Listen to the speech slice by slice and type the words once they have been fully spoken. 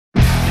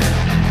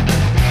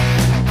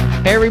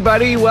Hey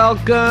everybody,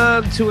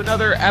 welcome to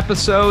another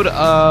episode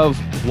of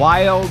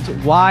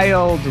Wild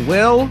Wild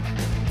Will.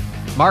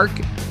 Mark,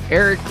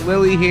 Eric,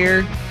 Lily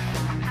here.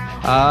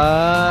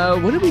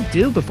 What did we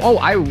do before?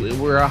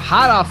 We're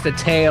hot off the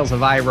tails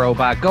of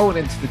iRobot, going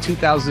into the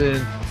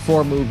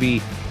 2004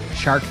 movie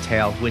Shark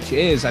Tale, which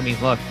is,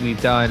 look, we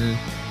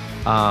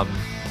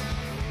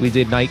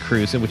did Night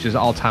Cruise, which is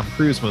all Tom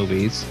Cruise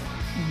movies.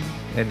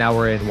 And now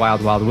we're in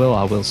Wild Wild Will,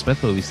 all Will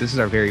Smith movies. This is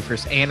our very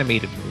first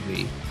animated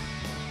movie.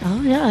 Oh,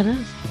 yeah, it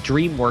is.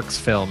 DreamWorks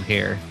film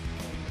here.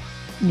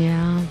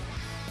 Yeah.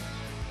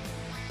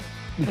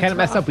 We kind of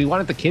messed up. We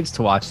wanted the kids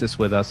to watch this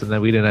with us, and then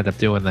we didn't end up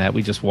doing that.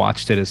 We just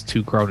watched it as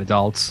two grown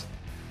adults.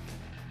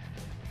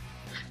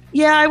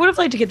 Yeah, I would have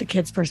liked to get the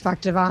kids'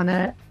 perspective on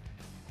it.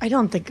 I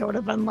don't think it would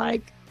have been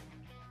I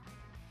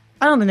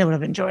don't think they would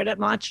have enjoyed it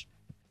much.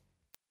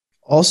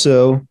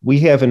 Also,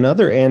 we have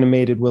another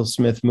animated Will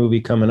Smith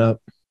movie coming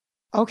up.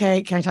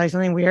 Okay, can I tell you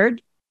something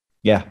weird?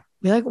 Yeah.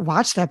 We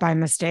watched that by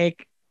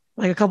mistake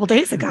a couple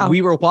days ago.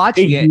 We were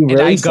watching it, and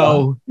really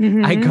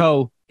I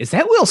go, is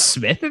that Will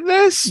Smith in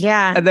this?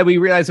 Yeah. And then we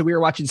realized that we were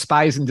watching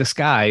Spies in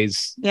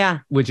Disguise. Yeah.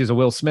 Which is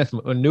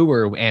a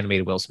newer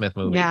animated Will Smith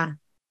movie. Yeah.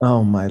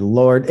 Oh, my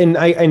Lord. And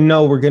I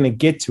know we're going to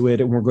get to it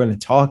and we're going to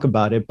talk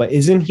about it, but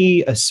isn't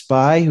he a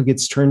spy who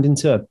gets turned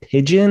into a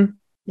pigeon?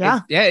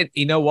 Yeah.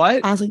 You know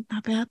what? Honestly,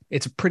 not bad.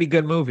 It's a pretty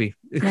good movie.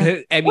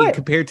 Yeah.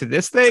 Compared to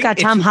this thing. It's got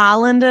Tom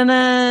Holland in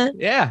it.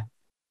 Yeah.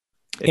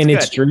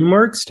 It's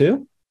DreamWorks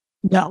too?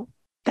 No,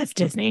 that's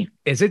Disney.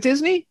 Is it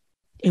Disney?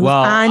 It was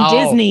on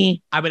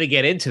Disney. I'm going to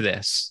get into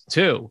this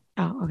too.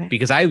 Oh, okay.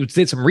 Because I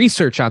did some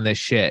research on this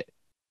shit.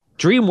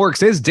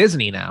 DreamWorks is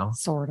Disney now.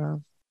 Sort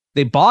of.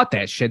 They bought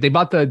that shit. They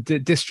bought the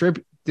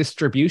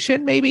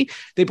distribution, maybe.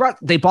 They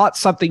bought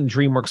something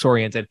DreamWorks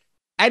oriented.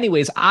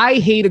 Anyways, I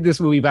hated this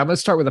movie, but I'm going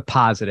to start with a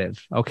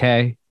positive,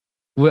 okay?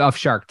 Of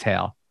Shark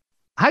Tale.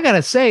 I got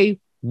to say,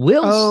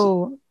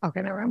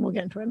 okay, never mind. We'll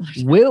get into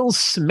it. Will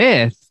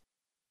Smith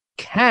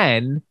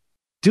can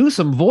do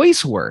some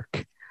voice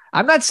work.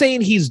 I'm not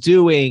saying he's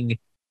doing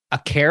a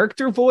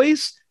character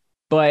voice,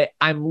 but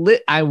I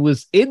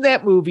was in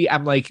that movie.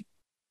 I'm like,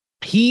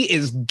 he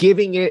is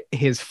giving it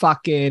his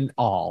fucking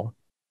all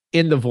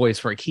in the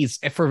voice work. He's,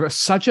 for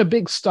such a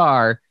big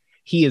star,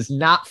 he is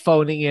not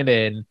phoning it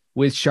in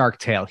with Shark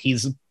Tale.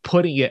 He's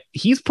putting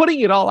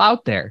it all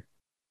out there.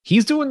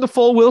 He's doing the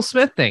full Will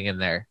Smith thing in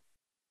there.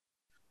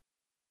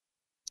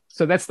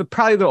 So that's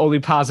probably the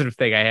only positive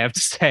thing I have to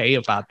say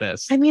about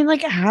this.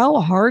 How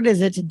hard is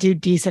it to do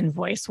decent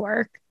voice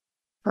work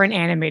for an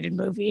animated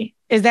movie?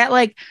 Is that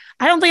I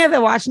don't think I've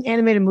ever watched an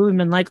animated movie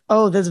and been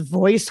oh, this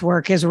voice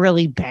work is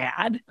really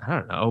bad. I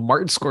don't know.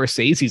 Martin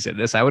Scorsese's in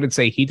this. I wouldn't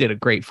say he did a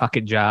great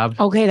fucking job.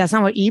 Okay, that's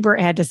not what Ebert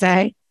had to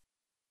say.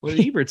 What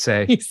did Ebert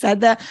say? He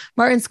said that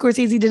Martin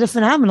Scorsese did a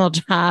phenomenal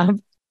job.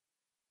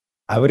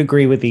 I would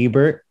agree with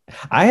Ebert.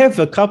 I have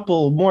a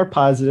couple more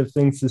positive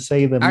things to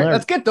say than Mark. Right,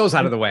 let's get those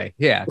out of the way.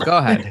 Yeah, go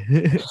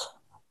ahead.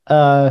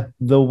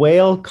 The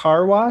whale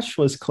car wash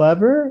was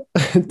clever.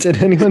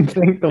 Did anyone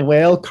think the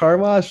whale car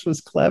wash was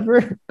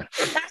clever?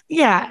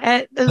 Yeah,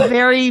 at a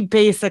very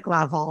basic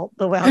level,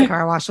 the whale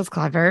car wash was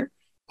clever.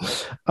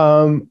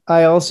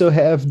 I also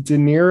have De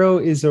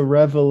Niro is a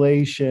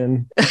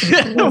revelation.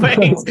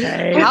 Wait,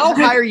 how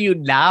high are you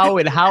now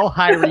and how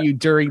high were you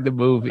during the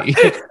movie?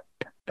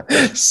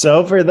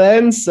 Sober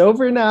then,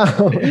 sober now.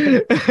 All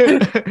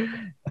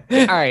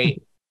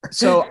right.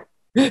 So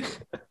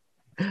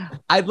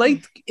I'd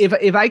like,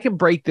 if I can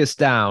break this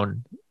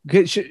down,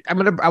 I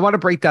want to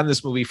break down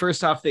this movie.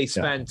 First off, they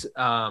spent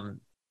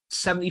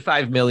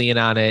 $75 million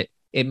on it.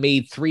 It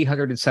made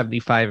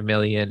 $375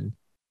 million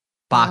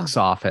box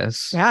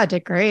office. Yeah, it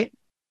did great.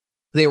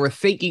 They were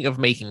thinking of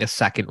making a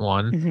second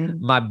one.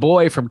 Mm-hmm. My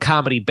boy from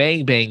Comedy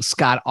Bang Bang,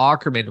 Scott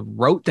Aukerman,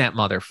 wrote that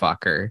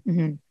motherfucker.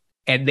 Mm-hmm.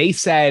 And they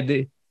said,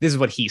 this is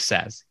what he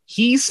says.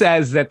 He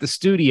says that the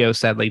studio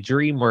said,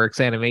 DreamWorks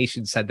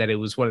Animation said that it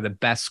was one of the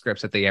best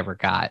scripts that they ever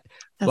got.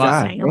 That's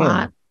not saying a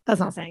lot. That's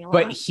not saying a lot.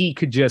 But he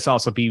could just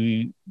also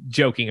be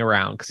joking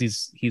around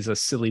because he's a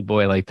silly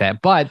boy like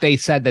that. But they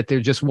said that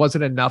there just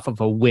wasn't enough of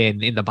a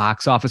win in the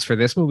box office for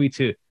this movie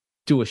to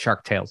do a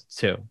Shark Tale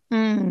 2.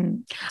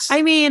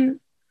 I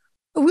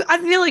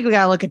feel like we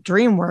gotta look at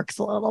DreamWorks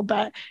a little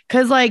bit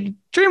because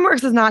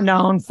DreamWorks is not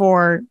known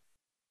for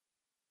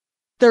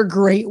their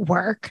great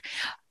work.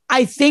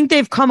 I think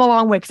they've come a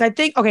long way because so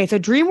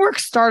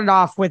DreamWorks started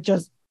off with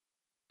just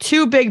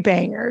two big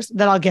bangers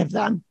that I'll give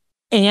them: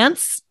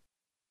 Ants,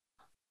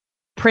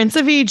 Prince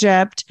of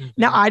Egypt. Mm-hmm.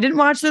 Now I didn't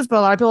watch this, but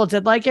a lot of people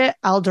did like it.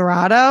 El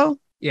Dorado,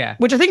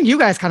 which I think you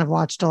guys kind of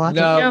watched a lot.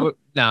 No.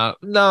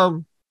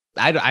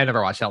 I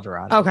never watched El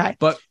Dorado. Okay.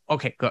 But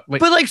okay, good. Wait.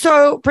 But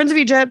so Prince of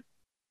Egypt,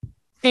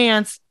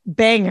 Ants,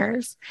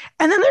 bangers.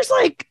 And then there's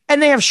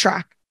and they have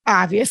Shrek,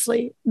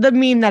 obviously. The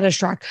meme that is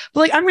Shrek.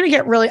 But I'm gonna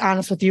get really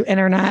honest with you,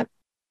 internet.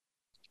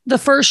 The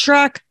first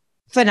Shrek,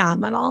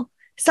 phenomenal.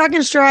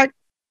 Second Shrek,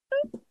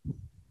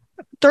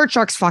 third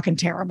Shrek's fucking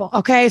terrible.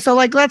 Okay. So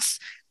let's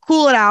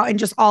cool it out and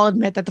just all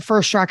admit that the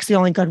first Shrek's the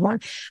only good one.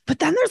 But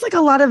then there's like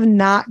a lot of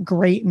not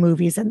great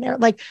movies in there.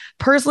 Like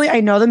personally, I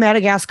know the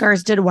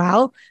Madagascars did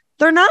well.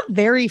 They're not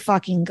very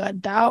fucking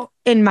good though,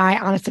 in my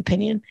honest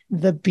opinion.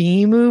 The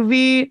Bee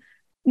Movie,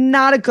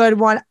 not a good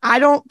one. I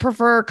don't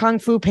prefer Kung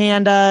Fu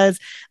Pandas.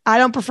 I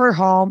don't prefer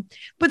Home.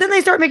 But then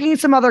they start making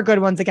some other good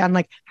ones again,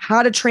 like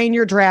How to Train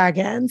Your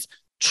Dragons,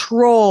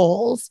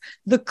 Trolls,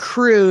 The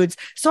Croods.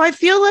 So I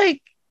feel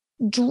like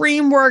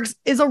DreamWorks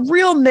is a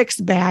real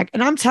mixed bag.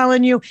 And I'm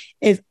telling you,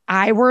 if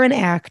I were an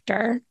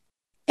actor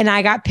and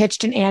I got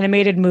pitched an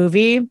animated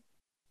movie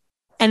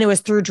and it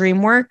was through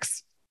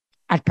DreamWorks,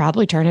 I'd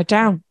probably turn it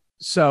down.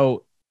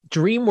 So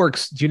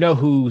DreamWorks, do you know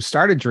who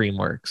started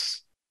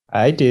DreamWorks?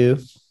 I do.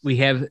 We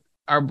have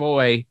our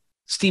boy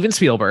Steven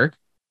Spielberg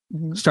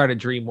started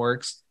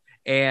DreamWorks,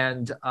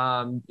 and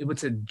it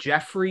was a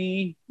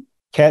Jeffrey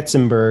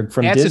Katzenberg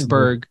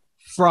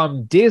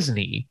from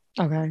Disney.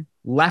 Okay.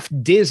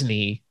 Left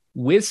Disney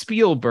with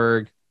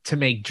Spielberg to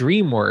make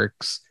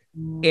DreamWorks.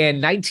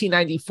 In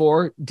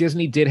 1994,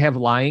 Disney did have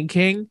Lion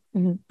King,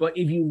 but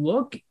if you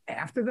look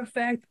after the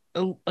fact,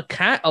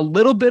 a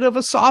little bit of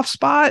a soft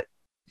spot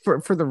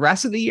for the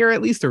rest of the year.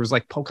 At least there was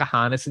like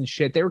Pocahontas and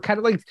shit. They were kind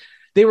of like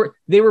they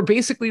were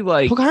basically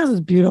like Pocahontas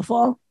is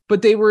beautiful,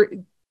 but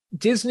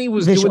Disney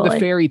was doing the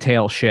fairy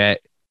tale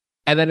shit,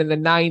 and then in the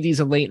 90s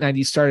and late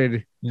 90s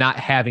started not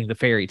having the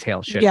fairy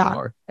tale shit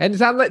anymore. And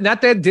it's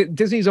not that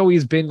Disney's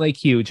always been like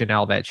huge and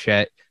all that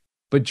shit,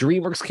 but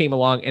DreamWorks came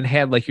along and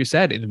had, like you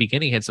said in the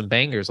beginning, had some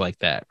bangers like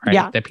that, right?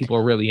 Yeah. That people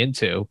are really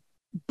into.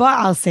 But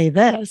I'll say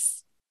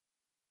this,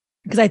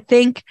 because I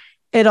think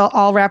it'll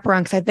all wrap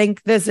around, because I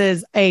think this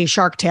is a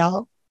Shark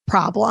Tale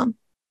problem.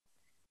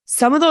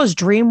 Some of those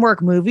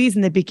DreamWorks movies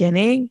in the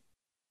beginning,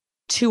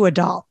 too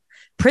adult.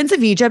 Prince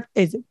of Egypt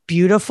is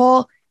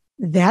beautiful.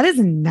 That is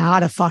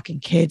not a fucking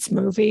kids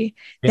movie.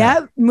 Yeah.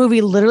 That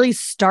movie literally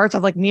starts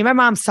off like, me and my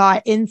mom saw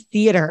it in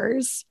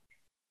theaters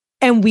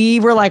and we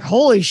were like,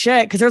 holy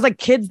shit, because there's like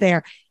kids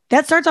there.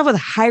 That starts off with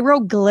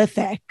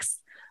hieroglyphics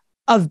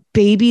of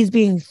babies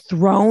being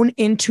thrown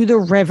into the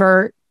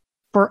river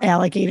for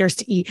alligators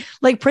to eat.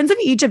 Like Prince of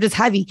Egypt is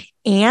heavy.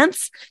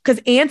 Ants,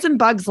 because Ants and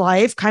Bugs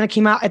Life kind of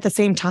came out at the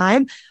same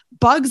time.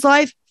 Bugs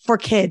Life for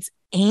kids.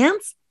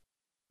 Ants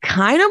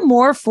kind of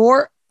more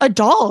for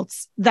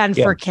adults than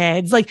for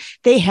kids. Like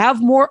they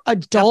have more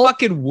adult.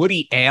 Fucking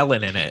Woody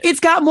Allen in it. It's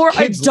got more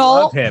kids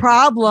adult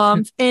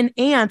problems in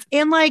Ants.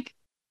 And like,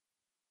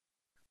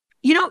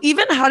 you know,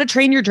 even How to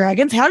Train Your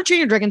Dragons. How to Train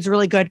Your Dragons is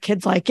really good.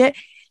 Kids like it.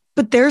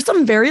 But there's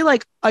some very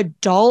like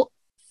adult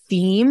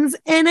themes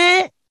in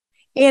it.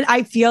 And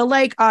I feel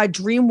like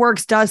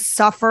DreamWorks does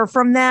suffer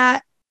from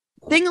that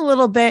thing a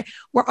little bit,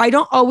 where I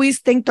don't always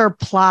think their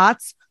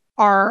plots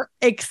are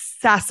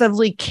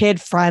excessively kid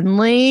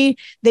friendly.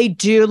 They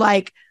do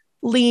like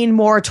lean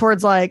more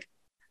towards like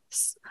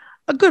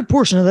a good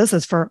portion of this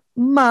is for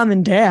mom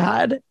and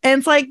dad. And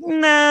it's like,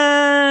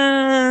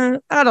 nah,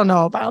 I don't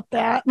know about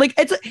that. Like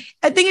I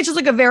think it's just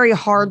like a very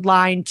hard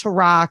line to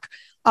rock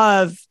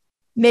of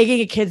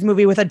making a kids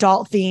movie with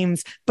adult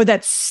themes, but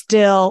that's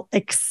still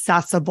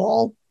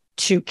accessible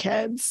to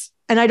kids.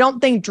 And I don't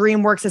think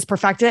DreamWorks has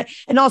perfected it.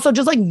 And also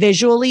just like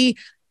visually,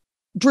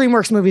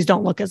 DreamWorks movies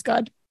don't look as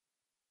good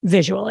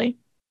visually.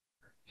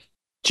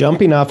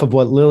 Jumping off of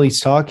what Lily's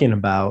talking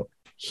about,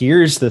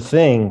 here's the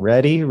thing.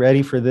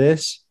 Ready for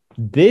this?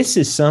 This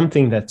is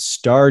something that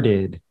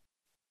started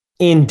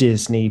in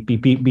Disney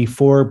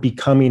before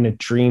becoming a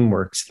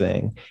DreamWorks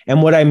thing.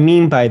 And what I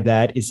mean by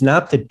that is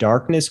not the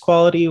darkness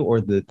quality or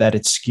that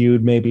it's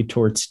skewed maybe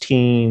towards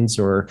teens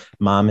or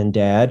mom and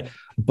dad,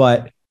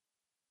 but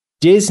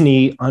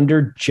Disney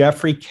under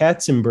Jeffrey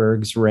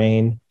Katzenberg's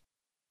reign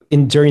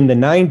during the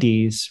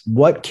 90s,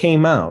 what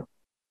came out?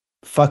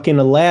 Fucking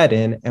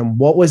Aladdin. And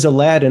what was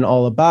Aladdin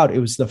all about? It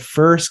was the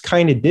first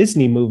kind of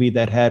Disney movie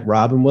that had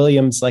Robin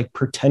Williams like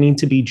pretending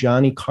to be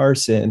Johnny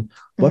Carson.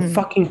 What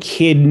fucking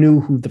kid knew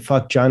who the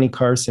fuck Johnny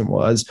Carson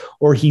was?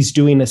 Or he's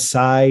doing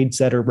asides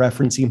that are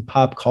referencing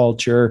pop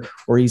culture,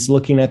 or he's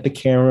looking at the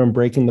camera and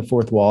breaking the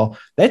fourth wall.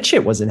 That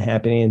shit wasn't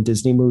happening in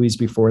Disney movies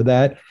before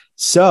that.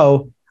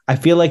 So I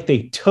feel like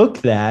they took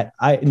that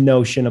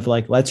notion of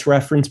like, let's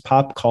reference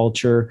pop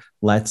culture.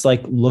 Let's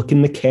like look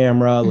in the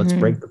camera. Let's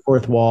break the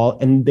fourth wall.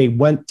 And they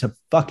went to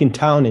fucking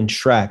town in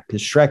Shrek,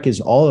 because Shrek is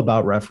all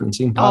about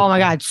referencing pop Oh my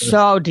God,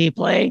 so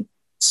deeply.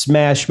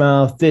 Smash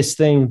Mouth, this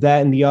thing,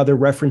 that, and the other,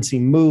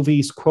 referencing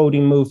movies,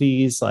 quoting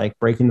movies, like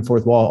breaking the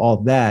fourth wall, all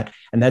that.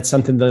 And that's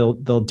something they'll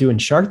do in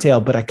Shark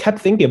Tale. But I kept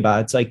thinking about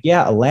it. It's like,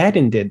 yeah,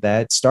 Aladdin did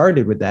that,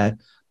 started with that.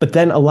 But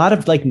then a lot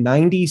of like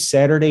 90s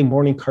Saturday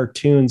morning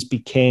cartoons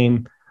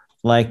became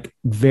like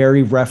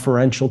very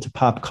referential to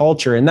pop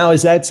culture. And now,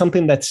 is that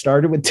something that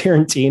started with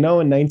Tarantino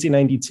in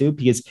 1992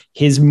 because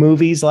his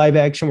movies live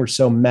action were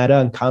so meta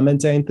and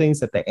commenting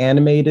things that the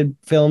animated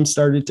film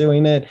started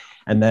doing it?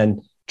 And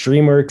then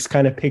DreamWorks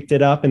kind of picked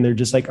it up and they're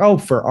just like, oh,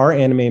 for our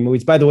animated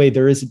movies, by the way,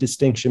 there is a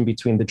distinction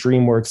between the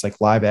DreamWorks like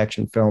live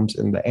action films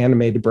and the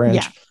animated branch.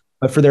 Yeah.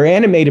 But for their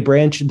animated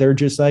branch, they're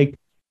just like,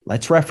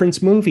 let's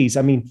reference movies.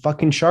 I mean,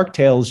 fucking Shark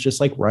Tale is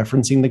just like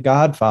referencing The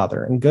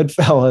Godfather and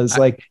Goodfellas.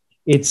 Like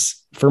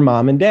it's for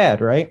mom and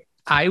dad, right?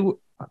 I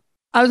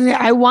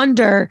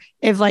wonder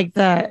if like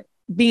the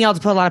being able to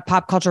put a lot of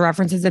pop culture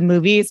references in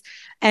movies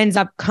ends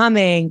up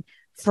coming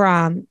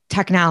from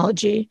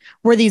technology,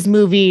 where these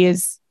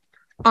movies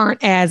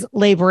aren't as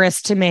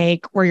laborious to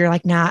make, where you're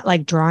like not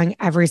like drawing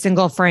every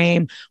single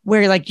frame,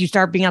 where like you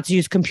start being able to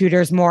use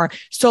computers more.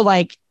 So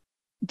like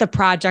the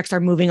projects are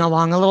moving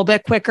along a little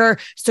bit quicker.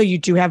 So you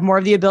do have more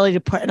of the ability to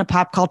put in a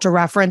pop culture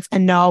reference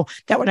and know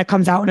that when it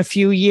comes out in a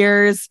few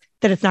years,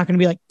 that it's not going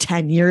to be like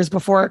 10 years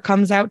before it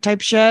comes out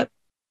type shit.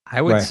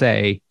 I would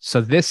say,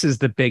 so this is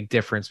the big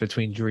difference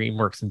between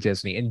DreamWorks and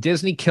Disney. And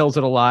Disney kills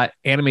it a lot,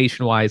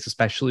 animation-wise,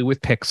 especially with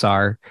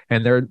Pixar,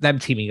 and them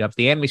teaming up.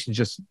 The animation is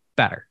just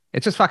better.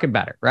 It's just fucking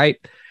better, right?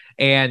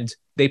 And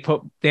they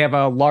have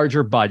a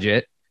larger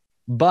budget,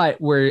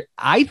 but where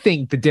I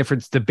think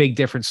the big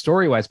difference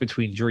story-wise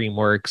between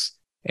DreamWorks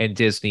and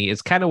Disney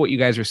is kind of what you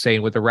guys are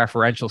saying with the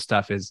referential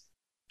stuff is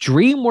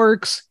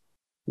DreamWorks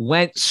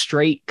went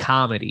straight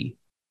comedy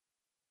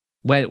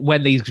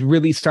when they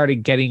really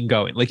started getting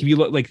going. Like if you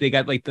look, like they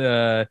got like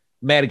the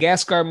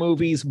Madagascar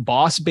movies,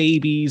 Boss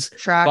Babies,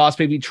 Shrek. Boss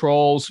Baby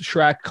Trolls,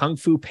 Shrek, Kung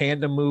Fu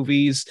Panda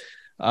movies,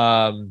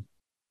 Turbo,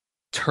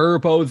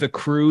 The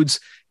Croods.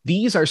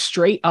 These are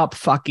straight up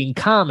fucking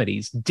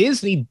comedies.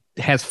 Disney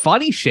has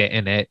funny shit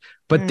in it,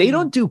 but they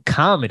don't do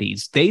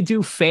comedies. They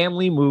do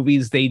family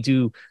movies. They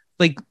do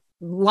like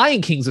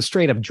Lion King's a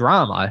straight up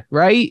drama,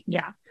 right?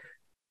 Yeah.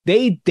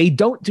 They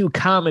don't do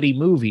comedy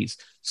movies.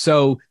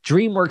 So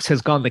DreamWorks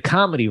has gone the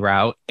comedy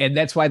route, and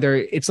that's why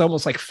it's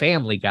almost like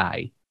Family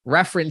Guy.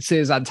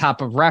 References on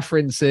top of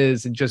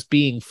references and just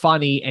being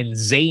funny and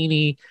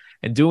zany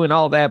and doing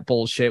all that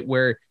bullshit,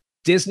 where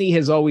Disney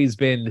has always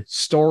been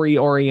story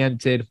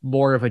oriented,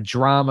 more of a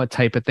drama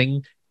type of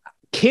thing.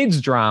 Kids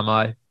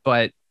drama,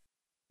 but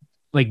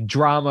like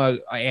drama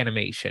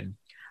animation.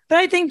 But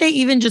I think they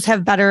even just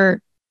have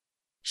better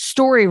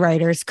story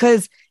writers,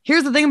 because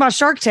here's the thing about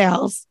Shark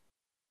Tales.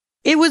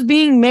 It was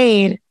being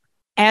made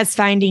as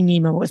Finding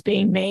Nemo was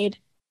being made.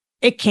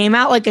 It came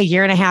out like a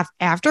year and a half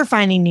after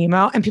Finding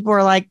Nemo, and people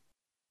were like,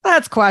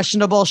 that's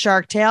questionable,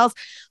 Shark Tales.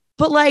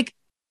 But like,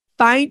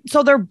 fine.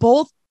 So they're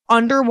both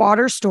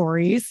underwater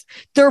stories.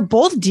 They're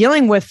both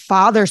dealing with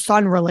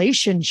father-son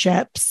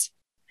relationships.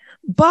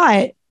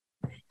 But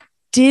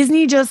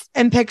Disney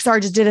and Pixar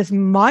just did a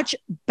much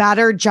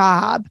better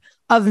job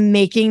of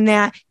making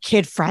that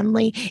kid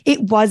friendly.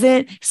 It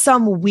wasn't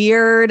some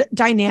weird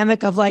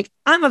dynamic of like,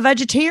 I'm a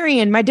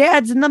vegetarian, my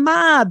dad's in the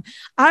mob,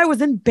 I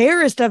was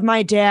embarrassed of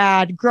my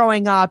dad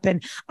growing up,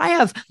 and I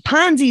have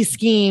Ponzi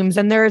schemes,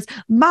 and there's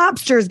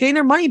mobsters getting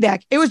their money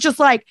back. It was just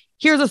like,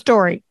 here's a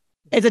story.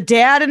 It's a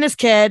dad and his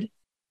kid.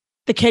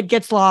 The kid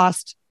gets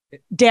lost.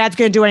 Dad's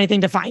going to do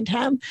anything to find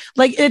him.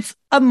 Like, it's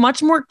a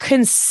much more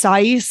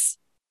concise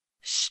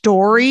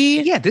story.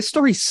 Yeah, this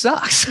story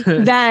sucks.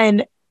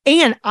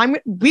 And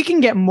we can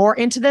get more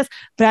into this,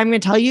 but I'm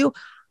going to tell you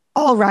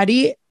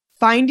already,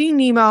 Finding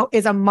Nemo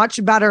is a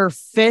much better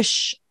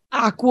fish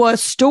aqua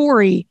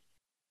story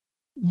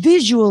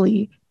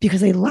visually,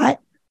 because they let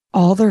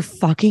all their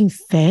fucking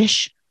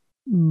fish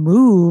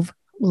move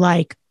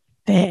like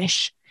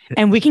fish.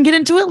 And we can get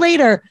into it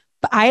later,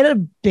 but I had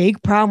a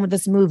big problem with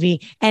this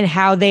movie and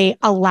how they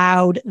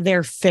allowed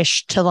their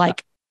fish to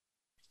like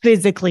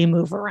physically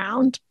move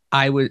around.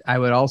 I would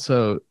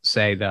also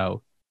say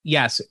though,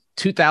 yes,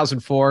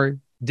 2004,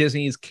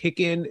 Disney's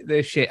kicking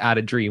the shit out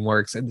of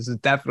DreamWorks, and this is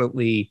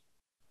definitely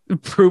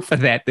proof of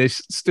that,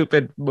 this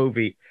stupid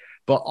movie.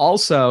 But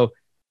also,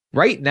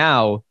 right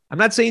now, I'm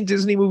not saying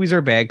Disney movies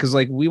are bad, because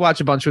like we watch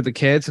a bunch with the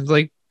kids, and it's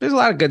like there's a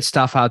lot of good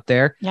stuff out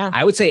there. Yeah.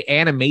 I would say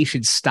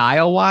animation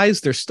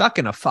style-wise, they're stuck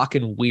in a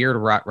fucking weird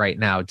rut right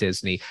now,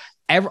 Disney.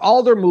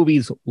 All their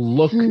movies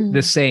look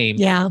the same.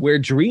 Yeah. Where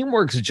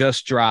DreamWorks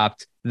just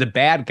dropped The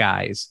Bad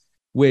Guys,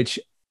 which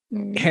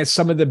has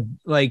some of the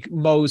like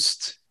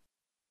most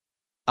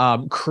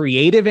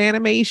creative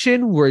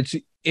animation, where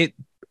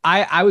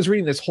I was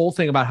reading this whole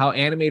thing about how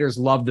animators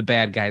love The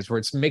Bad Guys, where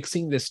it's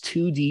mixing this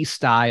 2D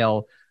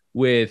style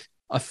with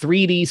a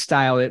 3D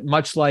style,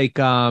 much like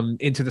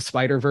Into the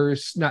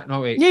Spider-Verse.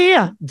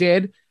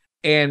 Did.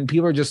 And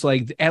people are just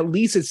like, at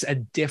least it's a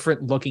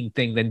different looking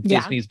thing than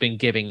Disney's been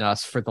giving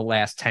us for the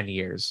last 10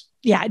 years.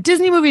 Yeah,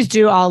 Disney movies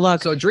do all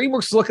look. So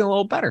DreamWorks is looking a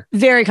little better.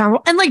 Very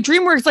comfortable. And like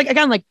DreamWorks, like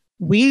again, like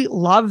we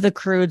love the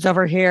Croods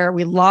over here.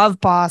 We love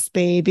Boss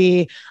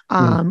Baby.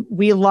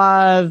 We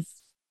love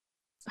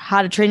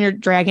How to Train Your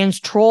Dragons.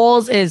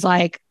 Trolls is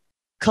like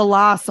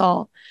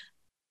colossal.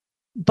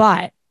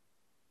 But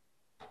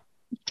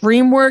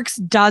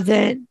DreamWorks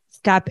doesn't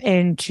step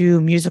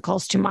into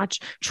musicals too much.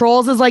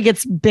 Trolls is like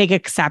its big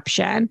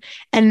exception.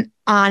 And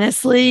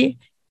honestly,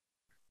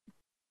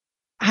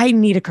 I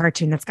need a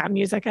cartoon that's got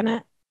music in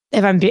it.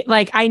 If I'm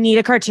I need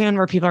a cartoon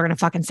where people are going to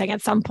fucking sing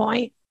at some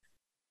point.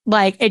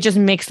 Like, it just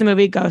makes the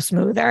movie go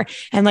smoother.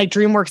 And like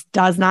DreamWorks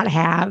does not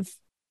have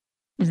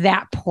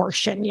that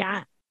portion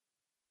yet.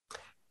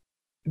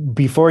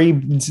 before you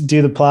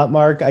do the plot,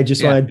 Mark, I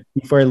just wanted,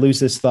 before I lose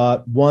this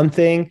thought, one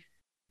thing,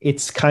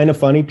 it's kind of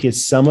funny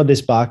because some of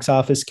this box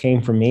office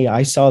came from me.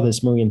 I saw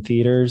this movie in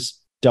theaters.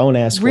 Don't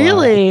ask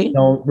Really? why.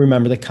 Don't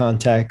remember the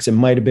context. It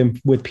might have been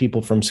with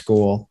people from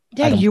school.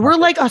 Yeah, you were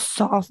like a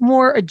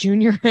sophomore, a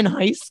junior in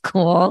high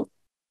school.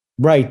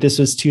 Right. This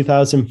was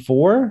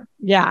 2004.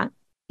 Yeah.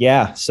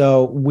 Yeah.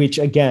 So, which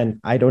again,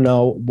 I don't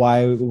know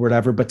why or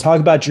whatever, but talk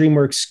about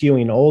DreamWorks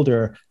skewing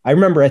older. I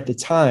remember at the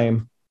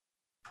time,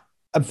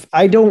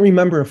 I don't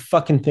remember a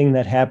fucking thing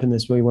that happened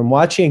this movie. When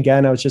watching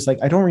again, I was just like,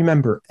 I don't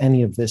remember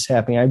any of this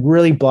happening. I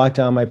really blocked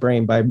out my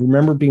brain, but I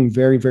remember being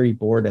very, very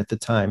bored at the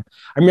time.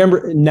 I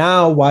remember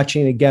now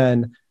watching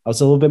again, I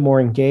was a little bit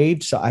more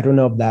engaged. So I don't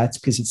know if that's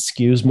because it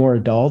skews more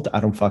adult. I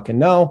don't fucking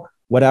know.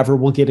 Whatever.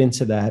 We'll get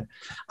into that.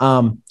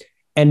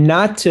 And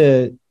not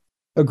to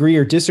agree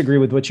or disagree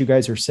with what you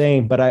guys are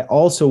saying, but I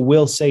also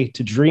will say,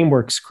 to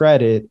DreamWorks'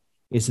 credit,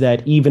 is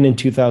that even in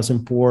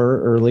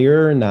 2004,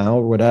 earlier now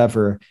or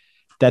whatever,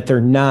 that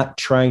they're not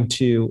trying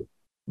to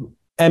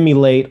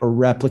emulate or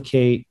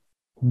replicate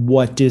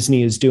what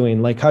Disney is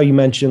doing. Like how you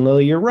mentioned,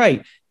 Lily, you're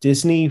right.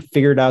 Disney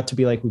figured out to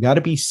be like, we got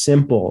to be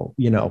simple.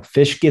 You know,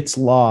 fish gets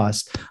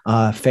lost,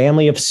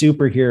 family of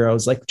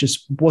superheroes. Like,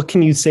 just what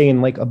can you say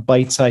in like a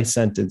bite-sized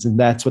sentence? And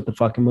that's what the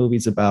fucking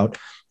movie's about.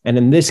 And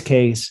in this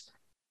case,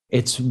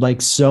 it's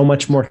like so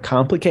much more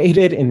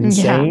complicated and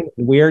insane,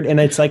 and weird. And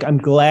it's like, I'm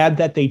glad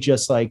that they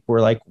just like,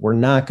 we're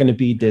not going to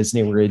be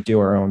Disney. We're going to do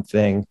our own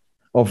thing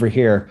over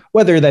here.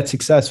 Whether that's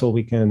successful,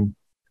 we can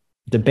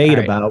debate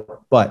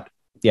about, but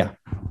yeah.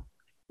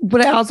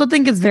 What I also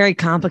think is very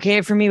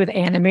complicated for me with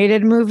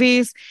animated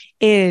movies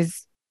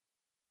is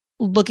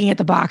looking at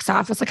the box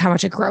office, like how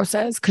much it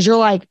grosses. Cause you're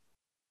like,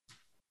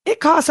 it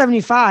cost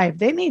 75.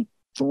 They made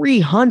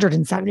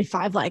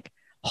 375. Like,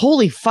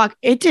 holy fuck,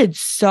 it did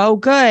so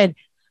good.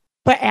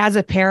 But as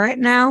a parent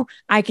now,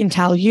 I can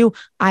tell you,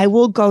 I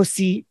will go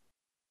see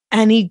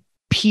any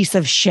piece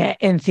of shit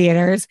in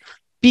theaters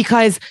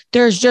because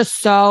there's just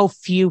so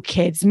few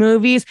kids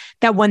movies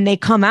that when they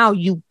come out,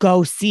 you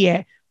go see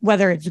it,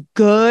 whether it's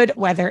good,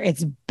 whether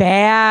it's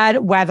bad,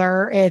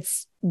 whether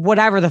it's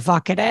whatever the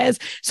fuck it is.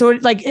 So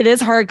it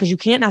is hard because you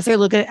can't necessarily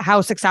look at how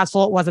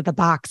successful it was at the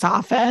box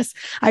office.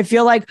 I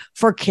feel like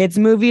for kids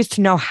movies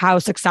to know how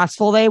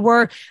successful they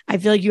were, I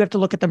feel like you have to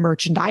look at the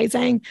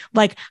merchandising,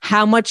 like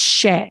how much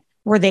shit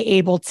were they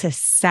able to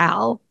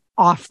sell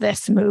off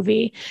this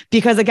movie?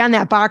 Because again,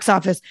 that box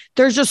office,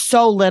 there's just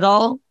so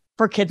little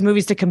for kids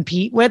movies to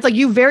compete with. Like,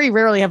 you very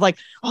rarely have like,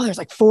 oh, there's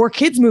like 4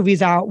 kids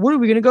movies out. What are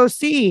we going to go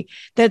see?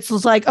 That's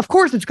like, of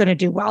course it's going to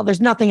do well.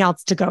 There's nothing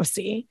else to go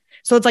see.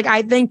 So it's like,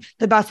 I think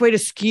the best way to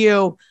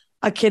skew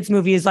a kids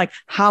movie is like,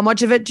 how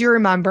much of it do you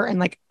remember? And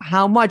like,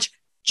 how much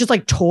just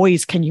like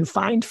toys can you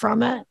find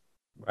from it?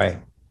 Right.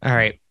 All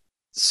right.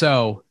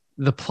 So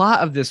the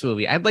plot of this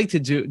movie, I'd like to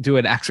do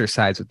an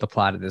exercise with the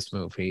plot of this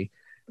movie.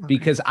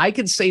 Because I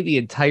can say the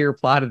entire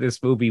plot of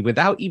this movie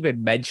without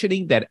even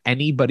mentioning that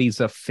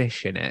anybody's a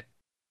fish in it.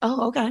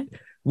 Oh, okay.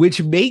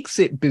 Which makes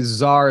it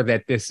bizarre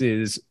that this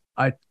is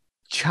a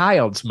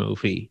child's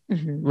movie,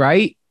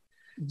 right?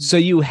 Mm-hmm. So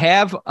you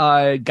have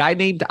a guy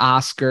named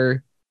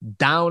Oscar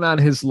down on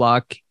his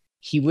luck.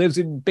 He lives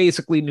in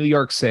basically New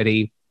York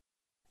City,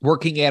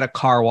 working at a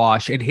car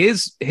wash, and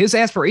his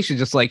aspiration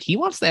is just like, he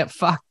wants that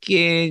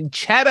fucking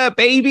cheddar,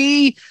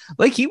 baby.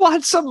 Like, he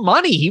wants some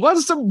money. He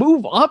wants to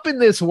move up in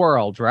this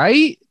world,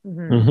 right?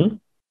 Mm-hmm.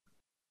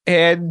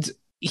 And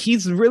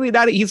he's really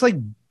not, he's like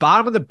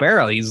bottom of the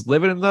barrel. He's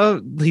living in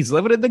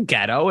the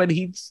ghetto, and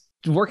he's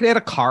working at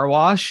a car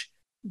wash,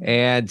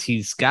 and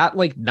he's got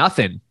like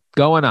nothing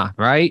going on,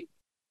 right?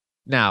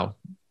 Now,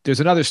 there's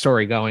another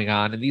story going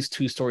on, and these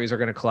two stories are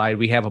going to collide.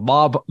 We have a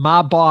mob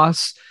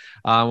boss,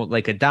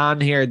 like a Don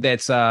here,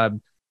 that's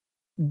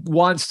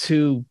wants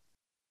to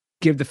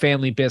give the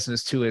family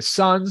business to his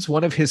sons.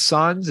 One of his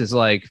sons is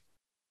like,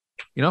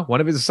 one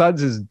of his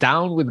sons is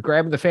down with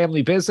grabbing the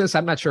family business.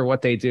 I'm not sure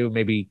what they do,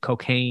 maybe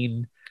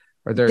cocaine,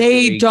 or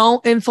they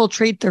don't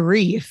infiltrate the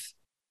reef.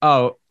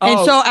 And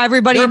so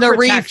everybody in the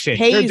reef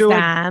pays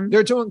them.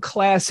 They're doing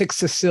classic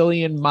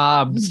Sicilian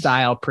mob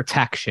style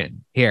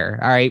protection here.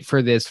 All right, for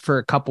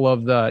a couple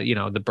of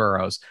the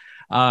boroughs.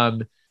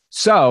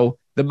 So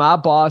the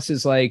mob boss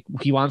is like,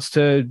 he wants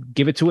to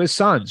give it to his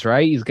sons,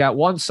 right? He's got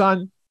one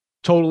son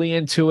totally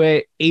into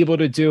it, able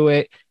to do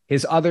it.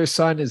 His other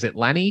son, is it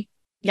Lenny?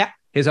 Yeah.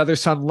 His other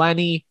son,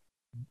 Lenny,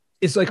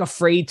 is like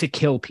afraid to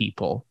kill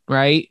people,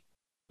 right?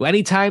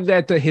 Anytime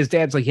that his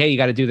dad's like, hey, you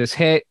got to do this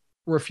hit,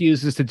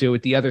 refuses to do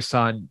it. The other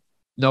son,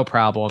 no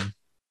problem,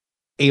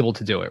 able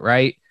to do it,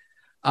 right?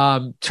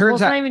 Turns out,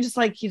 it's not even just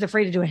like he's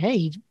afraid to do it.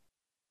 Hey,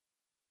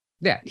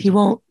 he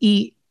won't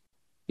eat.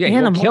 Yeah, he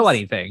won't kill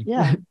anything.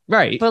 Yeah,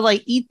 right. But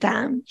like eat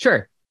them.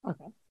 Sure.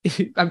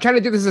 Okay. I'm trying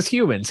to do this as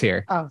humans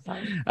here. Oh,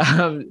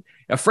 sorry.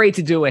 Afraid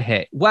to do a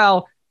hit.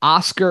 Well,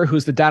 Oscar,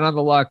 who's the down on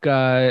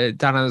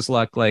his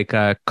luck, like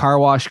a car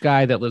wash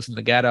guy that lives in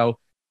the ghetto,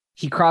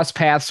 he crossed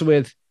paths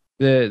with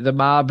the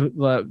mob,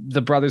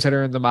 the brothers that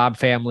are in the mob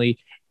family,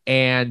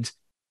 and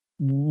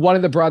one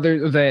of the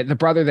brothers, the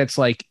brother that's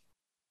like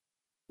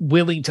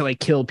willing to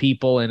like kill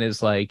people and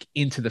is like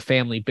into the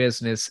family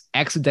business,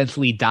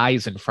 accidentally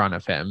dies in front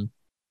of him.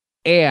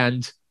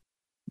 And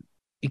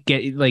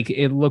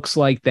it looks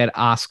like that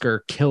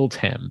Oscar killed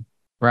him,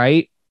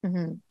 right?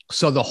 Mm-hmm.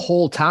 So the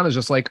whole town is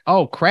just like,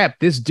 oh crap,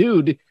 this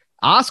dude,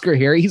 Oscar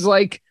here, he's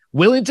like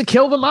willing to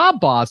kill the mob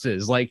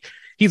bosses. Like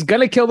he's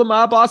gonna kill the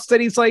mob boss.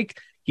 That he's like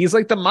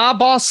the mob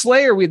boss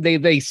slayer.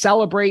 They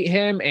celebrate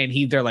him, and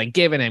they're like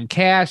giving him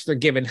cash. They're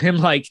giving him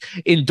like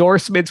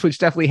endorsements, which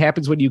definitely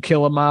happens when you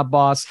kill a mob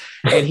boss.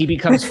 And he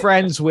becomes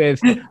friends with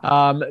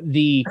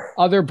the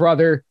other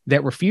brother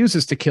that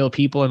refuses to kill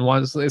people, and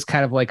one is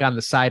kind of like on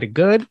the side of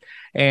good.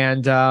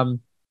 And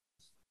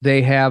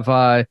they have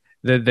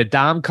the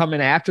Dom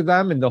coming after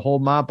them, and the whole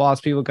mob boss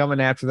people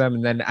coming after them.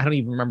 And then I don't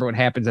even remember what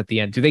happens at the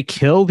end. Do they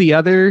kill the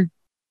other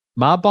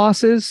mob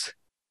bosses?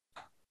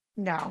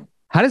 No.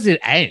 How does it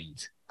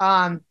end?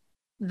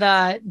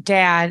 The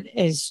dad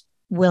is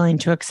willing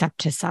to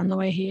accept his son the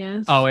way he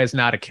is. Oh, as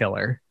not a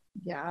killer.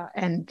 Yeah,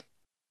 and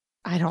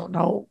I don't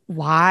know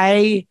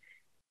why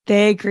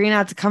they agree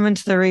not to come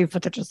into the reef,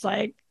 but they're just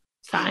like,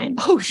 fine.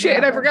 Oh shit!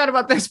 Whatever. I forgot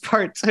about this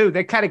part too.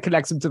 That kind of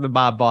connects him to the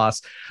mob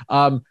boss.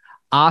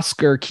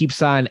 Oscar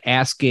keeps on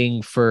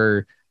asking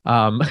for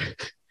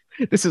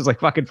this is like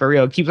fucking for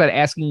real. Keeps on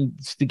asking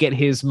to get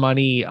his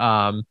money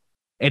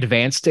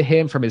advanced to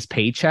him from his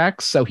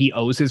paychecks. So he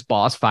owes his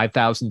boss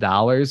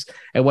 $5,000,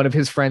 and one of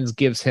his friends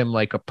gives him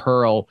like a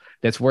pearl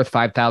that's worth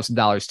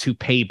 $5,000 to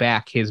pay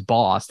back his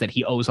boss that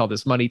he owes all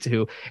this money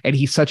to. And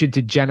he's such a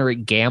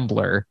degenerate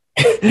gambler.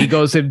 He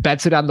goes and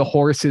bets it on the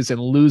horses and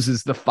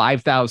loses the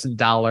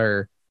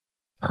 $5,000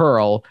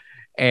 pearl.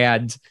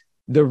 And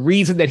the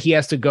reason that he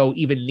has to go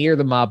even near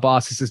the mob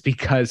bosses is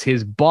because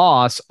his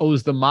boss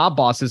owes the mob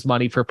bosses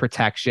money for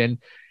protection.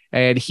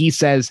 And he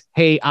says,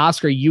 hey,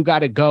 Oscar, you got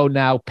to go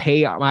now,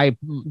 pay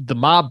the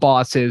mob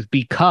bosses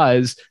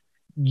because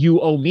you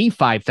owe me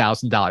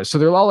 $5,000. So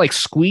they're all like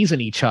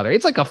squeezing each other.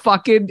 It's like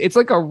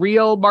a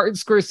real Martin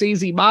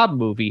Scorsese mob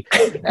movie.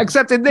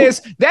 Except in this,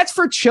 that's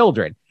for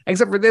children.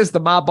 Except for this, the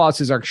mob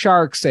bosses are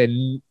sharks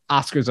and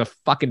Oscar's a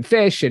fucking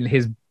fish and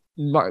his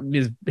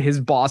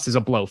boss is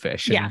a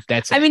blowfish. And yeah.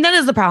 That's it. I mean, that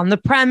is the problem. The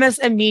premise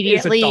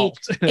immediately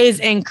is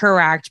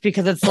incorrect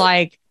because it's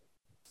like,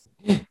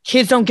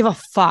 kids don't give a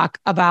fuck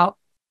about,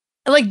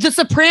 like, The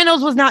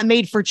Sopranos was not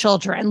made for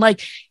children.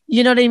 Like,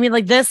 you know what I mean?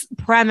 Like, this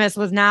premise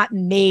was not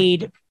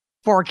made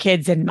for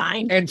kids in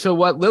mind. And so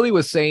what Lily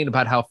was saying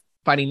about how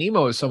Finding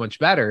Nemo is so much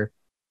better,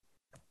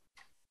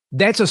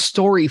 that's a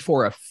story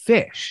for a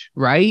fish,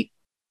 right?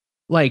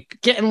 Like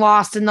getting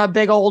lost in the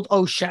big old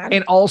ocean.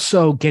 And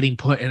also getting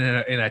put in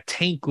a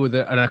tank with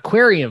an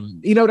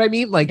aquarium. You know what I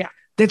mean? Like, yeah.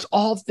 That's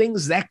all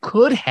things that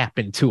could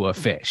happen to a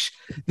fish.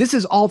 This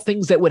is all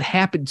things that would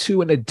happen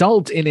to an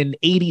adult in an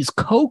 80s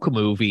Coke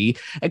movie,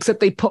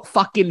 except they put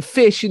fucking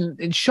fish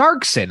and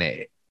sharks in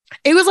it.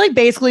 It was like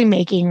basically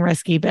Making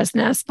Risky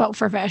Business, but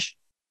for fish.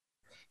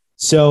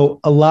 So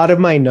a lot of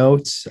my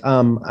notes,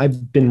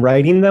 I've been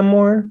writing them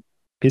more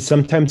because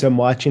sometimes I'm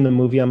watching the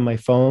movie on my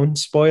phone,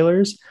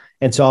 spoilers.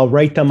 And so I'll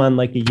write them on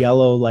like a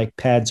yellow like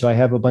pad. So I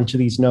have a bunch of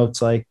these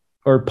notes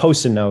or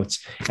Post-it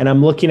notes. And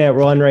I'm looking at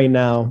one right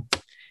now.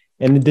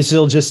 And this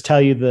will just tell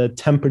you the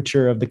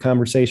temperature of the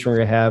conversation we're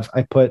going to have.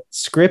 I put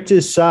script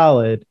is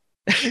solid.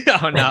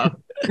 Oh, no.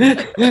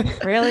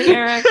 Really,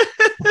 Eric?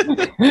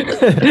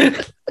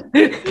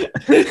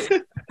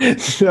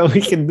 So we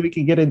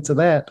can get into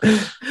that.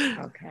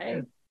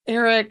 Okay.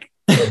 Eric,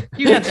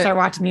 you got to start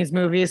watching these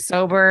movies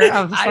sober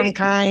of some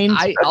kind.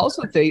 I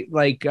also think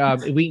like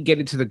if we can get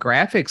into the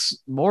graphics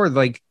more,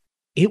 like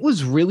it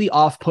was really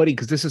off-putting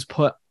because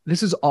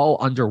this is all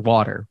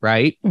underwater,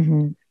 right?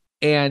 Mm-hmm.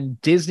 And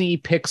Disney,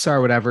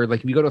 Pixar, whatever, like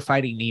if you go to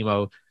Finding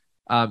Nemo,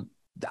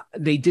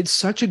 they did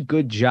such a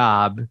good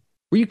job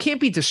where you can't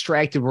be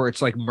distracted where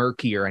it's like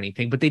murky or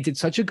anything, but they did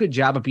such a good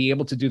job of being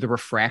able to do the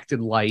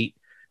refracted light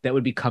that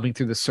would be coming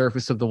through the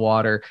surface of the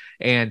water,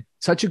 and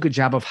such a good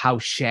job of how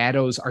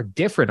shadows are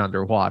different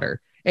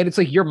underwater. And it's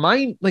like your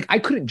mind, like I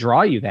couldn't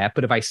draw you that,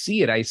 but if I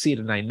see it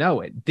and I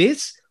know it.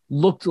 This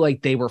looked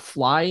like they were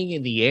flying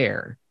in the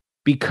air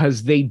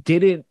because they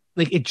didn't,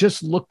 like, it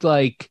just looked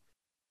like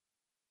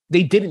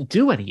they didn't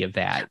do any of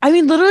that. I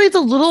mean, literally, The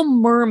Little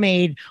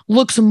Mermaid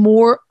looks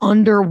more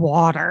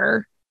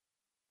underwater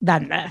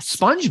than this.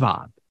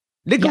 SpongeBob.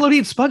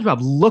 Nickelodeon SpongeBob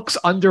looks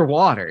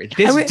underwater.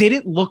 This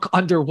didn't look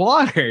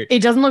underwater.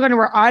 It doesn't look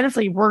underwater.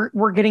 Honestly,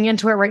 we're getting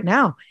into it right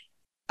now.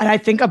 And I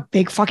think a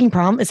big fucking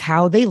problem is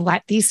how they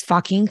let these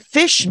fucking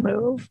fish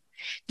move.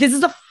 This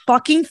is a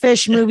fucking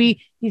fish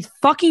movie. These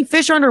fucking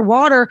fish are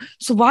underwater.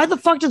 So why the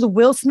fuck does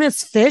Will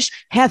Smith's fish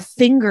have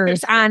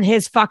fingers on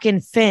his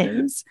fucking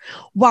fins?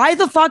 Why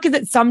the fuck is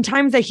it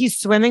sometimes that he's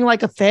swimming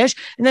like a fish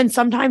and then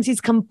sometimes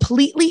he's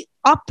completely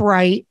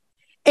upright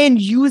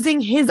and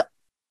using his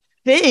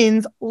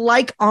fins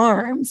like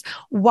arms?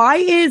 Why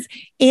is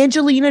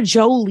Angelina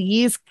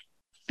Jolie's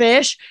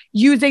fish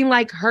using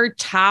like her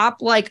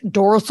top like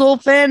dorsal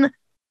fin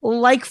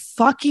like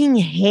fucking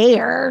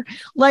hair?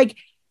 Like,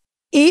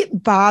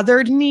 it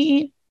bothered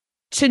me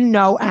to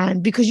no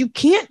end because you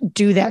can't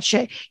do that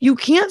shit. You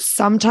can't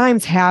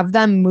sometimes have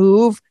them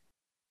move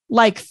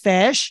like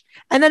fish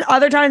and then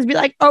other times be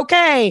like,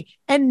 okay.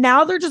 And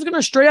now they're just going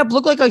to straight up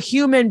look like a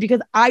human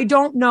because I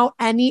don't know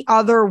any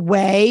other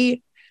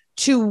way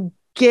to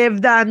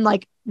give them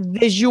like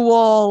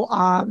visual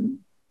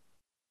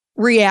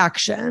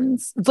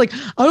reactions. It's like,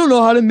 I don't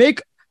know how to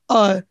make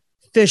a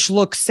fish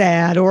look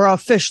sad or a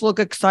fish look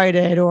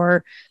excited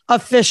or a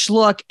fish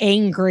look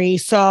angry.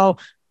 So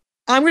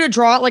I'm going to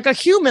draw it like a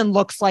human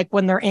looks like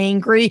when they're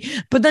angry,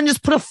 but then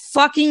just put a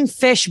fucking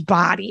fish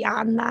body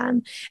on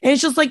them. And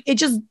it's just like,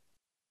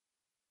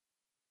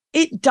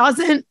 it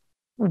doesn't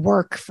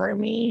work for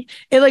me.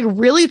 It like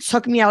really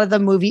took me out of the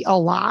movie a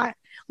lot.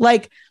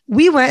 Like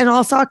we went and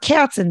all saw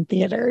Cats in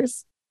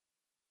theaters.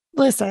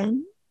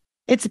 Listen,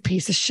 it's a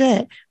piece of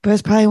shit, but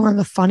it's probably one of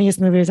the funniest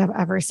movies I've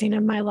ever seen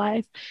in my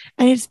life.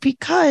 And it's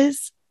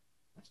because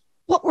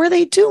what were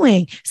they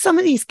doing? Some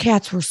of these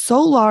cats were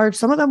so large.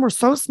 Some of them were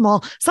so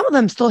small. Some of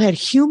them still had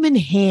human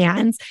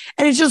hands.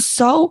 And it's just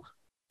so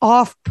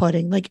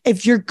off-putting. Like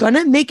if you're going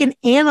to make an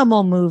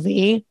animal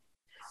movie,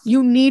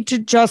 you need to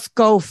just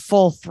go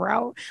full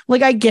throat.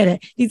 Like I get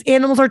it. These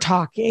animals are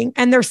talking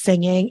and they're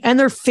singing and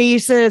their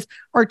faces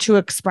are too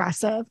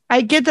expressive.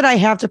 I get that I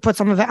have to put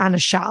some of it on a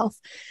shelf,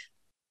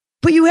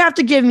 but you have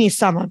to give me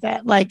some of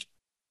it. Like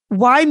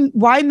why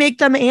make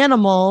them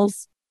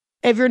animals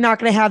if you're not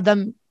going to have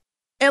them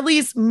at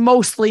least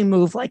mostly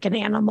move like an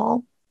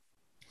animal?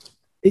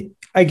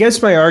 I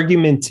guess my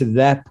argument to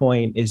that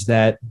point is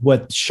that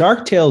what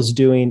Shark Tale's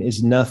doing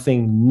is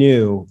nothing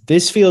new.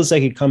 This feels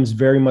like it comes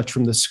very much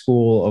from the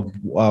school of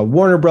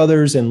Warner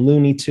Brothers and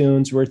Looney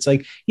Tunes, where it's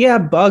like, yeah,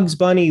 Bugs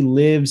Bunny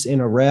lives in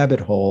a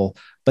rabbit hole,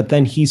 but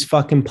then he's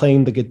fucking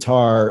playing the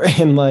guitar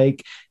and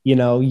like, you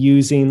know,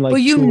 using like.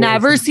 But you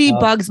never see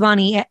Bugs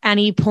Bunny at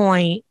any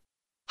point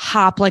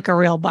hop like a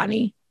real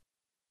bunny.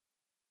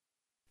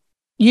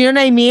 You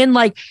know what I mean?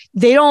 Like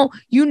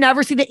you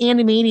never see the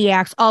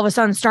Animaniacs all of a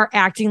sudden start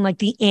acting like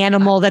the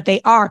animal that they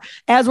are.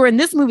 As we're in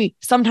this movie,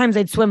 sometimes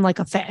they'd swim like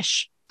a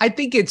fish. I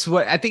think it's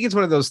one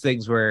of those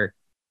things where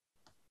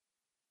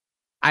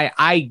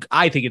I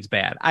think it's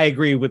bad. I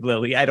agree with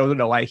Lily. I don't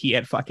know why he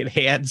had fucking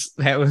hands.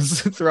 That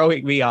was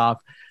throwing me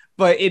off.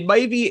 But it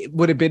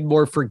would have been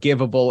more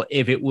forgivable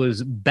if it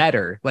was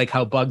better, like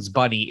how Bugs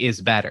Bunny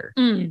is better.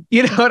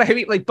 You know what I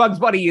mean? Like Bugs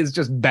Bunny is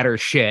just better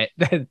shit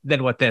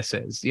than what this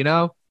is, you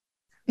know?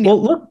 Well,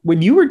 look,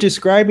 when you were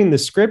describing the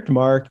script,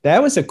 Mark,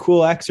 that was a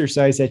cool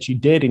exercise that you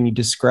did, and you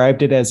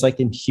described it as like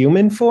in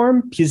human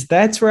form, because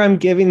that's where I'm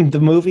giving the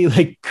movie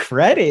like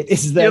credit.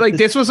 Is that you're like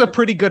this was a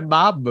pretty good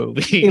mob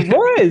movie?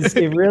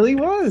 It really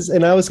was,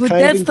 and I was. But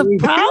that's the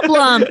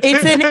problem.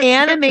 It's an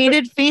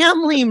animated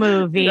family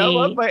movie. You know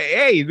what? But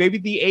hey, maybe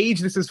the age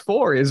this is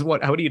for is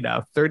what? How do you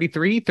know?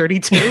 33,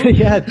 32?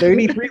 Yeah,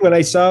 33. When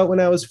I saw it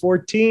when I was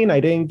 14, I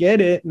didn't get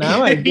it.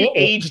 Now I get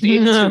aged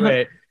into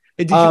it.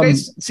 Did you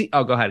guys see?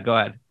 Oh, go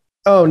ahead.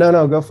 Oh,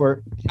 no, go for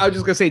it. I was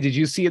just gonna say, did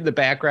you see in the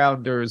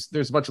background? There's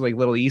a bunch of like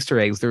little Easter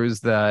eggs. There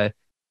was the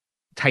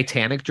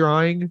Titanic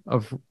drawing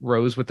of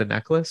Rose with the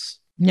necklace.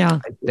 Yeah,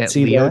 that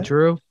Leo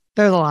drew.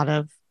 There's a lot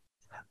of.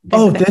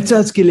 Oh, that's what I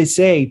was gonna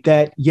say.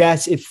 That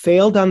yes, it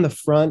failed on the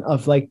front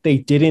of like they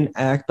didn't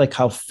act like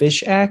how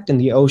fish act, and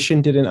the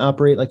ocean didn't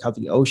operate like how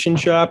the ocean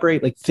should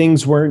operate. Like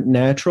things weren't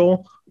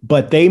natural,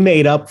 but they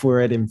made up for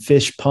it in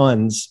fish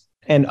puns.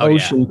 And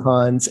ocean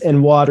puns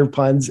and water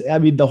puns. I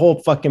mean, the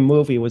whole fucking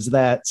movie was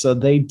that. So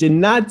they did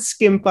not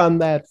skimp on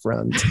that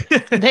front.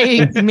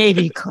 They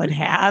maybe could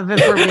have, if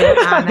we're being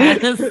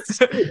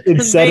honest.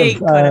 Instead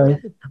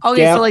of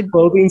Gap so like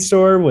clothing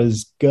store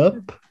was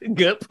Gup.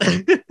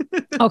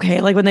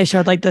 Okay, like when they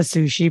showed like the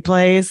sushi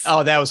place.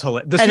 Oh, that was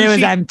hilarious. And it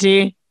was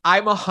empty.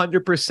 I'm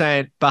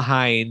 100%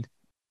 behind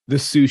the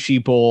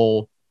sushi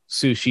bowl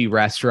sushi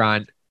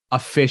restaurant. A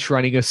fish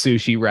running a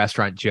sushi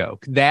restaurant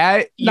joke.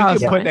 That you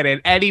can put that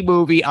in any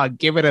movie. I'll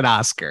give it an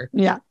Oscar.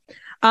 Yeah.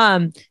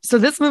 So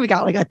this movie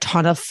got like a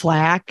ton of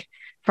flack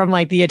from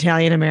like the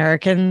Italian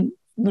American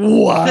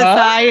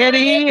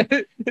Society.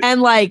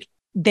 And like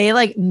they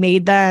like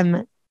made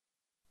them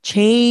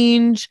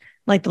change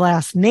like the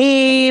last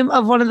name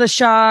of one of the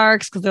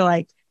sharks because they're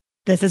like,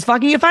 this is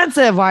fucking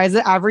offensive. Why is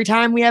it every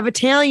time we have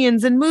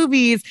Italians in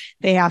movies,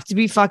 they have to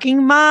be fucking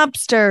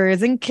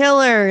mobsters and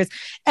killers?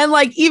 And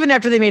like, even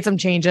after they made some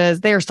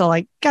changes, they are still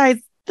like,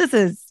 guys, this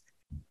is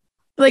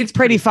like, it's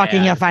pretty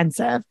fucking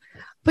offensive.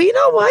 But you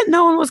know what?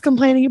 No one was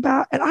complaining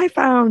about, and I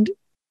found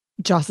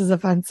just as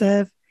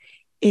offensive,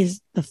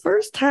 is the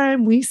first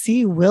time we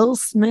see Will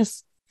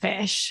Smith's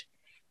fish.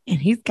 And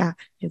he's got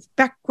his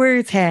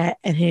backwards hat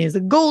and his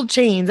gold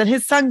chains and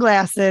his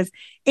sunglasses.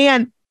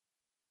 And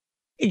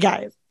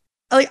guys,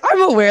 like,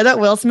 I'm aware that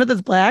Will Smith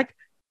is black,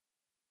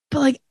 but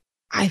like,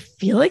 I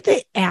feel like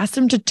they asked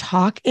him to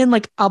talk in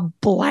like a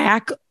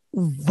black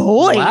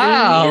voice.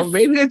 Wow,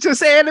 maybe it's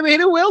just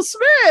animated Will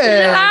Smith.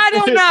 I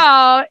don't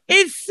know.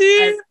 It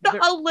seemed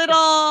a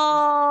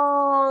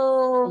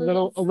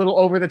little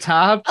over the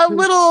top. A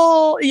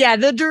little, yeah.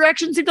 The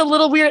direction seemed a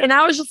little weird, and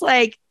I was just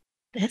like,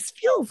 this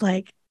feels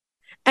like.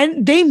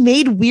 And they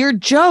made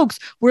weird jokes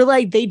where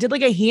like they did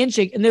like a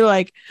handshake and they're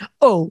like,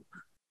 oh,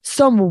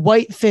 some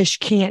white fish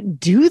can't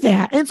do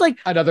that. And it's like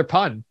another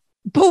pun.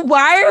 But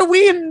why are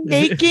we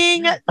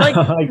making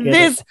like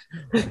this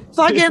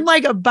fucking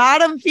like a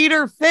bottom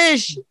feeder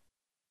fish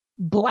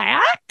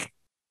black?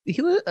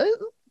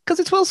 Because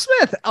it's Will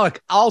Smith.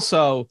 Look,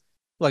 also,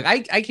 look, I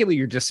can't believe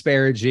you're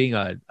disparaging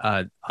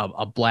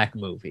a black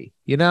movie.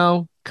 You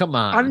know, come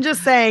on. I'm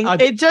just saying,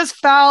 it just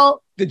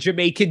felt the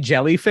Jamaican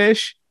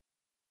jellyfish.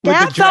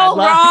 That felt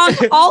wrong.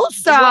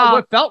 Also,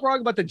 what felt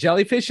wrong about the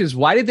jellyfish is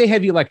why did they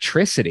have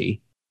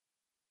electricity?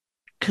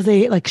 Because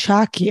they like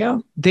shock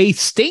you. They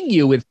sting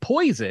you with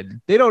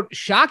poison. They don't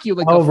shock you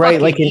like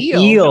like an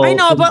eel. I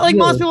know, but like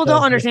most people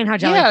don't understand how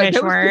jellyfish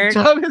work.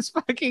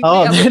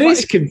 That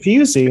is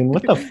confusing.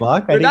 What the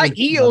fuck? They're not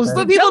eels,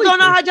 but people don't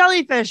know how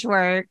jellyfish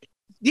work.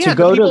 Yeah,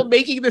 the people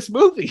making this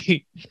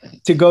movie.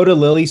 To go to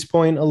Lily's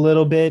point a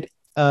little bit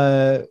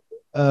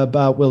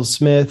about Will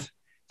Smith,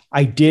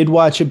 I did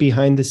watch a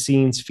behind the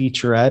scenes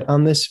featurette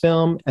on this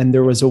film, and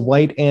there was a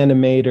white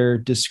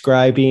animator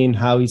describing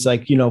how he's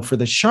like, for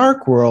the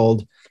shark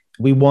world,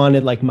 we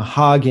wanted like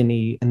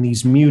mahogany and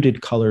these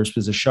muted colors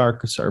because the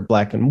sharks are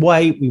black and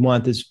white. We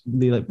want this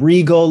like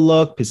regal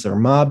look because they're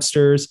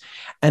mobsters.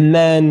 And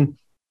then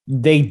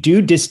they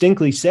do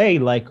distinctly say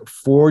like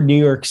for New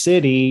York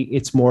City,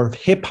 it's more of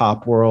hip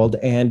hop world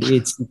and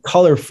it's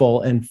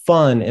colorful and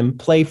fun and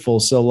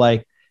playful. So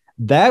like,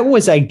 that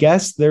was, I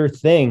guess, their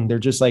thing. They're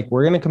just like,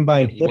 we're going to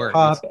combine hip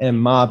hop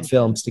and mob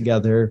films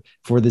together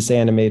for this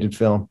animated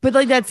film. But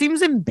like, that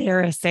seems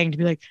embarrassing to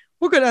be like,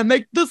 we're going to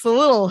make this a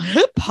little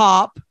hip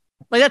hop.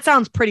 Like, that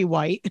sounds pretty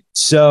white.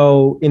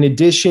 So in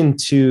addition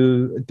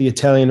to the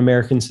Italian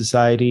American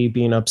Society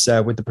being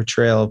upset with the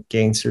portrayal of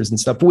gangsters and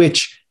stuff,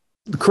 which,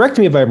 correct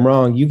me if I'm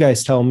wrong, you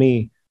guys tell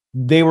me,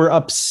 they were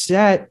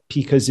upset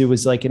because it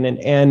was like an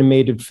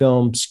animated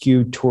film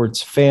skewed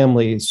towards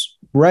families,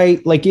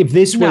 right? Like if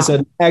this was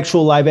an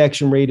actual live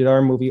action rated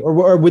R movie,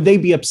 or would they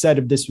be upset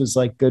if this was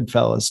like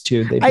Goodfellas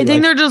too? I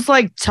think they're just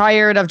like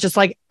tired of just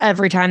like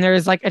every time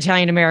there's like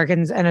Italian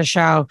Americans in a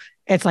show,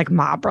 it's like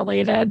mob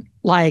related.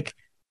 Like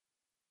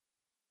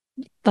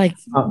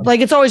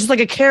it's always just like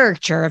a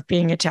caricature of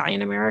being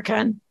Italian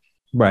American.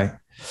 Right.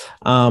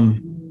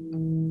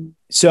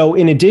 So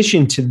in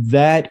addition to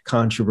that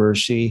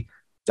controversy,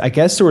 I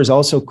guess there was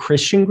also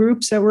Christian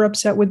groups that were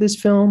upset with this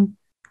film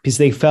because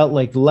they felt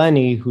like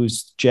Lenny,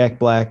 who's Jack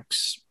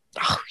Black's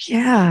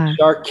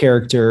shark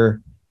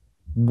character,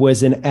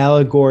 was an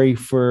allegory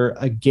for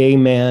a gay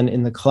man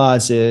in the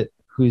closet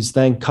who's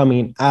then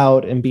coming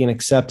out and being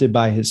accepted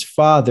by his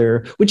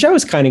father, which I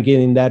was kind of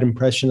getting that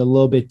impression a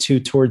little bit too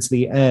towards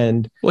the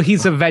end. Well,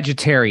 he's a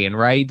vegetarian,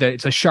 right?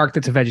 It's a shark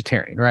that's a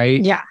vegetarian, right?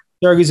 Yeah.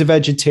 Shark is a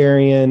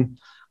vegetarian.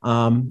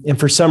 And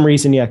for some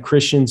reason,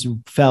 Christians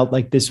felt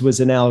like this was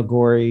an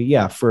allegory,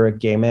 for a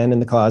gay man in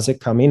the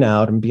closet coming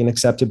out and being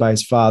accepted by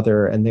his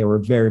father. And they were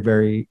very,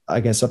 very, I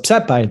guess,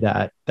 upset by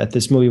that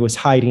this movie was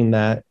hiding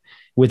that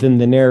within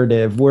the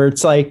narrative, where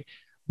it's like,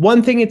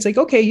 one thing, it's like,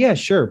 okay, yeah,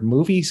 sure.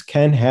 Movies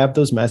can have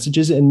those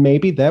messages. And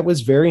maybe that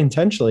was very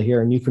intentional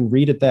here and you can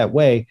read it that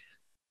way.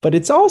 But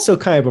it's also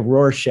kind of a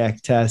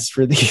Rorschach test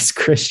for these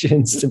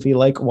Christians to be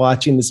like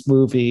watching this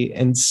movie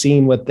and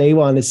seeing what they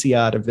want to see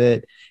out of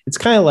it. It's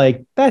kind of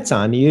like, that's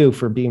on you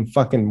for being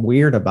fucking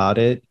weird about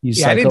it.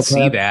 I didn't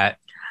see that.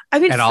 I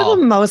mean, for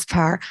the most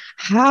part,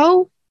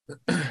 how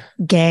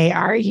gay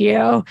are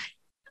you?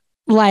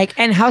 Like,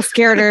 and how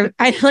scared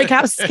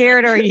how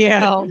scared are you?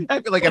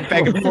 I feel like I'm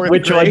back and forth.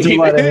 Which one do you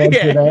want to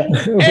answer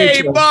that?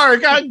 Hey,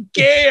 Mark, how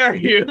gay are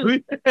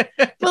you?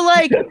 But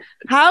like,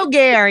 how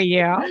gay are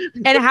you?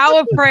 And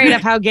how afraid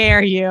of how gay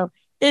are you?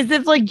 Is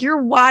if like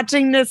you're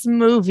watching this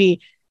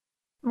movie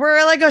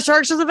where like a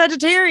shark's just a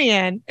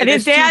vegetarian and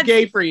his dad's too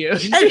gay for you.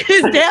 And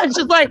his dad's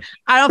just like,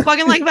 I don't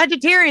fucking like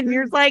vegetarians. And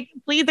you're like,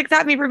 please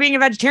accept me for being a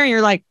vegetarian.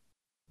 You're like,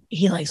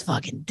 he likes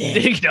fucking dick.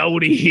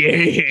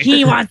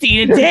 He wants to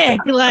eat a dick.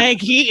 Like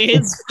he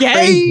is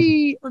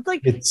gay. It's like,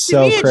 it's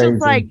so crazy. It's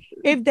just like,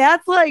 if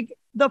that's like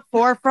the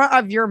forefront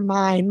of your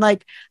mind,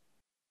 like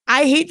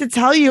I hate to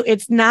tell you,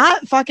 it's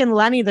not fucking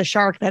Lenny the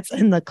shark that's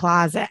in the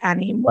closet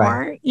anymore.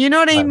 Right. You know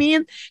what I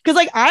mean? Because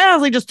like I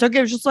honestly just took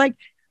it was just like,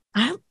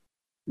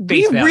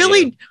 we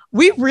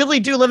really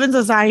do live in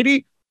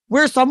society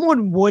where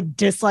someone would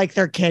dislike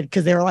their kid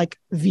because they were like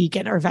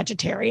vegan or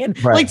vegetarian.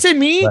 Right. Like to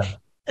me,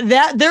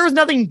 that there was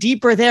nothing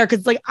deeper there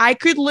because like I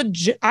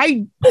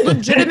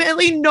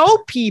legitimately know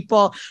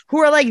people who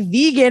are like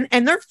vegan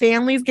and their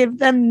families give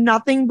them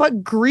nothing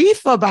but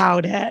grief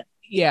about it.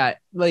 Yeah,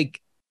 like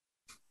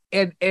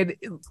and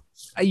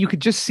you could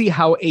just see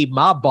how a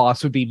mob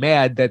boss would be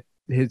mad that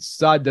his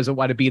son doesn't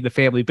want to be in the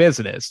family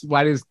business.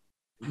 Why does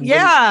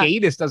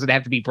gayness doesn't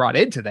have to be brought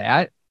into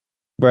that?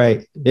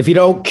 Right. If you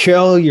don't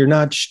kill, you're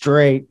not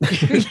straight.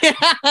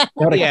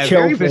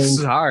 Very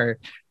bizarre.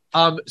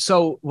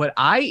 So what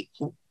I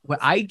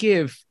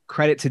give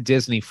credit to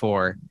Disney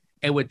for,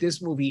 and what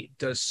this movie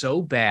does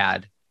so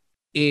bad,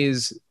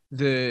 is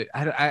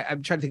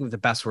I'm trying to think of the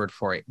best word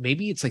for it.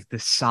 Maybe it's like the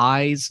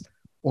size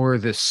or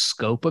the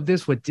scope of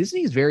this. What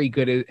Disney's very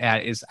good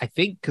at is, I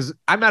think, because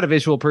I'm not a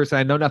visual person,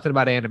 I know nothing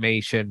about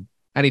animation,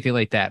 anything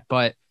like that,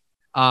 but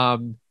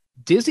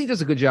Disney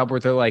does a good job where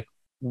they're like,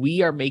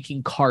 we are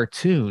making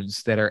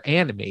cartoons that are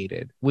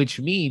animated, which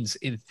means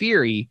in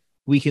theory,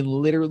 we can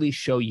literally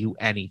show you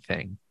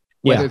anything.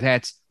 Whether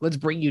that's, let's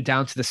bring you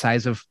down to the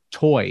size of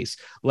toys.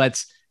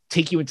 Let's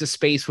take you into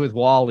space with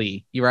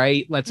Wall-E,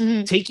 right? Let's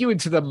take you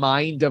into the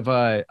mind of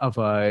a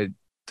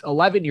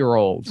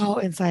 11-year-old. Oh,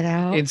 Inside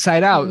Out.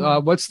 Inside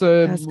Out. What's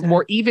the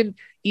more even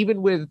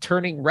with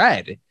Turning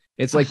Red?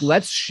 It's like,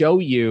 let's show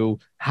you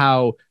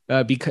how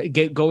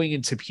going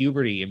into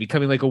puberty and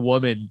becoming like a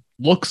woman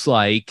looks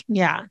like.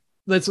 Yeah.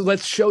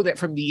 Let's show that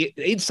from the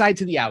inside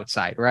to the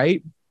outside,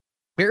 right?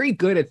 Very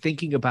good at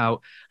thinking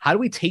about how do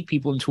we take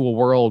people into a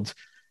world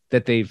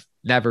that they've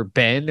never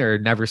been or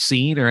never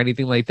seen or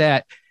anything like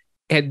that.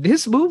 And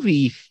this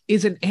movie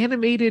is an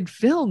animated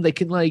film that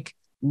can, like,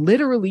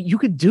 literally, you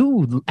could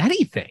do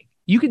anything.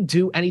 You can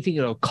do anything.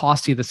 It'll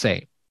cost you the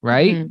same,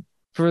 right?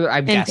 Mm-hmm.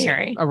 I'm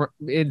guessing,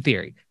 in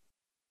theory,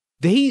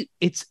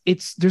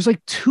 there's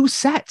like 2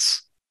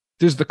 sets.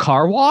 There's the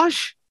car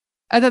wash,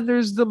 and then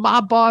there's the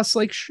mob boss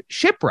like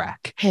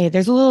shipwreck. Hey,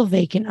 there's a little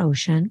vacant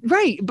ocean,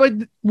 right? But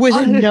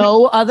with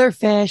no other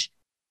fish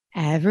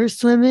ever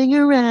swimming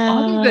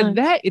around. Other than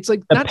that, it's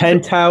like the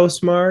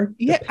penthouse, Mark.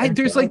 Yeah,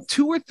 there's like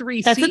 2 or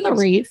 3 That's scenes. in the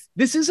reef.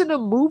 This isn't a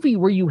movie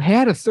where you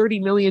had a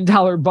 $30 million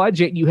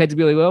budget and you had to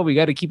be like, well, we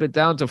got to keep it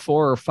down to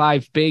 4 or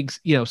 5 big,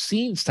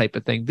 scenes type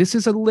of thing. This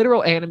is a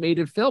literal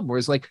animated film where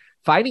it's like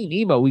Finding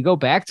Nemo. We go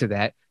back to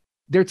that.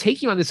 They're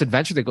taking you on this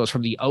adventure that goes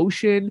from the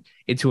ocean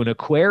into an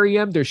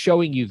aquarium. They're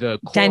showing you the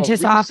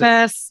dentist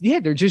office.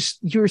 Yeah, they're just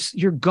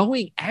you're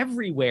going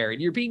everywhere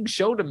and you're being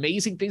shown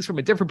amazing things from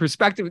a different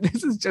perspective.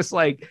 This is just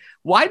like,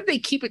 why do they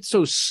keep it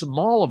so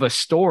small of a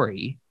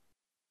story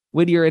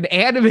when you're an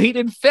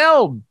animated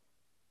film?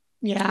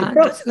 Yeah,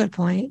 that's a good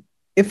point.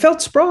 It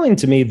felt sprawling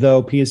to me,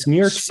 though, because New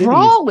York City.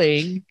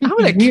 Sprawling? I'm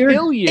going to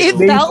kill you. It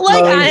felt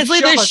like,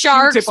 honestly, the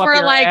sharks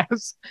were like,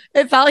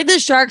 it felt like the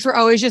sharks were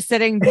always just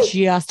sitting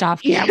just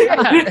off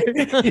camera.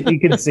 You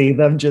can see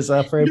them just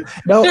off frame.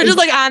 No, they're just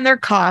like on their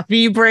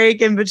coffee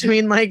break in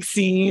between like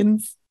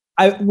scenes.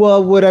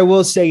 What I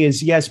will say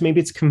is, yes, maybe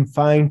it's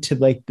confined to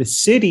like the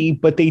city,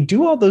 but they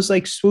do all those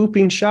like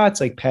swooping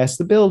shots, like past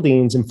the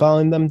buildings and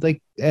following them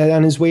like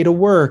on his way to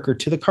work or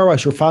to the car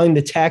wash or following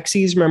the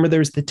taxis. Remember, there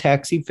was the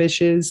taxi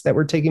fishes that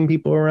were taking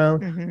people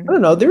around. Mm-hmm. I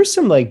don't know. There's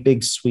some like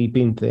big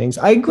sweeping things.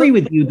 I agree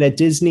with you that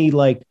Disney,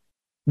 like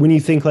when you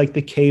think like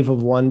the Cave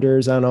of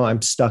Wonders, I don't know,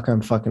 I'm stuck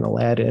on fucking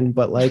Aladdin,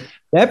 but like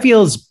that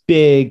feels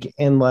big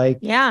and like,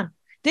 yeah,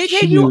 they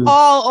take you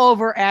all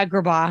over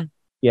Agrabah.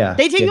 Yeah.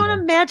 They take you on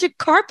a magic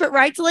carpet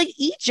ride to like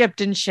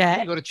Egypt and shit.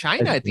 You go to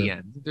China at the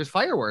end. There's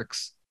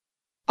fireworks.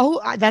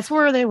 Oh, that's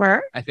where they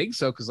were? I think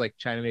so, because like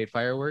China made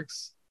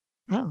fireworks.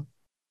 Oh,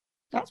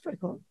 that's pretty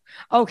cool.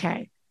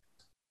 Okay.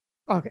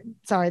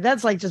 Sorry,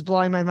 that's like just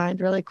blowing my mind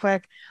really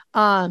quick.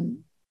 Okay,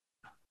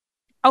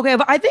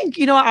 but I think,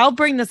 I'll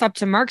bring this up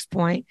to Mark's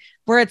point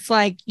where it's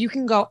like you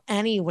can go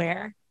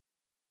anywhere.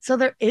 So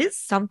there is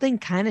something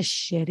kind of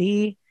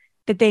shitty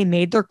that they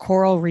made their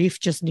coral reef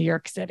just New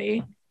York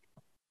City.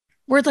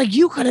 Where it's like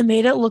you could have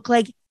made it look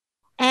like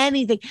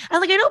anything. And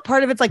like I know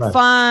part of it's like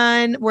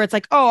fun, where it's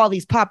like, oh, all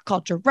these pop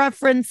culture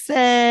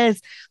references.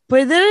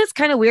 But then it's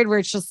kind of weird where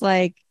it's just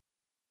like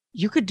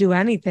you could do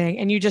anything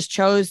and you just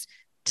chose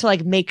to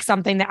like make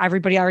something that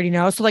everybody already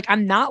knows. So like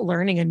I'm not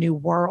learning a new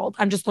world.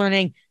 I'm just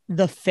learning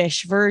the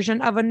fish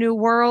version of a new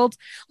world.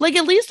 Like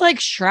at least like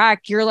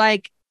Shrek, you're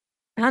like,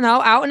 I don't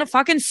know, out in a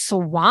fucking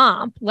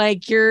swamp.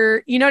 Like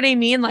you know what I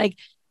mean? Like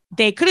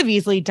they could have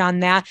easily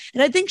done that.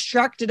 And I think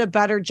Shrek did a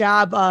better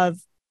job of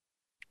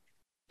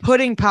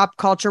putting pop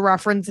culture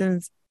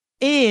references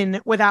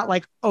in without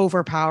like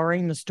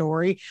overpowering the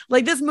story.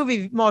 Like this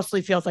movie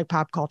mostly feels like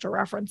pop culture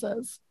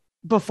references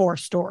before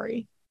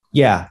story.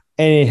 Yeah.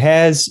 And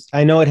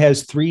I know it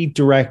has 3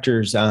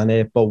 directors on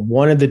it, but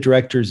one of the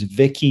directors,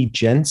 Vicky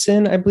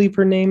Jensen, I believe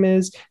her name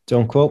is.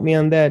 Don't quote me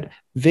on that.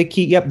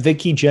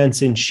 Vicky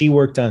Jensen. She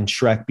worked on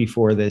Shrek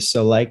before this.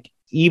 So like,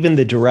 even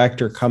the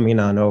director coming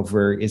on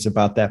over is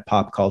about that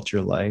pop culture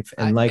life.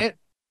 And sorry.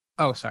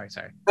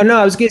 Oh no,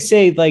 I was going to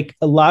say like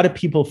a lot of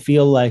people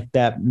feel like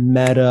that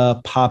meta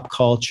pop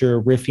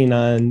culture riffing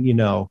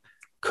on,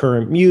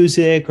 current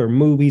music or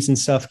movies and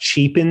stuff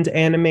cheapened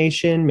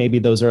animation. Maybe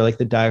those are like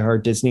the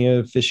diehard Disney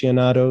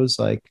aficionados.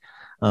 Like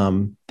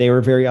they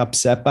were very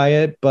upset by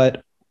it,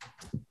 but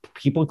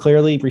people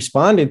clearly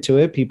responded to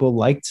it. People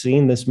liked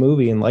seeing this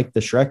movie and liked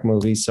the Shrek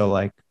movie. So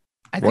like,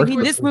 I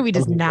mean, this movie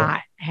does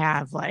not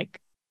have like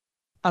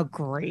a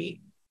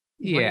great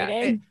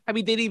rating. I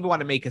mean, they didn't even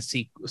want to make a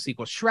sequel.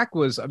 Shrek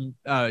was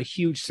a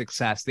huge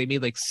success. They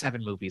made like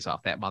 7 movies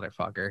off that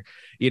motherfucker,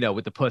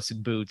 with the Puss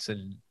in Boots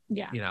and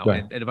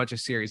and a bunch of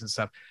series and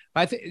stuff.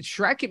 But I think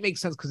Shrek, it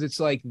makes sense because it's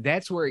like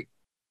that's where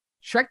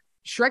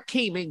Shrek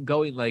came in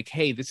going like,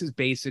 hey, this is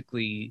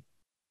basically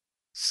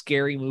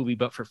scary movie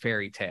but for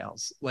fairy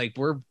tales. Like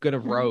we're gonna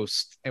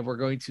roast and we're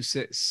going to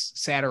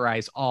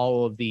satirize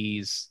all of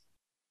these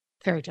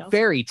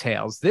fairy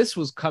tales. This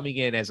was coming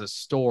in as a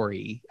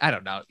story. I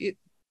don't know.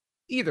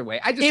 Either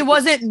way, it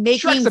wasn't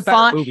making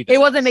fun. It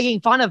wasn't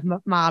making fun of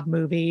mob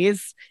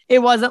movies. It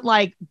wasn't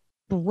like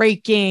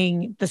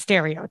breaking the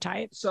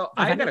stereotype. So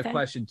I got a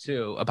question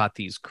too about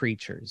these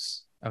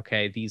creatures.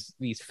 Okay,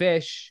 these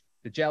fish,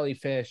 the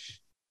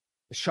jellyfish,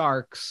 the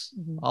sharks,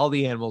 all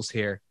the animals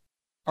here.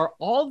 Are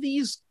all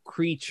these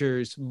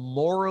creatures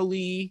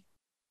morally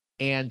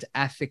and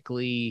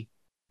ethically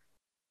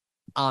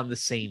on the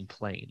same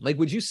plane? Like,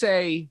 would you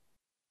say,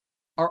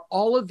 are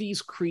all of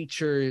these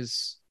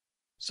creatures,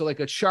 so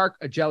like a shark,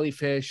 a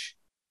jellyfish,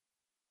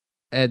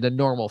 and a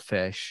normal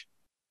fish,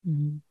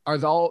 are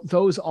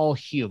those all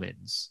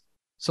humans?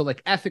 So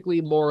like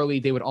ethically, morally,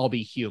 they would all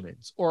be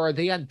humans? Or are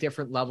they on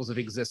different levels of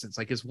existence?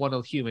 Like, is one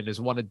a human?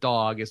 Is one a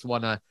dog? Is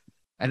one an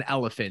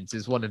elephant?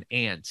 Is one an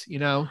ant? You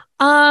know?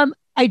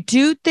 I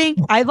do think,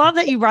 I love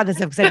that you brought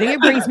this up because I think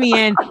it brings me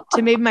in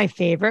to maybe my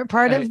favorite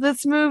part of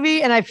this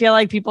movie. And I feel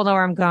like people know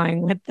where I'm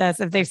going with this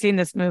if they've seen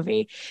this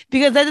movie,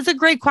 because that is a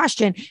great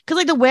question. Because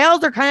like the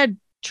whales are kind of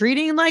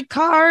treating like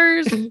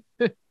cars,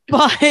 but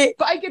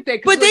I get that.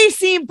 But they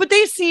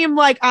seem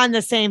like on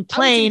the same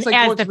plane like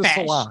as the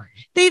fish.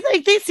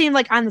 They seem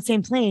like on the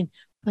same plane.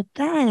 But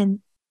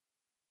then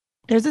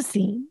there's a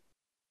scene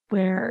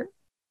where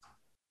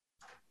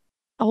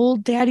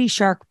old Daddy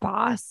Shark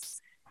Boss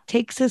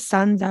takes his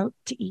sons out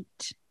to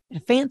eat at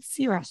a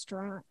fancy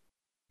restaurant,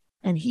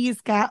 and he's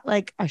got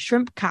like a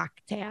shrimp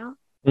cocktail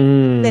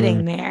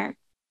sitting there,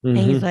 and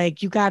he's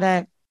like, "You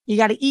gotta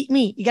eat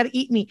me. You gotta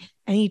eat me."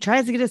 And he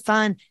tries to get his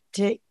son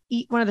to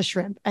eat one of the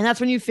shrimp, and that's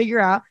when you figure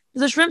out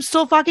the shrimp's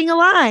still fucking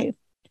alive.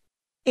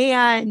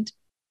 And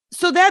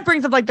so that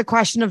brings up like the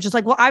question of just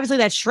like, well, obviously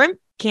that shrimp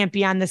can't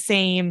be on the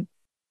same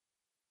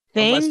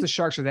thing. Unless the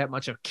sharks are that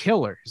much of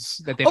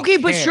killers that they okay,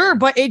 but sure,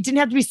 but it didn't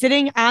have to be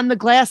sitting on the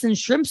glass in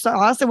shrimp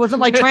sauce. It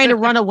wasn't like trying to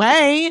run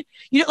away.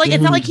 You know, like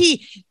it's not like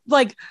he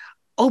like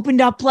opened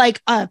up like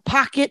a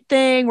pocket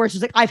thing where it's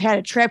just like, I've had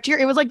it trapped here.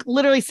 It was like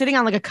literally sitting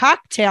on like a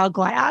cocktail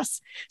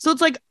glass. So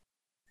it's like,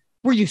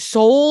 were you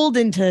sold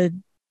into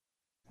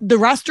the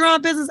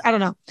restaurant business? I don't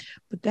know.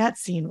 But that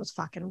scene was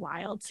fucking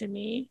wild to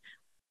me.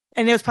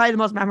 And it was probably the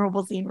most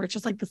memorable scene where it's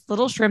just like this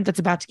little shrimp that's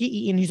about to get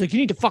eaten. He's like, you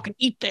need to fucking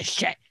eat this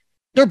shit.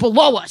 They're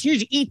below us. You need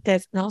to eat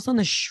this. And all of a sudden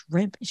the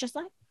shrimp is just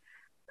like,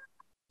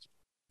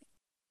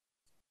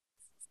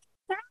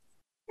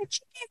 and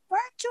she gave birth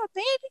to a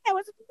baby that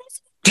was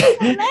missing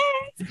her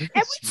legs.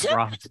 And we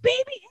took this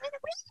baby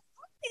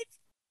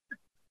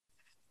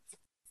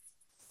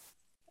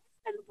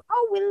and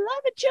we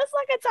love it just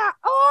like it's our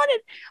own.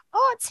 And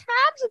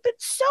times have been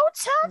so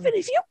tough. And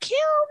if you kill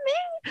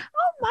me,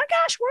 oh my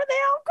gosh, what are they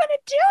all gonna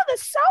do?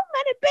 There's so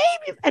many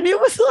babies. And it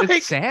was like,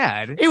 it's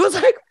sad. It was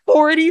like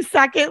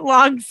 40-second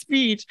long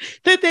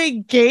speech that they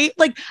gave.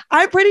 Like,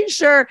 I'm pretty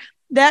sure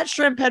that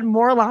shrimp had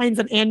more lines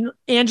than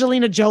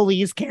Angelina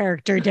Jolie's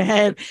character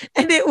did.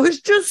 And it was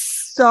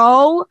just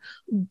so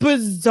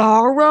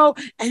bizarro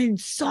and in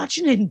such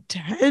an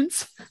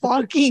intense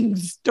fucking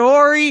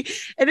story.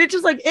 And it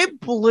just like, it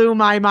blew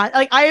my mind.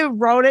 Like, I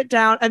wrote it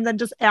down and then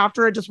just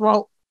after it just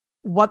wrote,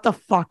 what the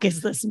fuck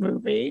is this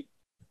movie?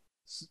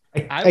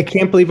 I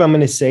can't believe I'm going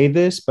to say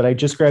this, but I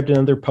just grabbed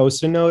another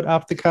Post-it note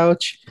off the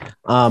couch.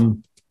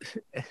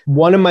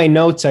 One of my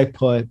notes I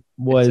put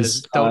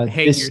was don't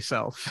hate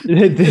yourself.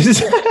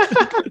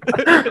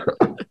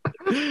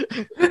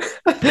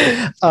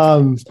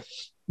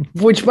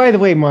 Which, by the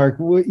way, Mark,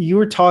 you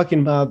were talking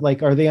about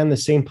like, are they on the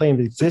same plane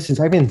of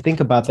existence? I didn't think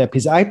about that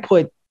because I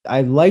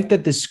like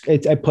that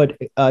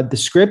the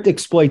script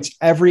exploits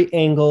every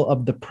angle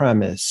of the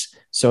premise.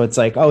 So it's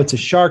like, oh, it's a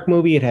shark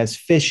movie. It has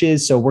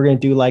fishes. So we're going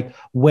to do like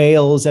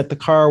whales at the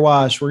car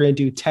wash. We're going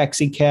to do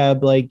taxi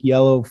cab, like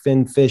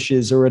yellowfin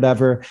fishes or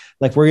whatever.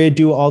 Like we're going to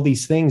do all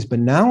these things. But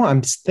now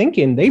I'm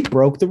thinking they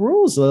broke the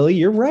rules, Lily.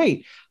 You're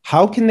right.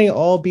 How can they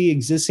all be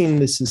existing in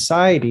this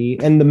society?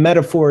 And the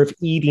metaphor of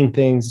eating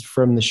things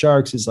from the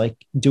sharks is like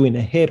doing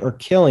a hit or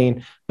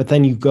killing. But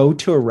then you go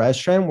to a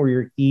restaurant where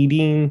you're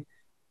eating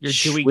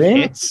doing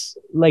hits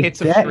like hits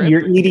that.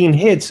 You're eating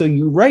hits. So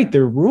you're right.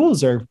 Their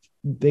rules are,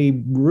 they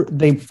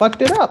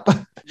fucked it up.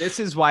 This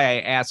is why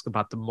I ask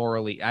about the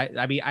morally.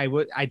 I mean, I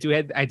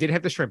did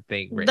have the shrimp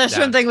thing. The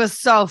shrimp thing was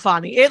so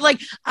funny. It like,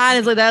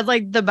 honestly, that was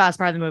like the best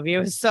part of the movie. It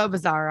was so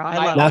bizarre. I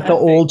love not the thing.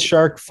 Old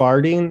shark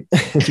farting.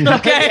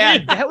 Okay, yeah,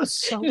 that was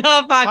so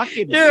no,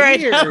 fucking you're right.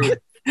 weird.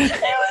 It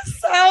was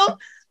so.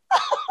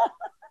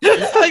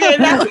 Okay,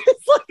 that was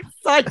like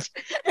such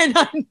an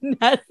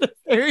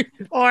unnecessary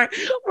part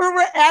where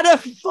we're at a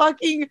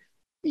fucking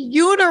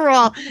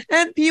funeral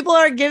and people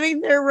are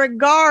giving their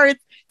regards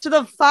to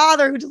the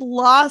father who just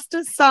lost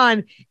a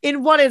son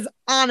in what is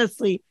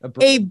honestly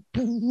a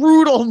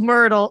brutal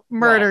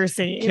murder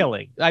scene.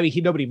 Killing. I mean,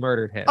 nobody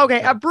murdered him.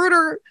 Okay, a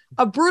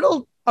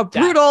brutal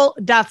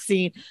death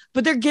scene.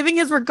 But they're giving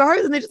his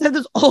regards and they just have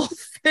this old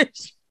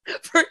fish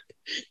for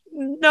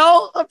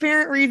no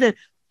apparent reason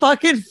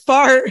fucking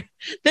fart.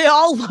 They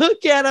all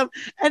look at him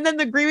and then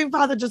the grieving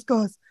father just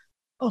goes,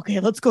 okay,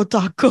 let's go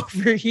talk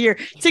over here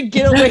to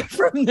get away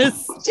from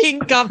this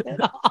stink of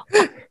it all.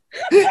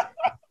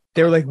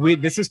 They were like,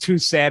 "Wait, this is too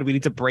sad. We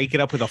need to break it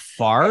up with a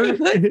fart."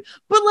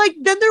 But like,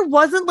 then there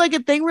wasn't like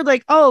a thing where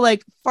like, oh,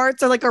 like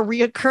farts are like a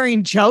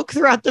reoccurring joke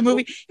throughout the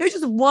movie. It was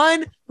just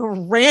one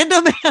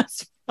random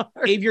ass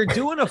fart. If you're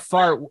doing a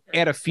fart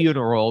at a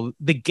funeral,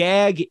 the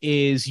gag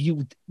is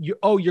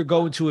you're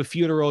going to a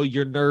funeral,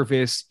 you're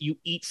nervous, you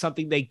eat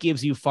something that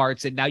gives you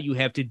farts, and now you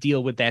have to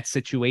deal with that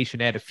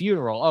situation at a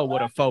funeral. Oh,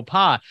 what a faux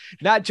pas.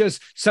 Not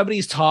just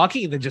somebody's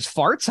talking and then just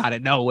farts out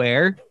of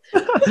nowhere.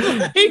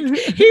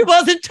 He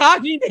wasn't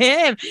talking to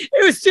him.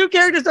 It was two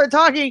characters start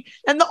talking,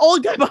 and the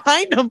old guy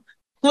behind him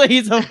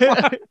plays a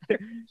fart.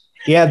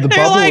 Yeah, the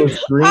They're bubble like,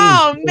 was green.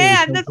 oh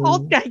man, this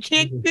old guy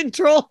can't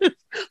control his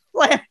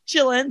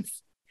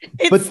flatulence.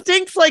 It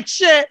stinks like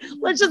shit.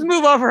 Let's just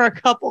move over a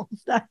couple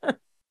steps.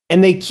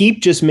 And they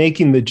keep just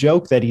making the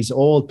joke that he's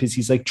old because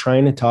he's like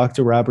trying to talk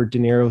to Robert De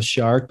Niro's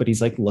shark, but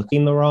he's like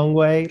looking the wrong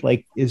way.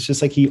 Like it's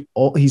just like he's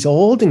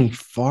old and he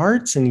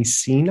farts and he's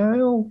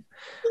senile.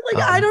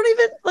 Like I don't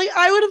even like.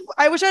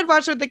 I wish I'd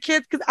watched it with the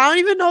kids because I don't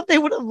even know if they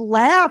would have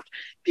laughed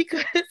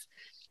because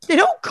they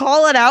don't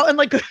call it out in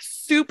like a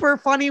super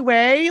funny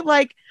way.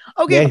 Like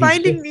okay,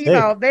 Finding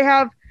Nemo, they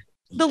have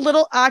the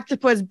little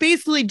octopus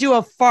basically do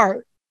a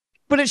fart,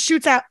 but it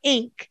shoots out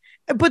ink.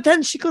 But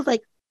then she goes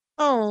like,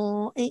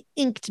 "Oh, I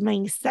inked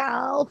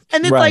myself,"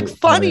 and it's like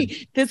funny.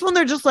 Right. This one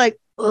they're just like,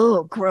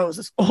 "Oh, gross!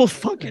 This old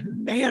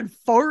fucking man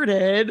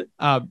farted."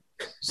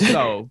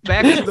 So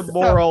back to the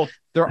moral.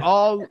 They're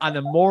all on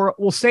the moral.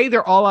 We'll say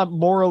they're all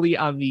morally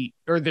on the,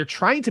 or they're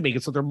trying to make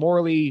it so they're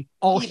morally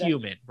all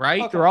human,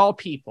 right? Okay. They're all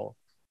people.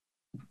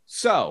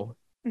 So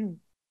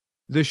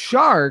the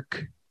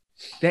shark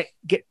that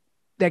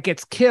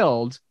gets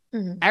killed,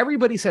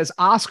 everybody says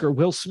Oscar,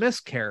 Will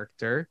Smith's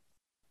character,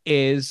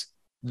 is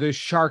the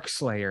shark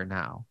slayer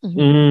now.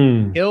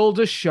 Killed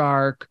a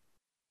shark.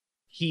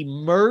 He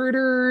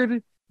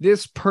murdered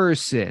this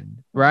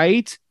person,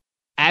 right?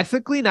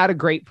 Ethically not a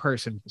great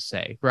person to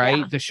say, right?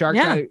 Yeah. The shark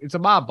it's a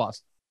mob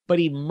boss, but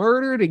he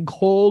murdered in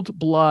cold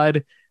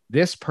blood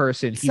this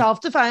person.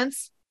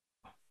 Self-defense.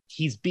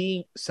 He's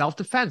being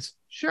self-defense.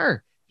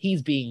 Sure.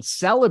 He's being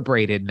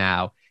celebrated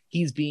now.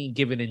 He's being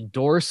given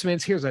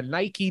endorsements. Here's a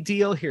Nike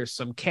deal. Here's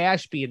some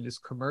cash, be in this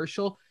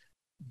commercial.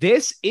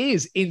 This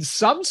is in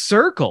some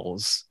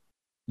circles,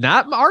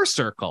 not our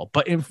circle,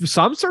 but in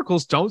some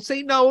circles, don't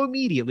say no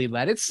immediately.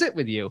 Let it sit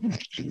with you.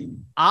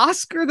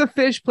 Oscar the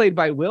fish, played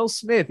by Will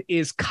Smith,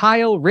 is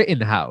Kyle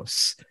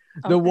Rittenhouse,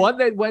 the one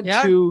that went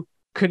to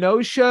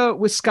Kenosha,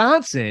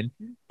 Wisconsin,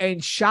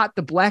 and shot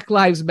the Black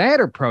Lives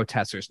Matter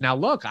protesters. Now,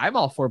 look, I'm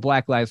all for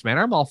Black Lives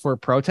Matter. I'm all for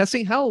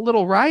protesting. Hell, a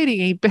little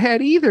rioting ain't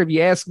bad either, if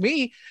you ask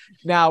me.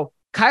 Now,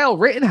 Kyle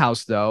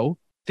Rittenhouse, though,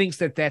 thinks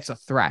that that's a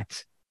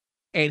threat.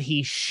 And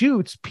he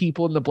shoots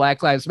people in the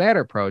Black Lives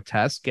Matter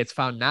protests, gets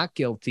found not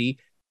guilty.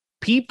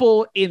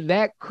 People in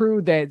that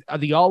crew, that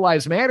the All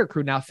Lives Matter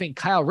crew, now think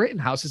Kyle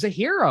Rittenhouse is a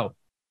hero.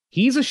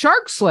 He's a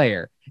shark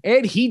slayer,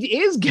 and he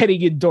is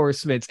getting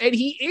endorsements, and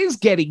he is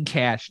getting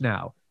cash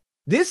now.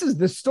 This is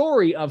the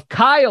story of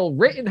Kyle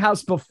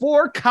Rittenhouse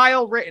before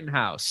Kyle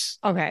Rittenhouse.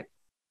 Okay.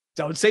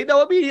 Don't say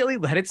no immediately.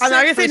 Let it sit. I'm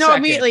not going to say no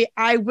immediately.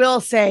 I will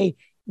say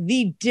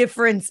the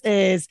difference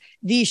is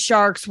these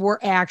sharks were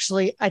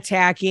actually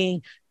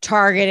attacking,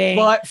 targeting.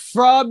 But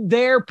from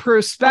their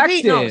perspective.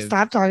 Okay, no,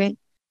 stop talking.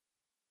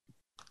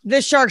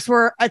 The sharks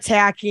were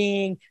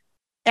attacking,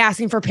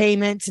 asking for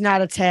payment to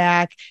not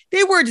attack.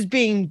 They were just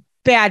being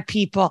bad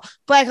people.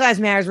 Black Lives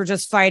Matter were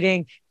just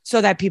fighting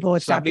so that people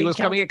would stop. Somebody was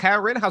coming at Kyle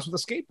Rittenhouse with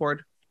a skateboard.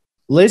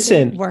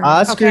 Listen,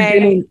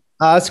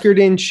 Oscar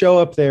didn't show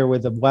up there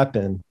with a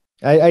weapon.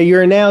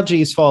 Your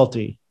analogy is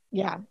faulty.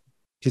 Yeah.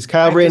 Because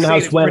Kyle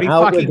Rittenhouse went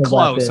out with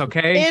close,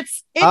 okay?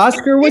 It's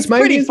Oscar was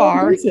pretty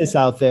far business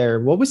out there.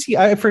 What was he?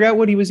 I forgot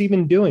what he was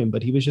even doing,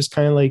 but he was just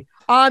kind of like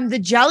the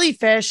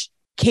jellyfish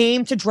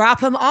came to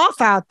drop him off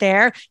out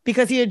there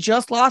because he had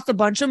just lost a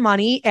bunch of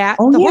money at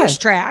the horse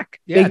track.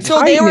 Yeah,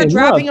 so they were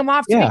dropping him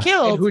off to be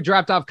killed. And who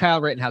dropped off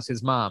Kyle Rittenhouse?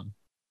 His mom.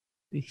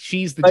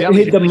 She's the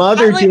jellyfish. The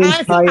mother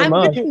didn't tie him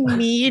up. I'm gonna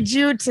need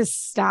you to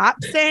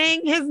stop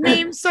saying his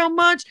name so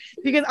much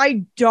because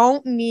I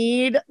don't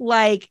need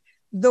like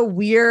the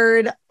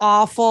weird,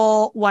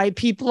 awful white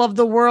people of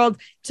the world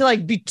to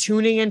like be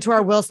tuning into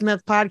our Will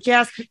Smith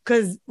podcast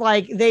because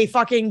like they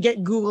fucking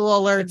get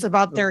Google alerts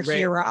about their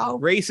hero.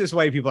 Racist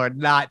white people are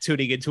not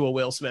tuning into a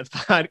Will Smith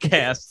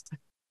podcast.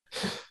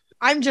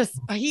 I'm just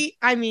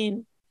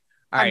saying.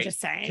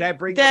 Can I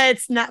bring that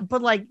it's not,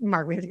 but like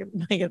Mark, we have to get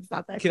like it's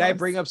not that. Can I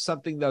bring up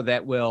something though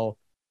that will?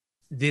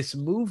 This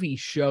movie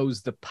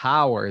shows the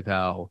power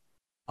though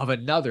of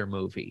another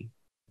movie.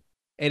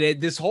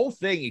 And this whole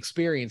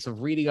experience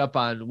of reading up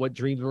on what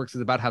DreamWorks is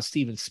about, how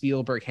Steven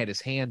Spielberg had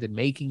his hand in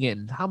making it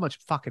and how much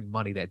fucking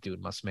money that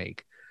dude must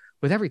make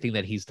with everything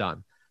that he's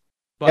done.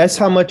 But guess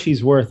how much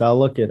he's worth. I'll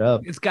look it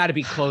up. It's got to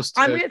be close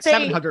to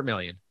 700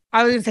 million.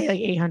 I was going to say like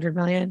 800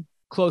 million.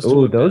 Close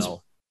to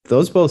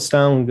those both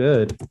sound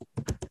good.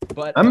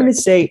 But I'm going to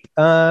say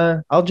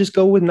I'll just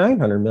go with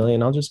 900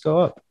 million. I'll just go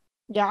up.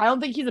 Yeah, I don't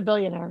think he's a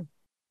billionaire,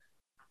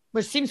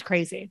 which seems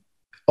crazy.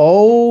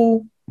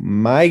 Oh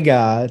my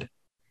God.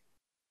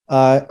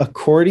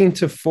 According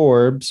to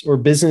Forbes or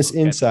Business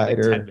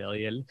Insider, 10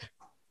 million.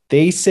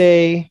 they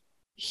say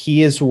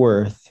he is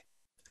worth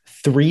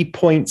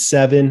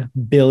 $3.7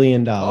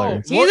 billion.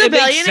 Well, He's a it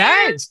makes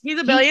billionaire. sense. He's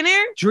a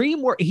billionaire.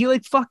 DreamWorks. He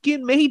like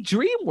fucking made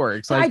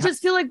DreamWorks. Like, I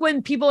just feel like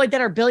when people like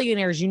that are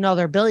billionaires,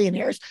 they're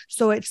billionaires.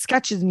 So it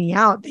sketches me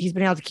out that he's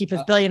been able to keep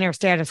his billionaire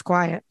status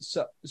quiet.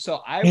 So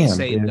I would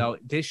say though,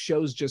 this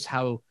shows just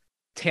how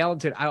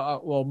talented,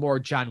 more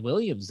John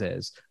Williams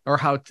is, or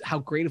how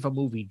great of a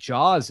movie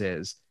Jaws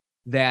is,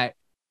 that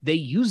they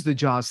use the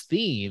Jaws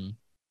theme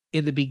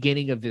in the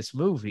beginning of this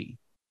movie.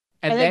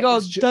 And they go,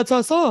 that's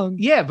our song.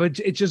 Yeah, but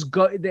it just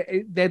go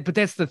that. But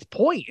that's the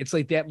point. It's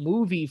like that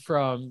movie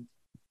from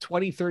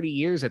 20, 30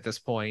 years at this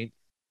point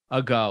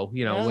ago,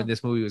 when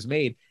this movie was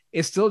made.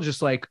 It's still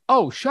just like,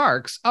 oh,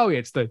 sharks. Oh, yeah,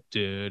 it's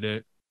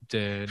the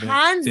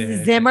Hans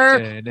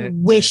Zimmer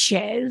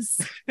wishes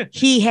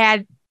he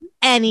had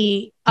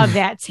any of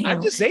that talent.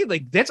 I'm just saying,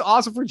 like, that's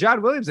awesome for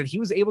John Williams, and he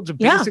was able to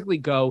basically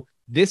go,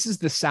 this is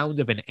the sound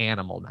of an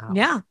animal now.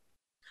 Yeah.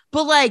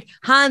 But like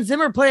Hans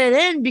Zimmer put it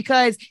in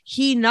because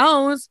he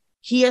knows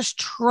he is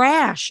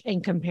trash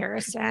in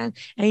comparison.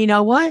 And you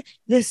know what?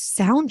 This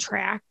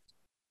soundtrack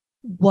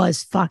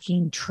was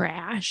fucking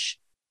trash.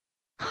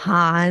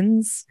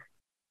 Hans,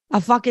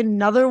 a fucking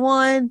another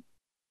one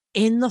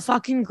in the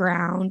fucking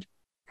ground.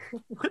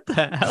 What the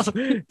hell?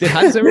 Did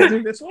Hans Zimmer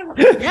do this one?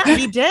 Yeah,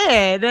 he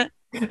did.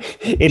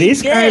 It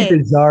is kind of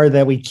bizarre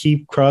that we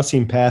keep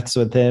crossing paths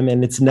with him,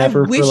 and it's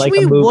never for like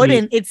a movie.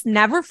 Wouldn't. It's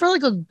never for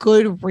like a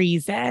good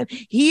reason.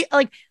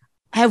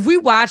 Have we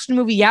watched a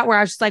movie yet where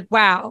I was just like,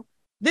 wow,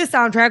 this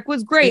soundtrack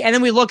was great, and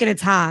then we look at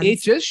its Hans.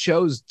 It just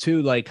shows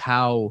too, like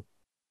how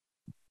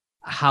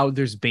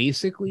there's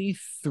basically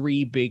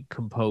three big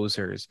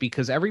composers,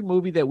 because every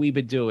movie that we've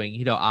been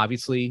doing,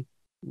 obviously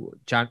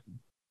John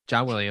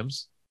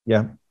Williams,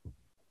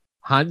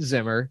 Hans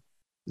Zimmer,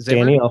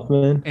 Danny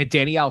Elfman, and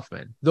Danny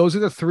Elfman. Those are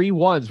the three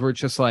ones where it's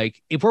just like,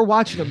 if we're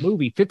watching a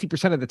movie,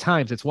 50% of the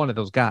times it's one of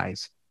those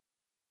guys.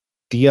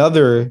 The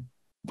other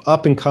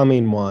up and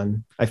coming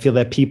one, I feel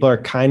that people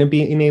are kind of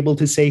being able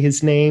to say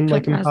his name,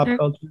 Trent like in pop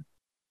culture.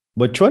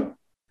 Which one?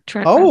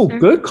 Trent Reznor.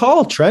 Good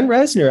call, Trent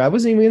Reznor. I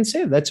wasn't even going to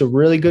say that. That's a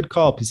really good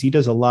call because he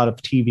does a lot of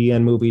TV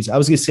and movies. I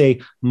was going to say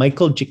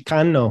Michael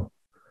Giacchino.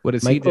 What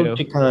does he do? Michael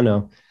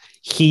Giacchino.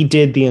 He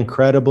did The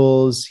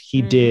Incredibles.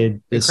 He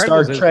did the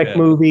Star Trek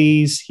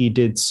movies. He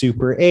did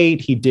Super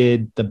 8. He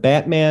did the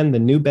Batman, the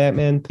new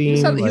Batman theme.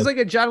 He's like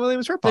a John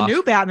Williams ripoff. The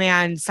new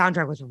Batman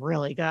soundtrack was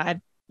really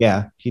good.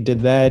 Yeah, he did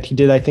that. He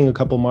did, I think, a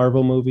couple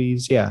Marvel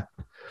movies. Yeah.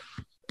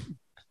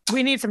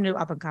 We need some new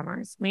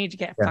up-and-comers. We need to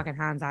get fucking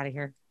Hans out of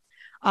here.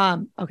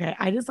 Okay,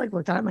 I just like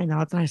looked at my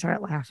notes and I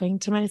started laughing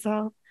to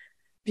myself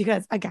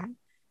because, again,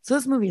 so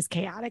this movie is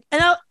chaotic.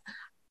 And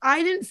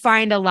I didn't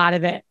find a lot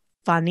of it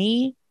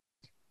funny.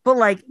 But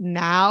like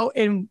now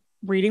in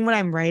reading what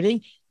I'm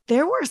writing,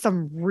 there were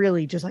some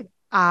really just like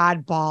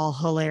oddball,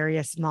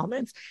 hilarious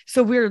moments.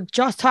 So we were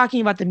just talking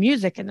about the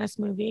music in this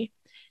movie.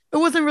 It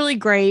wasn't really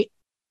great.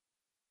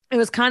 It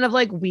was kind of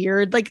like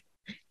weird. Like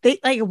they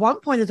like at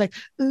one point it's like,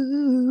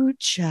 ooh,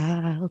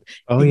 child.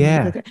 Oh,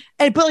 yeah.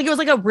 But like it was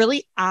like a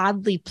really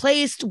oddly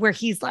placed where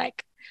he's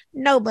like,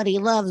 nobody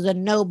loves a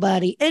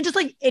nobody. And just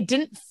like it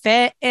didn't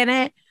fit in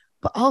it.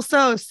 But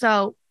also,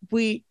 so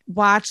we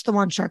watched the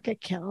one shark get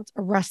killed.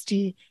 A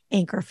rusty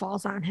anchor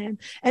falls on him.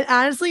 And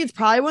honestly, it's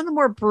probably one of the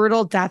more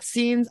brutal death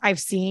scenes I've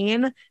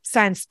seen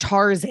since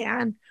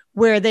Tarzan,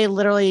 where they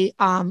literally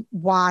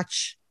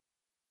watch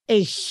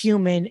a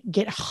human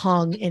get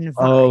hung in vines.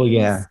 Oh,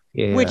 yeah.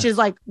 Which is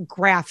like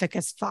graphic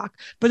as fuck.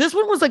 But this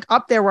one was like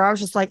up there where I was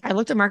just like, I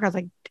looked at Mark, I was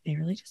like, did they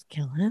really just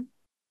kill him?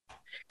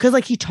 Because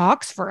like he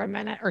talks for a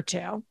minute or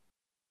two,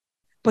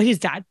 but he's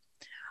dead.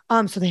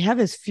 So they have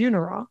his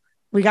funeral.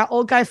 We got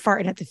old guy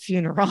farting at the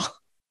funeral.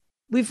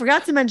 We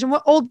forgot to mention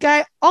what old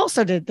guy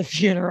also did at the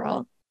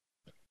funeral.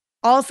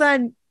 All of a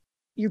sudden,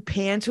 you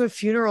pan to a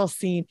funeral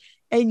scene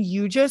and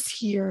you just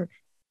hear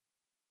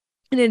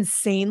an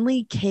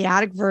insanely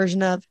chaotic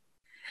version of,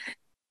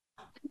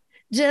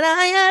 did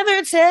I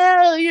ever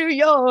tell you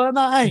you're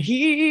my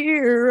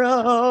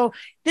hero?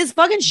 This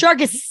fucking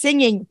shark is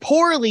singing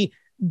poorly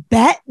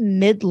Bette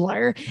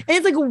Midler. And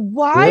it's like,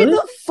 why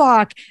the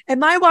fuck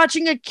am I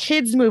watching a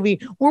kid's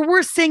movie where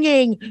we're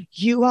singing,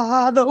 you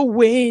are the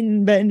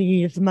wind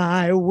beneath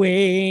my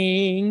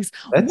wings?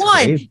 That's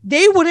One, crazy.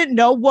 they wouldn't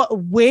know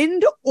what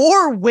wind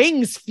or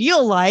wings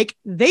feel like.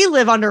 They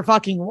live under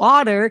fucking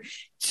water.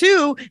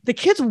 Two, the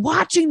kids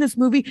watching this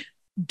movie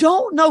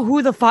don't know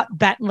who the fuck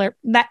Bette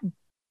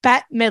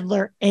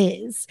Midler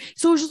is.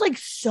 So it's just like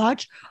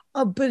such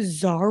a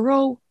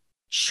bizarro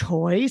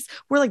choice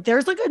where like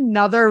there's like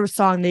another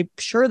song they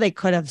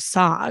could have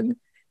sung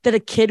that a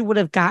kid would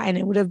have gotten.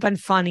 It would have been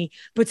funny.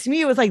 But to me,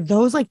 it was like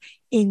those like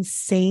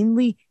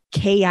insanely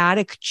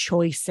chaotic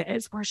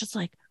choices where it's just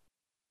like,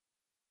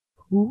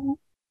 who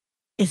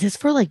is this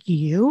for? Like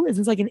you? Is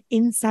this like an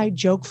inside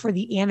joke for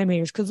the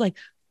animators? Because like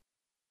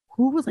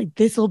who was like,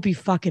 this will be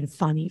fucking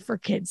funny for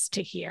kids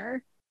to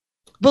hear.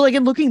 But like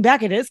in looking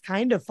back, it is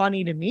kind of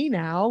funny to me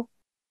now.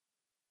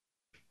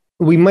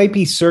 we might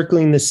be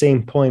circling the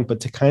same point, but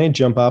to kind of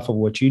jump off of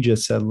what you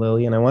just said,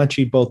 Lily, and I want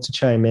you both to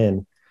chime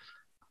in.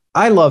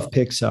 I love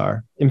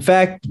Pixar. In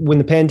fact, when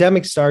the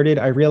pandemic started,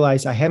 I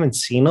realized I haven't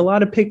seen a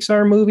lot of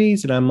Pixar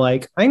movies, and I'm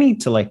like, I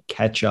need to like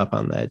catch up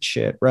on that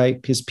shit, right?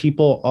 Because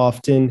people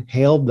often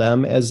hailed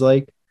them as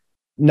like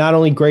not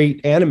only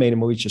great animated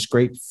movies, just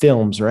great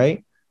films,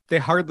 right? They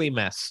hardly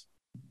miss.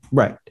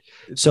 Right.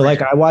 It's So rare.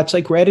 like I watched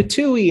like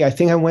Ratatouille. I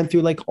think I went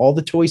through like all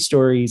the Toy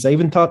Stories. I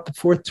even thought the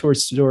fourth Toy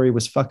Story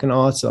was fucking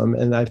awesome.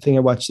 And I think I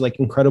watched like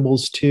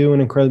Incredibles 2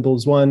 and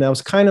Incredibles 1. I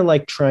was kind of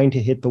like trying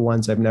to hit the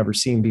ones I've never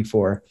seen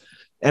before.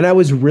 And I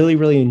was really,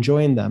 really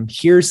enjoying them.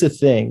 Here's the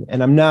thing,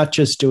 and I'm not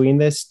just doing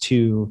this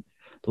to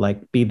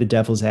like be the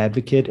devil's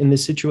advocate in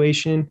this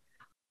situation.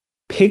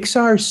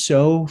 Pixar's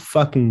so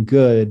fucking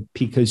good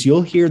because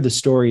you'll hear the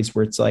stories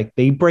where it's like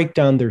they break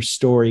down their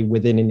story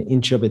within an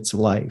inch of its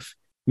life,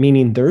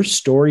 meaning their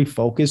story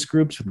focus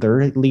groups,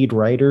 their lead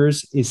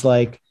writers is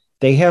like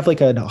they have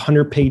like a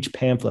 100-page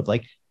pamphlet.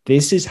 Like,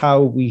 this is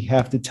how we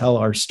have to tell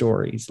our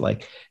stories.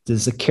 Like,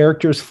 does the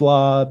character's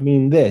flaw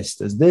mean this?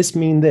 Does this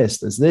mean this?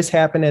 Does this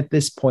happen at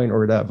this point or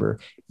whatever?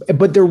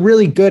 But they're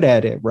really good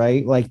at it,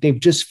 right? Like, they've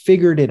just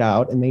figured it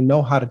out and they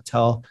know how to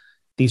tell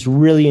these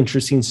really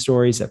interesting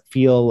stories that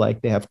feel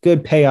like they have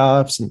good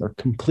payoffs and they're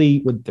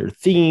complete with their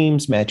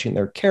themes, matching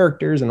their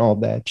characters and all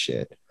that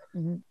shit.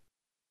 Mm-hmm.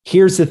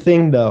 Here's the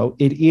thing, though.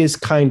 It is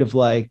kind of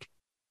like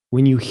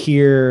when you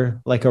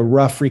hear like a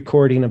rough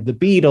recording of the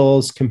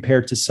Beatles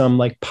compared to some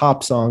like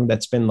pop song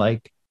that's been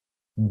like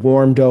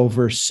warmed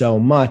over so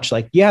much.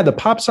 Like, yeah, the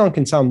pop song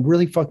can sound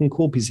really fucking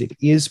cool because it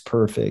is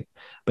perfect.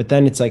 But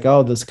then it's like,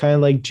 oh, those kind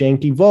of like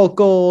janky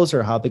vocals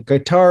or how the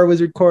guitar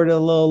was recorded a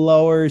little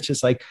lower. It's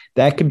just like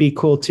that could be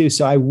cool too.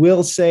 So I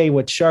will say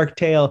what Shark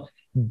Tale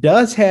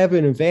does have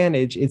an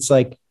advantage. It's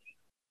like,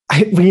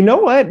 you know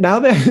what? Now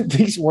that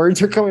these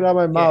words are coming out of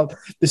my mouth,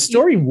 the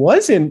story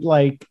wasn't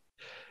like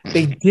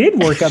they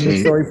did work on the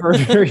story for a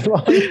very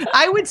long time.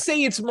 I would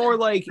say it's more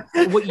like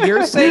what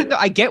you're saying. Though.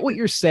 I get what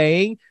you're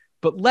saying,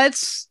 but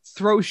let's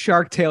throw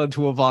Shark Tale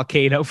into a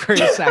volcano for a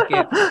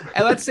second.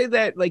 And let's say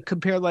that, like,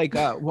 compare, like,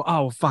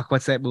 oh, fuck,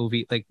 what's that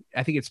movie? Like,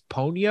 I think it's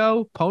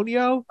Ponyo.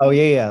 Oh,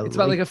 yeah. It's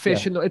about, like, a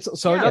fish. Yeah.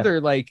 Another,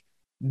 like,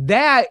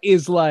 that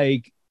is,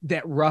 like,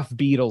 that rough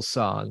Beatles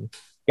song.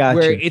 Gotcha.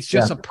 Where it's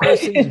just a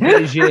person's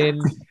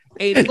vision.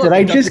 It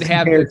doesn't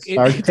have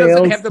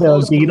the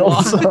most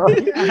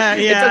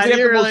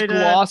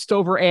glossed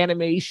over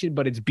animation,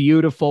 but it's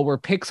beautiful. Where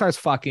Pixar's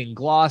fucking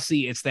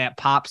glossy, it's that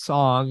pop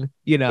song,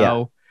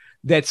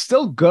 that's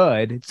still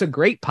good. It's a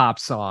great pop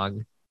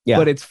song,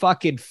 but it's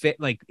fucking fit.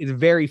 Like, it's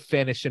very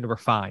finished and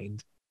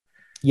refined.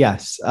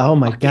 Yes. Oh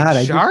my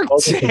God. Shark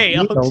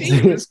Tale.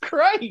 Jesus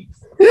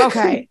Christ.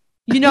 Okay.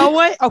 You know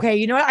what?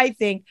 I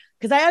think,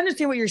 because I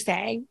understand what you're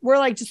saying. We're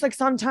like, just like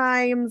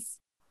sometimes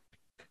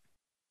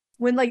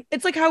when like,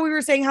 it's like how we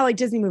were saying how like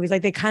Disney movies,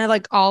 like they kind of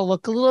like all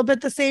look a little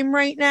bit the same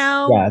right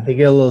now. Yeah, they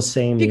get a little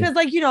samey. Because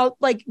like,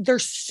 like they're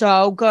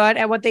so good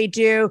at what they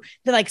do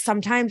that like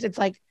sometimes it's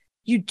like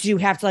you do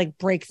have to like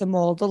break the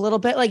mold a little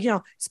bit. Like,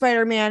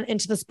 Spider-Man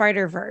Into the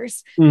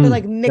Spider-Verse. They're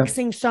like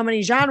mixing so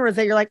many genres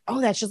that you're like,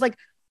 oh, that's just like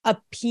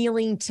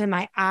appealing to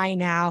my eye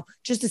now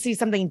just to see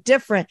something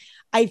different.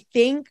 I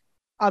think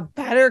a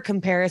better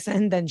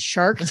comparison than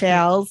Shark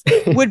Tales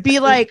would be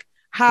like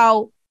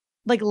how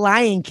like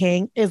Lion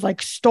King is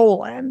like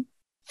stolen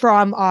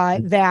from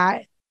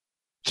that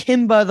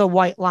Kimba the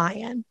White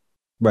Lion.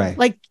 Right.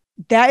 Like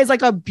that is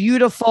like a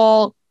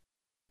beautiful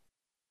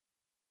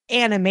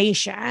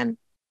animation.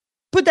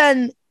 But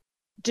then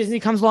Disney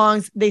comes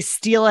along, they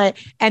steal it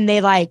and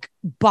they like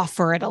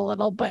buffer it a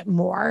little bit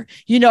more.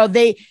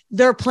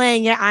 They're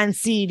playing it on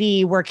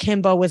CD where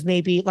Kimba was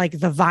maybe like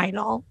the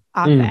vinyl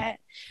of it.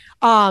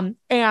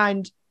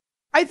 And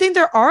I think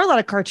there are a lot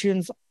of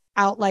cartoons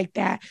out like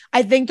that.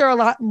 I think there are a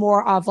lot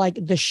more of like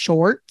the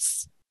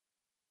shorts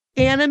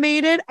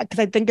animated because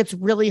I think it's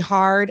really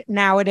hard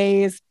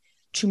nowadays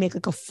to make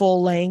like a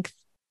full length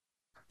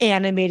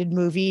animated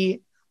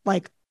movie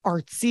like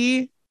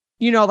artsy,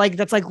 like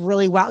that's like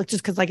really well,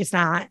 just because like it's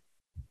not,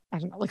 I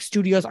don't know, like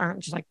studios aren't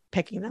just like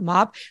picking them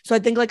up. So I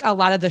think like a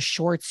lot of the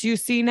shorts you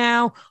see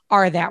now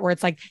are that where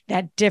it's like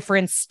that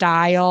different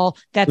style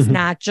that's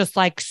not just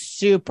like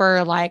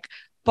super like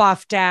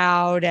buffed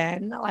out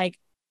and like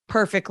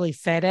perfectly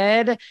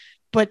fitted,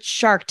 but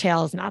Shark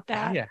Tale is not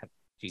that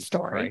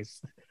story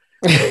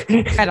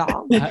at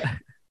all.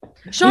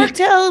 Shark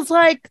Tale is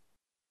like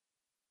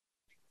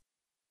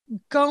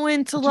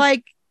going to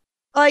like,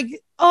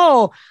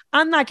 oh,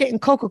 I'm not getting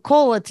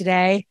Coca-Cola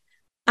today.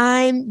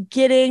 I'm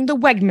getting the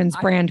Wegmans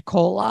brand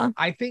cola.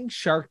 I think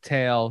Shark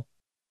Tale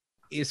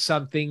is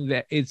something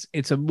that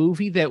it's a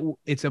movie that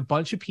it's a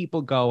bunch of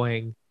people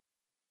going,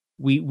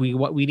 we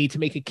need to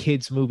make a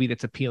kids movie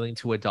that's appealing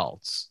to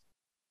adults,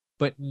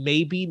 but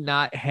maybe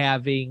not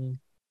having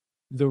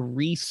the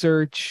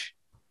research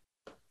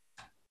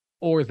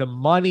or the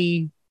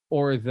money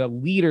or the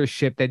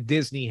leadership that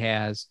Disney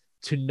has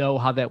to know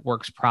how that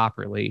works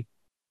properly.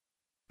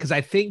 Because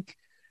I think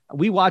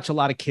we watch a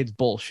lot of kids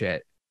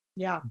bullshit.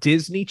 Yeah.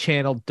 Disney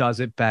Channel does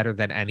it better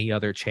than any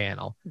other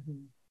channel.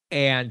 Mhm.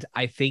 And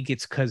I think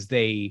it's because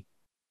they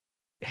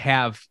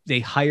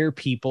hire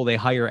people, they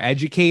hire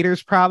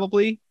educators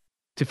probably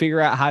to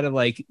figure out how to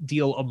like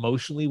deal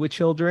emotionally with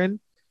children.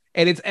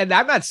 And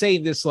I'm not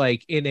saying this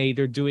like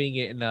they're doing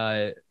it in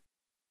a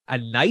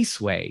nice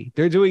way.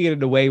 They're doing it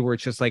in a way where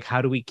it's just like,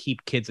 how do we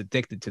keep kids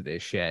addicted to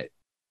this shit?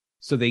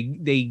 So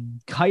they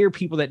hire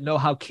people that know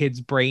how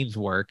kids' brains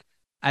work,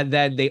 and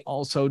then they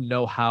also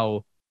know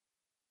how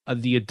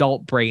the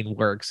adult brain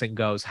works and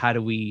goes, how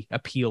do we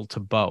appeal to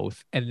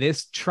both? And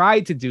this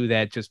tried to do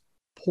that just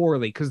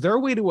poorly because their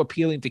way to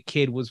appealing to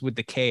kid was with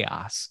the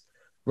chaos,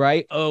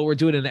 right? Oh, we're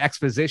doing an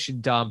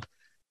exposition dump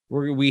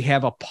where we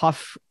have a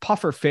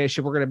puffer fish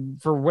and we're gonna,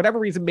 for whatever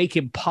reason, make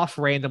him puff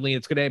randomly.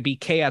 It's gonna be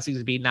chaos. He's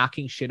gonna be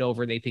knocking shit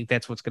over. And they think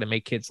that's what's gonna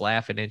make kids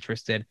laugh and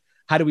interested.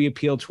 How do we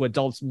appeal to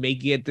adults,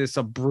 making it this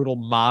a brutal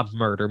mob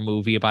murder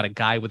movie about a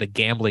guy with a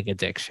gambling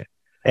addiction?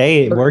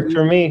 Hey, it worked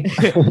for me.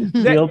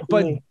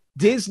 But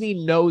Disney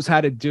knows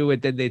how to do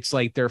it. Then it's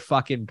like their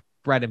fucking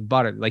bread and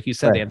butter. Like you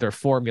said, Right. They have their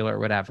formula or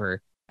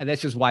whatever. And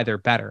that's just why they're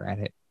better at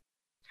it.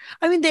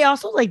 I mean, they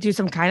also like do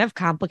some kind of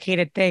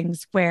complicated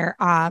things where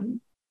I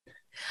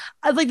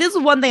like, this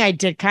is one thing I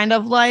did kind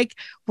of like,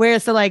 where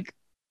so like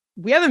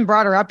we haven't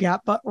brought her up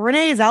yet, but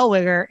Renee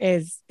Zellweger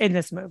is in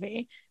this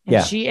movie. And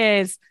Yeah. she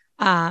is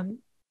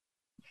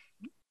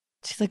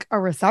she's like a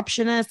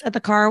receptionist at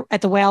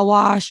the whale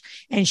wash,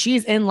 and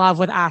she's in love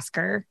with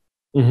Oscar.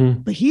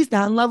 Mm-hmm. But he's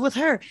not in love with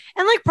her.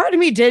 And like part of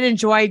me did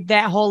enjoy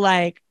that whole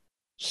like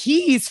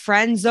he's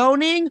friend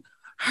zoning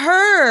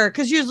her,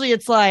 because usually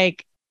it's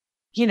like,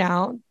 you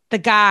know, the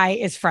guy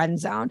is friend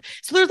zoned.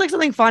 So there's like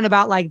something fun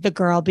about like the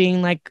girl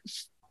being like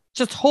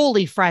just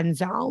wholly friend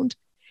zoned.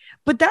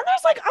 But then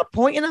there's like a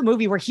point in the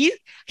movie where he's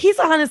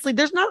honestly,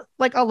 there's not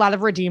like a lot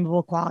of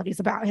redeemable qualities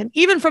about him,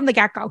 even from the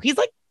get-go. He's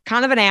like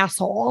kind of an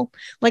asshole,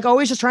 like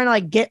always just trying to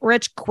like get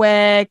rich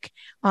quick,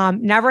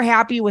 never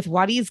happy with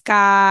what he's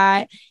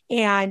got.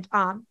 And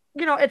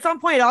you know, at some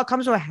point it all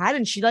comes to a head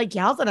and she like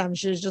yells at him.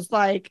 She's just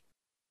like,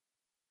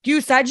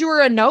 you said you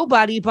were a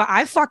nobody, but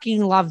I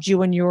fucking loved you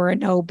when you were a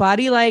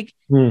nobody. Like,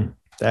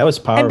 that was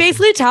powerful. And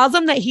basically tells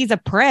him that he's a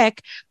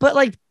prick, but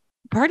like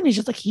part of me is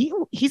just like,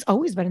 he's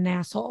always been an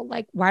asshole.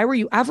 Like, why were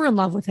you ever in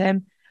love with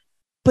him?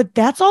 But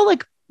that's all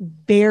like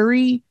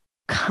very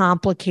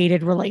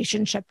complicated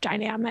relationship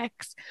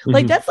dynamics. Mm-hmm.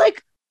 Like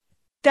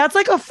that's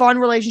like a fun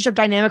relationship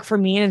dynamic for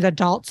me and an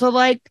adult to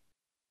like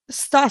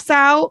suss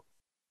out.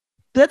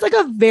 But that's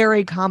like a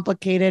very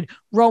complicated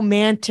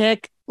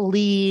romantic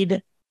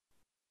lead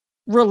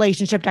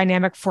relationship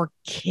dynamic for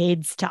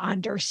kids to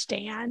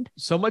understand.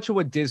 So much of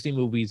what Disney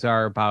movies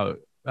are about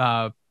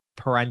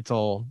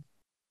parental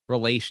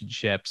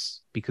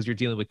relationships, because you're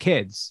dealing with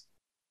kids,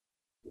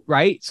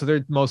 right? So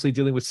they're mostly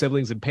dealing with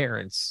siblings and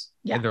parents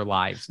in their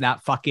lives,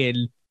 not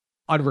fucking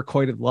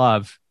unrequited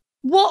love.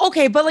 Well,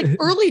 okay, but like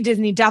early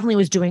Disney definitely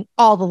was doing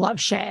all the love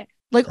shit,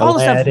 like all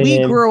the stuff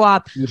we grew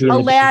up,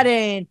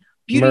 Aladdin,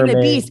 Beauty and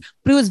the Beast,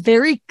 but it was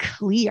very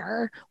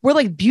clear where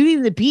like Beauty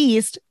and the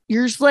Beast,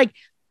 you're just like,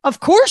 of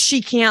course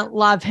she can't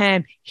love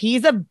him.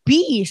 He's a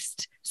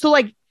beast. So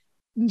like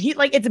he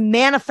like it's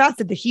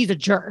manifested that he's a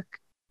jerk.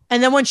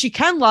 And then when she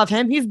can love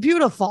him, he's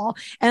beautiful.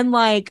 And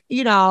like,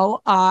 you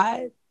know,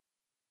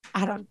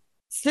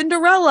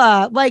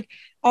 Cinderella, like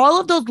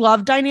all of those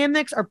love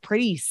dynamics are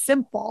pretty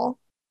simple,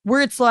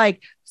 where it's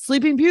like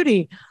Sleeping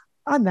Beauty,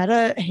 I met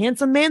a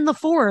handsome man in the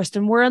forest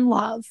and we're in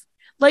love.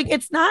 Like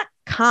it's not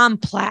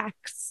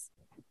complex,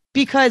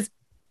 because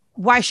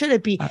why should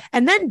it be?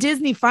 And then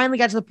Disney finally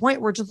got to the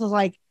point where it just was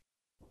like,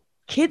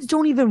 kids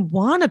don't even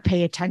want to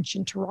pay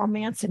attention to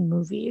romance in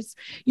movies.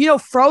 You know,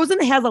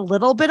 Frozen has a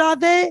little bit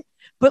of it,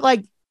 but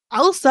like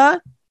Elsa,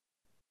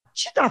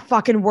 she's not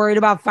fucking worried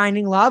about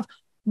finding love.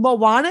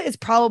 Moana is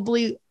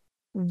probably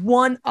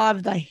one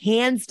of the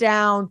hands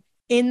down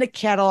in the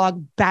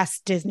catalog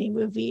best Disney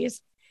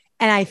movies.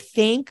 And I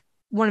think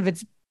one of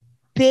its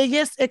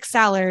biggest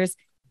excellers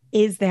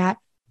is that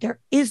there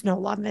is no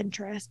love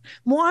interest.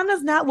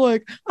 Moana's not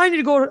like, I need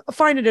to go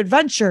find an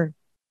adventure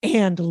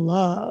and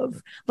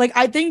love. Like,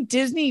 I think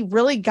Disney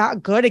really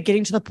got good at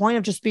getting to the point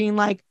of just being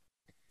like,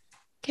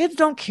 kids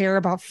don't care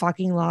about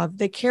fucking love.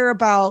 They care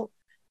about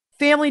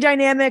family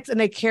dynamics, and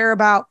they care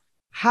about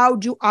how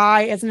do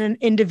I, as an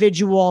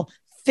individual,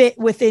 fit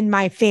within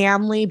my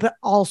family, but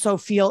also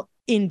feel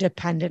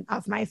independent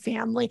of my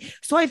family.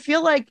 So I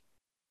feel like,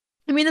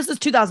 I mean, this is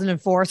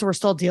 2004, so we're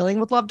still dealing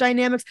with love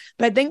dynamics,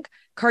 but I think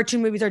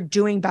cartoon movies are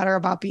doing better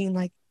about being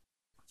like,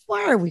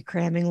 why are we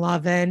cramming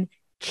love in?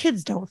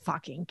 Kids don't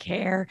fucking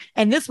care.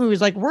 And this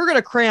movie's like, we're going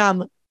to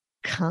cram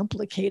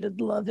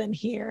complicated love in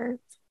here.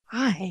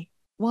 Why?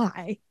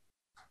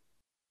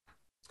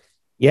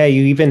 Yeah,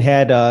 you even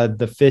had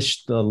the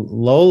fish, the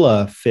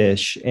Lola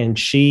fish, and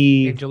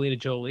Angelina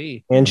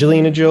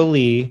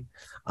Jolie,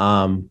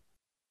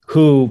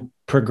 who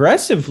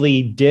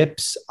progressively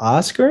dips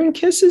Oscar and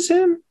kisses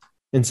him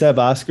instead of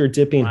Oscar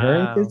dipping her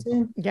and kissing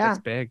him. Yeah, that's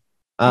big.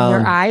 And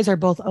their eyes are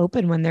both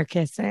open when they're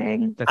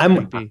kissing. That's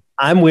creepy.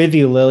 I'm with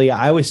you, Lily.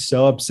 I was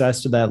so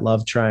obsessed with that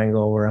love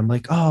triangle where I'm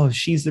like, oh,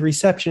 she's the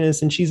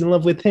receptionist and she's in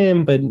love with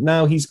him, but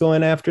now he's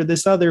going after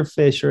this other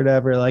fish or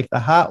whatever, like the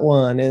hot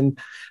one. And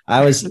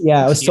I was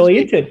totally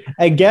into it.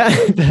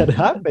 Again, that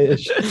hot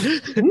fish.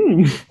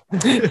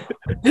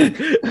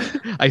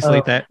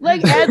 Isolate that.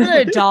 Like as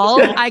an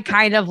adult, I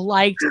kind of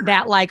liked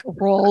that like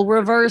role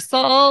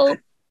reversal.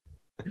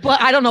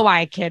 But I don't know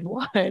why a kid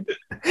would.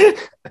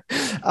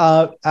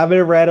 I'm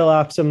gonna rattle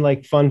off some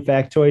like fun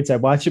factoids. I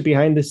watched a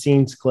behind the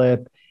scenes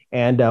clip,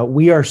 and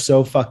we are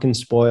so fucking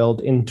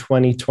spoiled in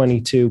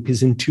 2022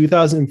 because in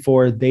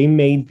 2004 they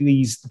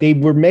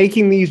were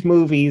making these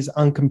movies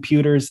on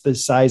computers the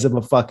size of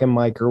a fucking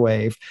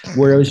microwave,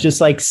 where it was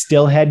just like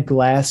still had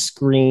glass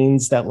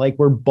screens that like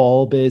were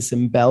bulbous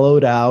and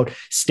bellowed out,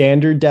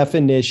 standard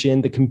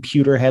definition. The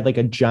computer had like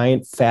a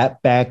giant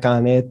fat back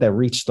on it that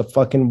reached the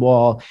fucking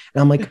wall,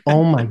 and I'm like,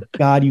 oh my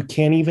god, you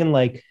can't even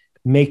like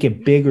make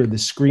it bigger. The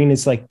screen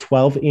is like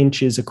 12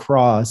 inches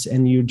across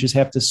and you just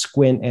have to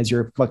squint as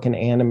you're fucking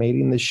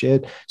animating the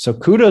shit. So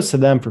kudos to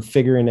them for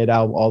figuring it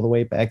out all the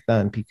way back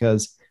then,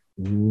 because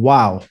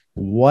wow,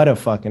 what a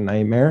fucking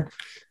nightmare.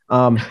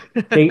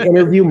 They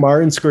interview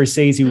Martin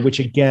Scorsese, which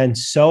again,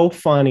 so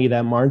funny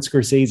that Martin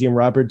Scorsese and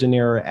Robert De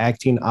Niro are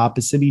acting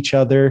opposite each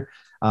other.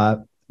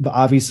 The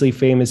obviously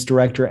famous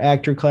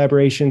director-actor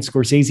collaboration.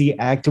 Scorsese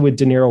acted with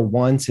De Niro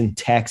once in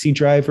Taxi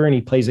Driver, and he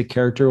plays a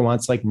character who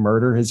wants to like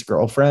murder his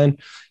girlfriend.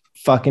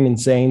 Fucking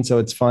insane. So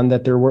it's fun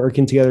that they're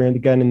working together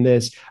again in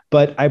this.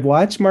 But I've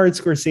watched Martin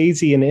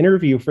Scorsese in an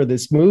interview for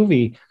this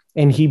movie,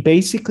 and he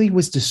basically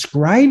was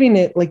describing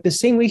it like the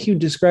same way he would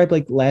describe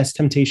like Last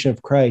Temptation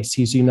of Christ.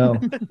 He's,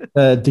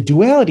 the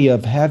duality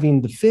of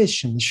having the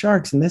fish and the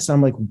sharks and this.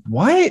 I'm like,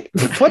 what?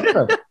 What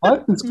the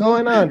fuck is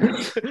going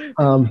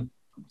on?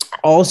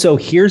 Also,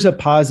 here's a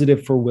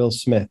positive for Will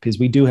Smith, because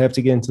we do have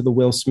to get into the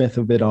Will Smith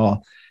of it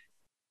all.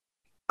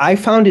 I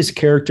found his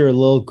character a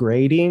little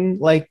grating.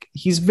 Like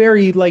he's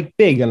very like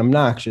big and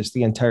obnoxious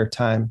the entire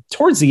time.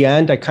 Towards the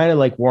end, I kind of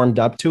like warmed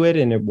up to it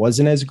and it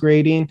wasn't as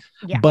grating,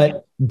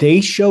 but they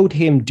showed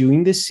him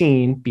doing the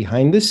scene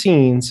behind the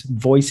scenes,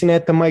 voicing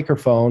at the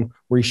microphone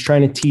where he's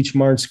trying to teach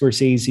Martin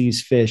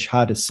Scorsese's fish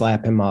how to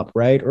slap him up,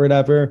 right? Or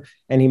whatever.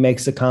 And he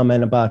makes a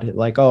comment about it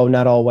like, oh,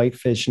 not all white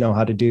fish know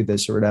how to do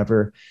this or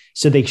whatever.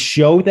 So they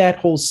show that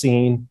whole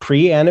scene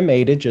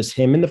pre-animated, just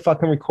him in the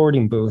fucking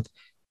recording booth.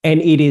 And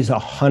it is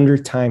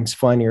 100 times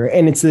funnier.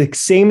 And it's the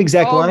same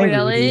exact line.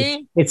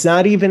 Really? It's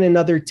not even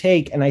another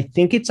take. And I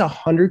think it's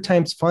 100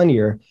 times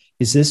funnier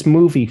is this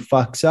movie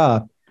fucks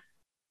up.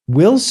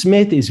 Will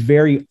Smith is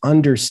very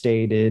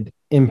understated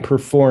in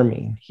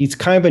performing. He's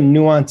kind of a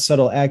nuanced,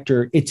 subtle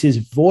actor. It's his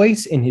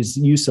voice and his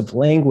use of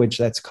language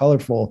that's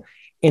colorful.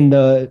 In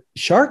the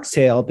Shark's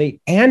Tale, they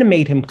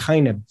animate him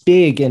kind of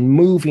big and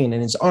moving,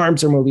 and his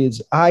arms are moving.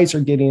 His eyes are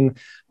getting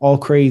all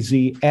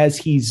crazy as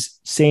he's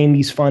saying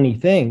these funny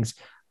things.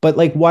 But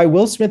like why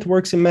Will Smith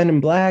works in Men in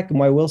Black and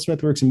why Will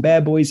Smith works in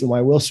Bad Boys and why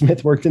Will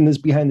Smith worked in this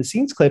behind the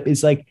scenes clip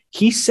is like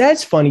he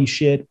says funny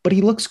shit, but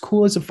he looks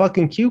cool as a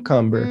fucking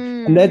cucumber.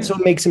 And that's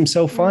what makes him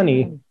so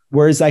funny.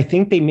 Whereas I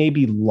think they may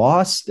be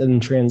lost in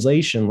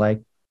translation,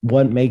 like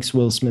what makes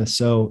Will Smith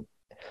so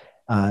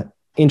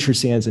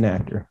interesting as an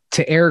actor.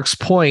 To Eric's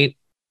point,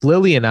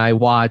 Lily and I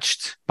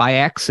watched by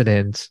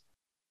accident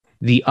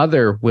the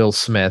other Will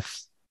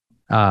Smith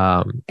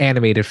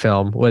animated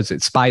film. Was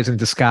it Spies in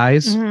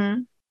Disguise?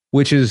 Mm-hmm.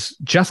 Which is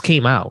just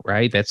came out,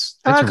 right? That's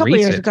a couple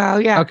recent. Years ago.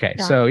 Yeah. Okay.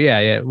 Yeah. So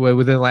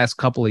within the last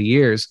couple of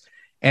years.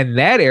 And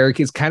that,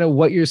 Eric, is kind of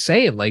what you're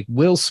saying. Like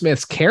Will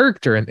Smith's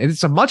character, and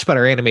it's a much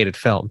better animated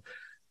film.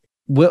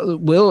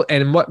 Will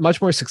and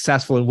much more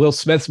successful, and Will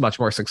Smith's much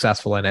more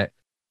successful in it.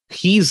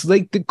 He's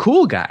like the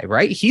cool guy,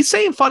 right? He's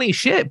saying funny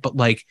shit, but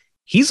like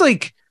he's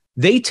like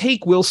they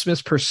take Will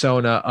Smith's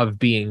persona of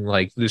being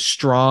like the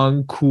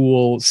strong,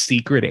 cool,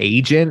 secret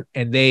agent,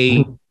 and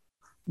they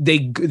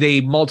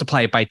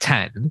multiply it by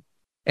 10,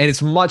 and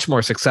it's much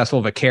more successful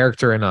of a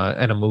character in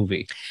a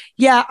movie.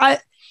 Yeah, I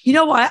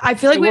feel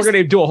like we're going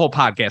to do a whole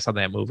podcast on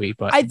that movie,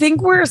 but I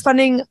think we're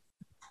spending,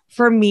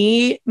 for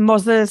me,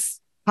 most of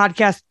this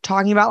podcast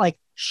talking about like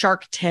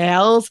Shark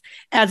Tales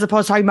as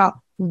opposed to talking about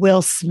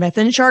Will Smith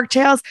and Shark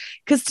Tales,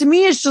 because to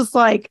me it's just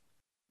like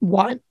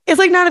it's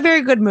like not a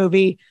very good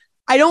movie.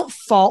 I don't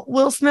fault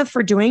Will Smith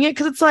for doing it,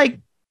 because it's like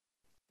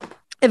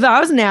if I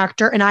was an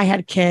actor and I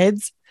had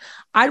kids,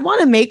 I'd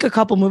want to make a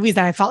couple movies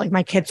that I felt like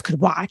my kids could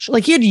watch.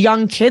 Like he had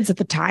young kids at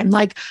the time.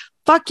 Like,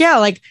 fuck yeah.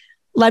 Like,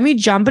 let me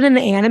jump in an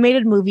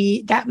animated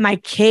movie that my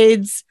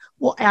kids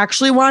will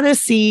actually want to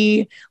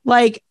see.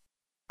 Like,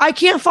 I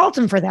can't fault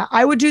him for that.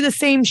 I would do the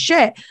same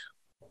shit.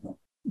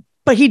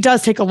 But he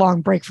does take a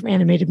long break from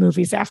animated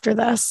movies after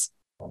this.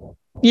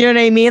 You know what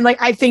I mean?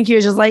 Like, I think he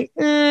was just like,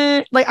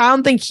 like, I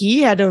don't think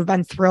he had to have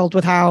been thrilled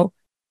with how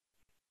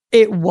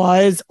it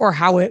was or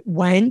how it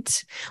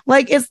went.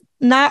 Like, it's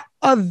not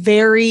a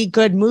very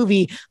good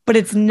movie, but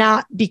it's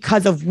not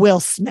because of Will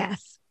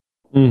Smith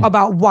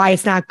about why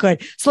it's not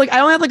good. So like, I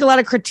don't have like a lot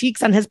of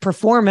critiques on his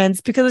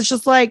performance, because it's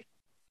just like,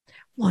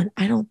 one,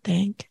 I don't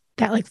think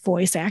that like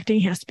voice acting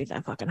has to be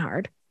that fucking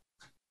hard.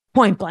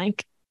 Point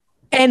blank.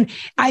 And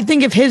I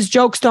think if his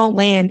jokes don't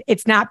land,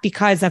 it's not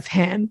because of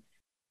him.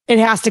 It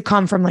has to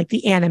come from like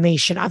the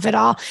animation of it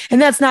all. And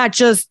that's not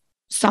just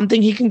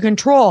something he can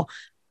control.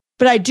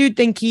 But I do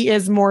think he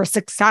is more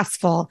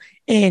successful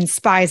in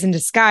Spies in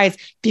Disguise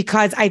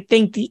because I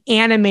think the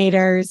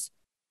animators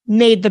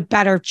made the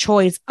better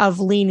choice of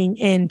leaning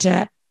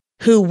into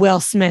who Will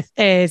Smith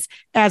is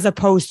as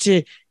opposed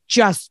to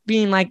just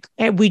being like,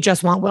 hey, we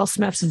just want Will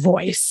Smith's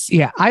voice.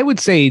 Yeah, I would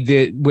say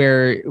that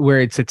where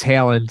it's a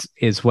talent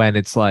is when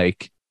it's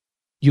like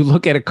you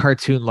look at a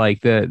cartoon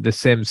like the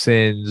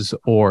Simpsons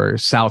or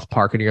South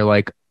Park and you're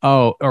like,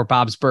 oh, or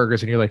Bob's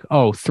Burgers, and you're like,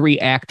 oh, 3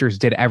 actors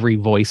did every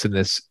voice in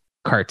this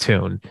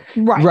cartoon.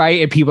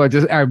 Right. And people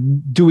are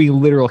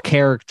doing literal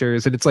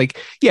characters. And it's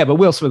like, yeah, but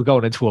Will Smith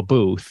going into a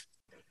booth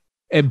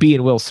and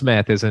being Will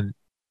Smith isn't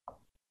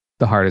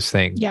the hardest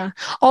thing. Yeah.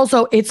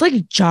 Also, it's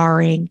like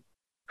jarring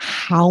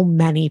how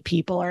many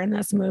people are in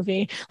this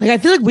movie. Like, I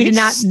feel like we did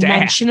not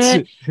mention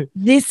it.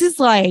 This is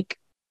like,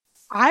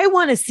 I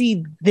want to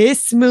see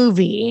this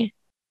movie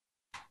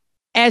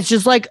as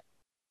just like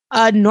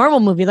a normal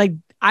movie. Like,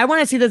 I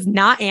want to see this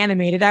not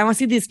animated. I want to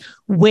see this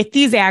with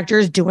these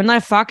actors doing a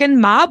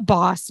fucking mob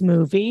boss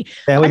movie.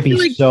 That would be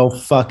like, so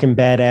fucking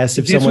badass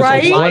if someone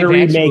like, want to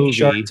remake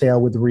Shark Tale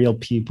with real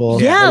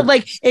people. Yeah,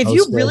 like if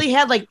you really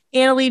had like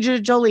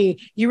Annalisa Jolie,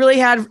 you really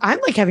had. I'm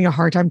like having a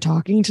hard time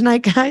talking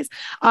tonight, guys.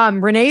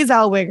 Renee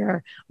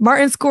Zellweger,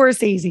 Martin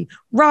Scorsese,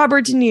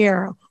 Robert De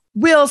Niro,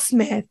 Will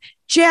Smith,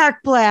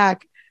 Jack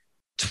Black.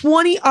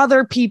 20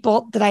 other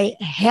people that I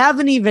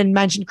haven't even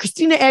mentioned.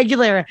 Christina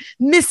Aguilera,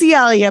 Missy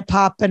Elliott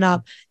popping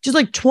up. Just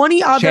like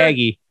 20 other.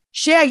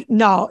 Shaggy.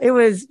 No, it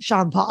was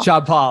Sean Paul.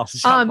 Sean Paul.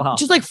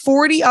 Just like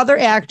 40 other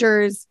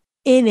actors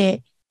in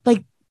it.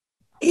 Like,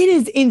 it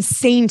is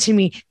insane to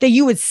me that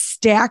you would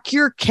stack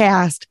your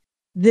cast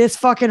this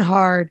fucking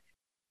hard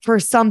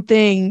for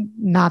something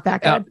not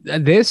that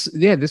good.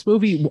 This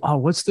movie.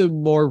 What's the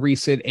more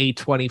recent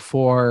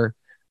A24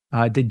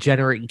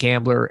 degenerate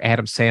gambler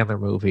Adam Sandler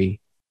movie?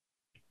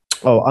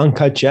 Oh,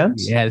 Uncut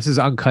Gems? Yeah, this is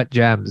Uncut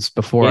Gems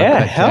before. Yeah,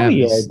 Uncut hell Gems.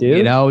 Yeah, dude.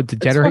 You know,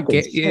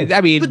 degenerate.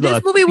 I mean, but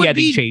this movie would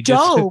be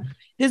dope.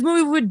 This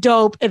movie would be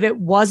dope if it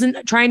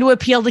wasn't trying to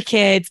appeal to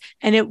kids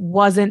and it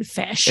wasn't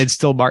Fish. It's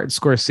still Martin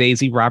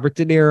Scorsese, Robert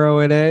De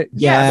Niro in it.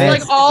 Yeah,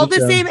 like all the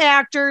same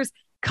actors.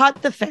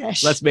 Cut the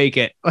Fish. Let's make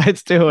it.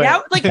 Let's do it.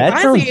 Yeah, like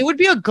honestly, it would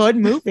be a good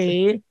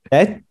movie.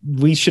 That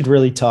we should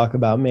really talk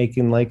about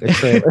making like a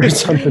trailer or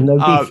something.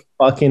 That'd be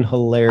fucking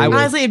hilarious.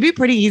 Honestly, it'd be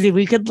pretty easy.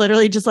 We could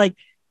literally just like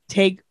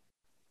take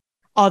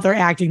other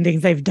acting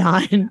things they've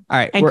done, all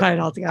right, and cut it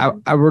all together.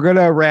 We're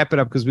gonna wrap it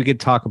up because we could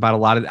talk about a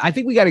lot of. I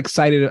think we got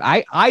excited.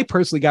 I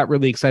personally got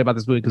really excited about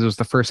this movie because it was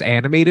the first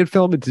animated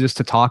film, and just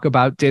to talk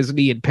about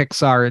Disney and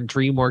Pixar and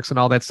DreamWorks and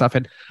all that stuff.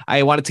 And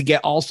I wanted to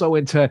get also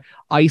into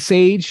Ice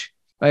Age.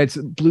 It's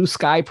Blue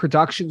Sky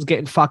Productions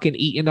getting fucking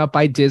eaten up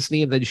by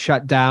Disney and then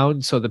shut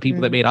down. So the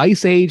people that made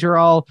Ice Age are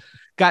all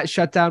got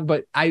shut down.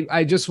 But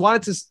I just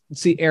wanted to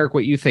see, Eric,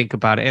 what you think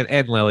about it,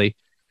 and Lily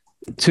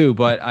too.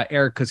 But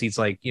Eric, because he's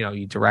like, you know,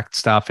 you direct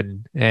stuff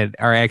and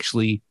are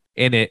actually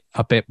in it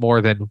a bit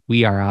more than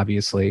we are,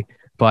 obviously.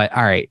 But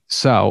all right,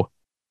 so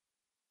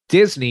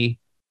Disney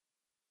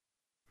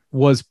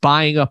was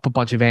buying up a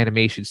bunch of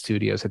animation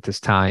studios at this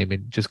time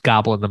and just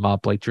gobbling them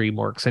up like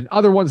DreamWorks and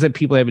other ones that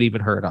people haven't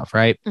even heard of,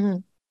 right? Mm-hmm.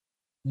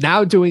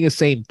 Now doing the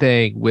same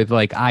thing with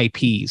like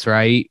IPs,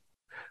 right?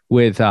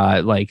 With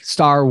like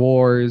Star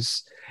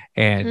Wars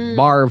and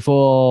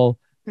Marvel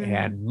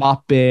and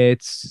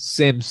Muppets,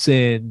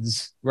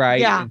 Simpsons, right?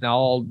 Yeah. And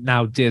all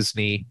now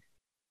Disney.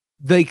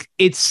 Like,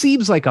 it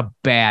seems like a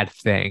bad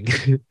thing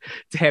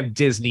to have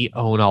Disney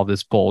own all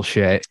this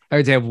bullshit,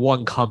 or to have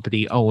one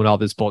company own all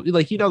this bullshit.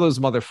 Like, you know, those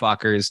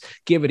motherfuckers,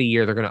 give it a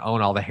year, they're going to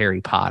own all the Harry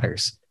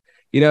Potters.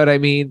 You know what I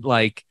mean?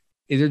 Like,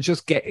 they're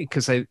just getting,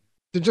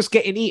 they're just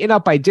getting eaten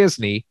up by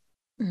Disney.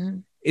 Mm-hmm.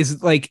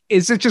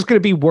 Is it just going to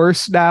be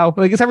worse now?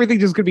 Like, is everything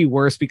just going to be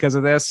worse because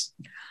of this?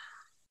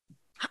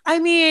 I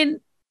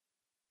mean,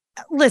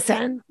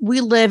 listen,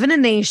 we live in a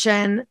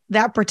nation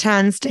that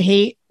pretends to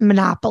hate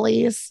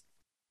monopolies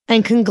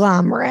and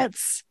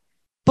conglomerates.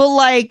 But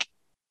like,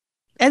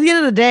 at the end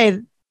of the day,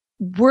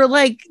 we're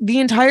like, the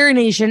entire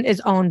nation is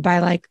owned by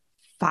like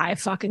 5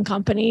 fucking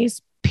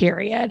companies,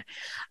 period.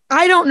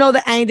 I don't know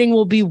that anything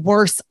will be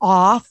worse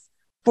off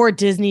for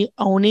Disney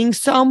owning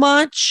so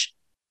much,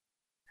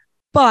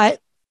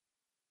 but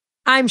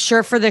I'm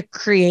sure for the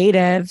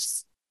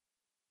creatives,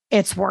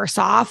 it's worse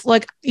off.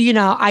 Like, you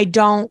know, I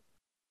don't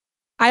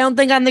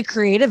think on the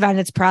creative end,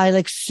 it's probably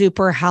like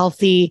super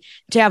healthy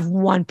to have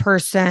one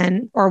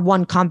person or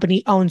one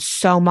company own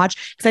so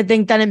much. Cause I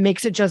think then it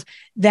makes it just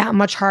that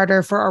much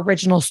harder for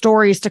original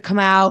stories to come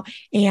out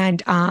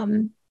and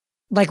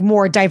like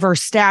more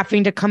diverse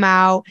staffing to come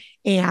out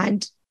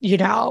and, you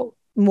know,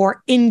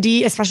 more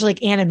indie, especially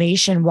like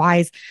animation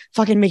wise,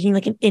 fucking making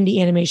like an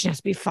indie animation has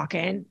to be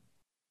fucking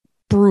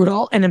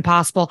brutal and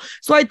impossible.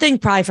 So I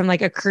think probably from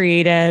like a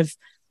creative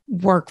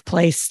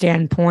workplace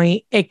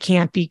standpoint, it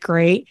can't be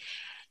great.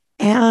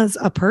 as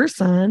a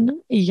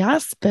person,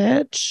 yes,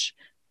 bitch.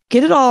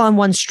 Get it all on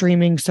one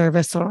streaming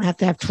service so I don't have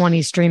to have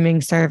 20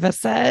 streaming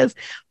services.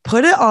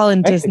 Put it all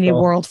in Disney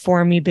World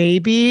for me,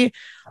 baby.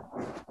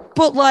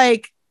 But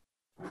like,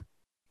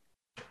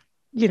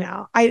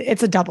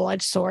 it's a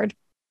double-edged sword.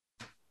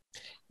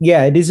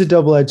 Yeah, it is a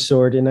double-edged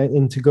sword.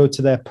 And to go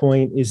to that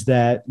point is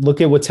that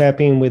look at what's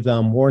happening with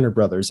Warner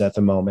Brothers at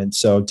the moment.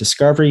 So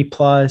Discovery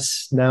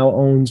Plus now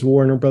owns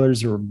Warner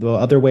Brothers, or the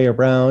other way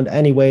around.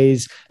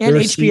 Anyways. And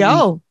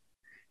HBO.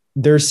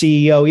 Their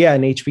CEO,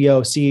 and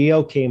HBO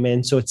CEO came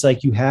in. So it's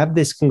like you have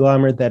this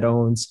conglomerate that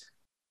owns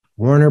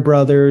Warner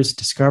Brothers,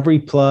 Discovery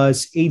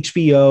Plus,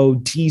 HBO,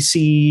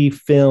 DC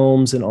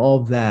Films, and all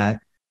of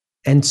that.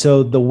 And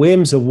so the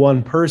whims of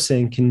one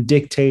person can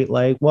dictate,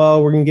 like,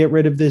 well, we're going to get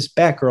rid of this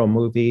Batgirl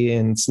movie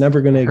and it's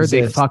never going to exist.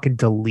 They fucking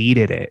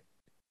deleted it.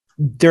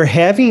 They're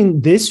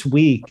having this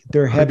week,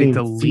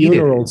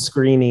 funeral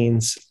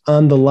screenings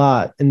on the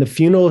lot. And the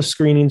funeral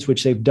screenings,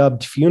 which they've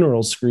dubbed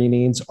funeral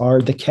screenings, are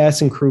the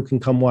cast and crew can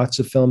come watch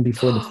the film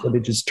before the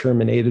footage is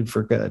terminated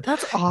for good.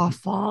 That's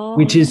awful.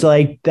 Which is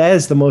like, that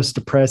is the most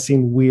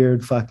depressing,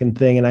 weird fucking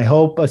thing. And I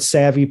hope a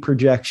savvy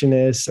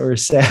projectionist or a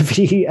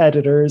savvy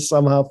editor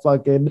somehow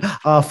fucking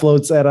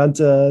offloads that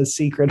onto a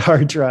secret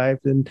hard drive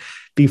and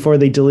before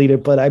they delete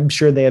it. But I'm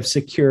sure they have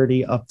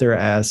security up their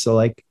ass. So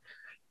like,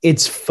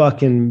 it's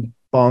fucking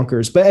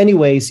bonkers. But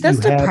anyways, that's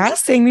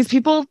depressing. These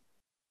people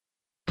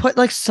put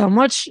like so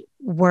much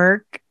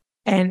work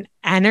and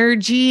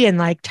energy and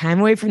like time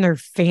away from their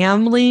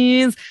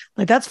families.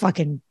 Like that's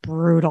fucking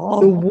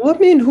brutal. The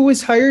woman who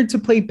was hired to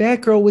play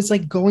Batgirl was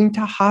like going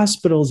to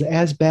hospitals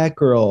as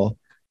Batgirl,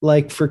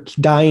 like for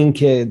dying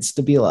kids,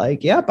 to be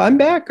like, yep, I'm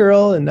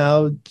Batgirl. And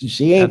now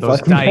she ain't those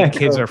fucking dying Batgirl.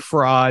 Kids are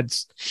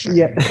frauds.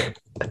 Yeah.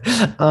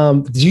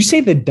 Did you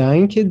say the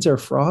dying kids are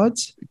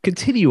frauds?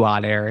 Continue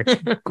on, Eric.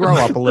 Grow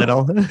up a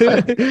little.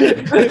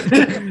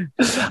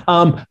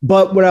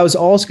 But what I was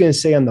also going to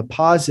say on the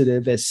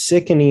positive, as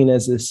sickening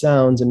as this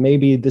sounds, and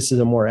maybe this is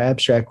a more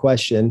abstract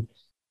question,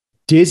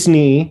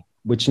 Disney,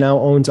 which now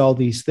owns all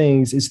these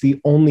things, is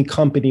the only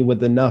company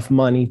with enough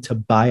money to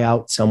buy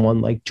out someone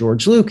like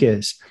George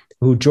Lucas,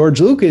 who George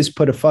Lucas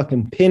put a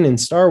fucking pin in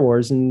Star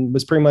Wars and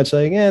was pretty much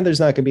like, there's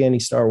not going to be any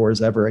Star Wars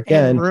ever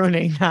again. And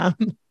ruining them.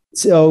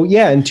 So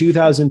yeah, in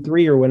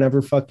 2003 or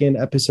whenever fucking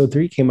episode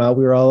 3 came out,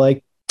 we were all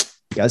like,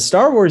 yeah,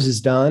 Star Wars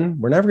is done.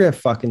 We're never going to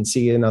fucking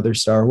see another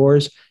Star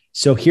Wars.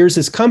 So here's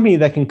this company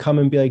that can come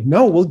and be like,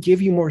 no, we'll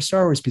give you more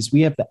Star Wars because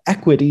we have the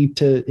equity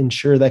to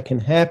ensure that can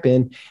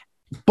happen.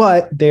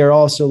 But they're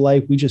also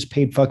like, we just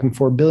paid fucking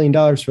 $4 billion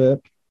for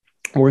it.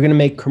 We're going to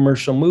make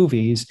commercial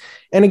movies.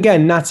 And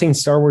again, not saying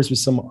Star Wars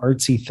was some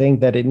artsy thing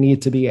that it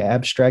needed to be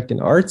abstract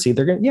and artsy.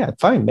 They're going to,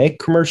 fine, make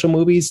commercial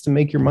movies to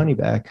make your money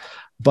back.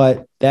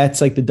 But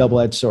that's like the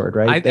double-edged sword,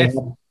 right?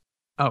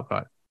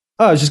 God.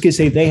 I was just going to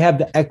say they have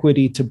the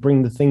equity to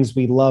bring the things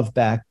we love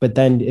back, but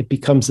then it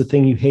becomes the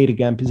thing you hate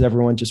again because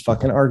everyone just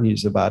fucking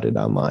argues about it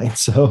online.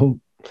 So,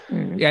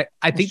 yeah,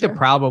 I think the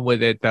problem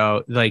with it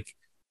though, like,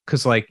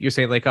 because like you're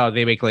saying, like, oh,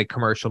 they make like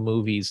commercial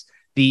movies.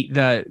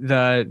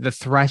 The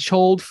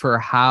threshold for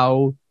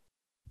how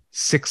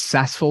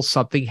successful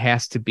something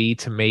has to be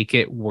to make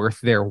it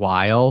worth their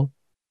while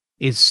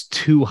is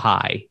too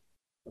high.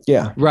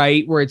 Yeah.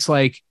 Right. Where it's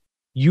like,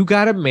 you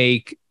got to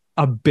make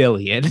 $1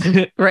 billion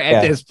right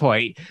at this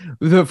point.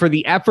 For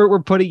the effort we're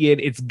putting in,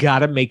 it's got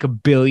to make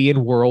 $1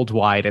 billion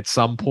worldwide at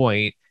some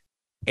point.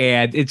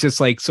 And it's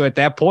just like, so at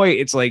that point,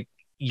 it's like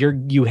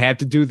you have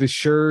to do the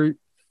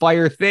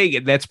surefire thing,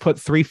 and that's put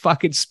 3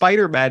 fucking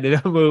Spider-Man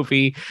in a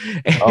movie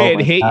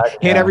and hit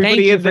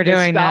everybody in the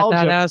doing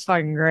nostalgia. That was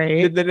fucking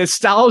great. The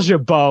nostalgia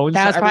bones.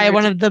 That was probably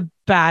one of the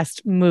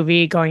best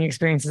movie going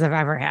experiences I've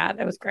ever had.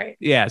 It was great.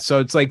 Yeah, so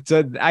it's like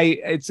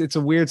it's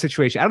a weird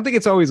situation. I don't think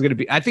it's always going to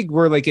be. I think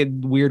we're like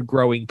in weird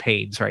growing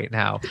pains right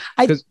now.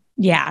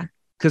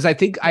 Because I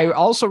think I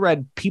also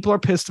read people are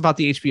pissed about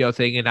the HBO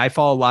thing, and I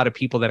follow a lot of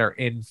people that are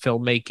in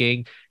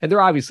filmmaking, and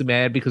they're obviously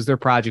mad because their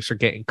projects are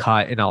getting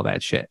cut and all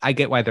that shit. I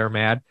get why they're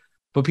mad,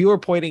 but people are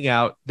pointing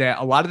out that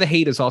a lot of the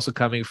hate is also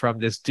coming from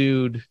this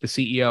dude, the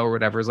CEO or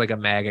whatever, is like a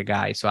MAGA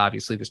guy. So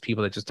obviously there's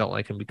people that just don't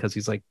like him because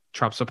he's like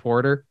Trump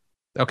supporter.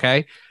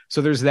 Okay,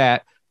 so there's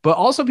that, but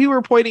also people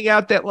are pointing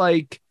out that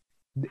like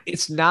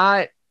it's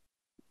not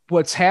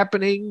what's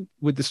happening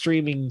with the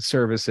streaming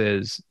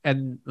services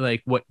and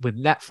like what with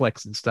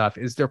Netflix and stuff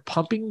is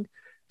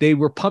they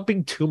were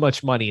pumping too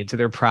much money into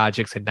their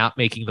projects and not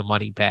making the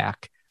money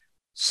back.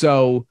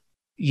 So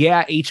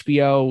yeah,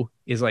 HBO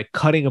is like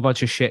cutting a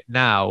bunch of shit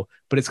now,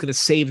 but it's going to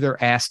save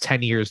their ass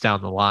 10 years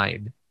down the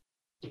line.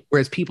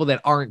 Whereas people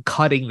that aren't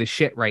cutting the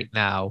shit right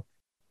now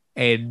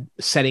and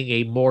setting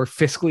a more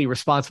fiscally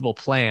responsible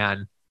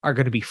plan are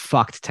going to be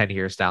fucked 10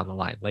 years down the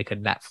line, like a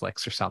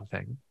Netflix or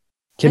something.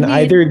 Can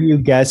either of you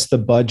guess the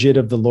budget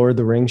of the Lord of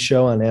the Rings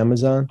show on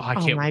Amazon? I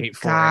can't wait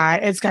for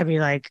it. It's gotta be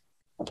like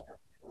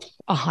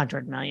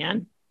 100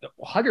 million.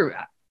 100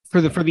 for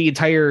the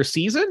entire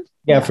season?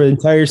 Yeah, for the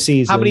entire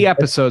season. How many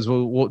episodes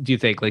do you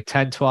think? Like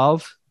 10,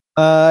 12?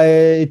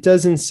 It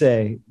doesn't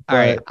say. All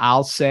right, but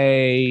I'll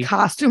say.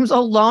 Costumes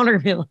alone are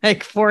gonna be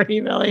like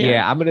 40 million.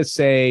 Yeah, I'm gonna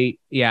say.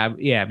 Yeah,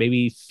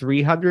 maybe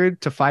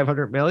 300 to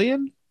 500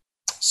 million.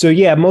 So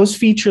yeah, most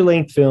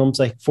feature-length films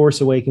like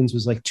Force Awakens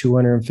was like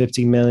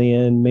 250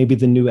 million. Maybe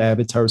the new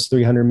Avatar was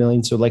 300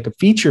 million. So like a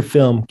feature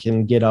film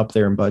can get up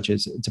there in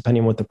budgets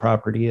depending on what the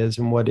property is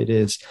and what it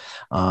is.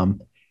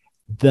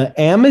 The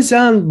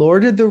Amazon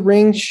Lord of the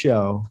Rings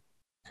show.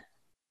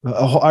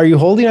 Are you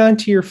holding on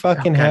to your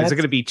fucking hat? Is it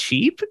gonna be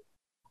cheap?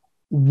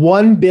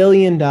 $1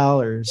 billion.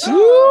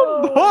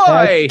 Oh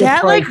boy,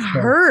 that like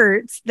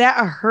hurts. That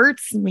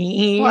hurts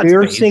me. What? We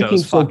were Bezos, thinking,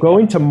 so fuck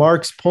going to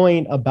Mark's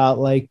point about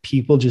like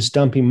people just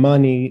dumping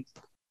money,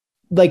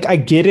 like I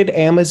get it,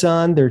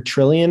 Amazon, they're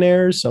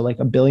trillionaires, so like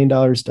 $1 billion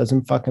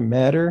doesn't fucking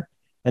matter.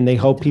 And they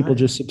hope people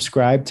just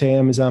subscribe to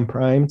Amazon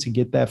Prime to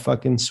get that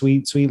fucking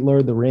sweet, sweet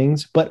Lord of the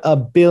Rings. But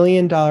 $1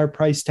 billion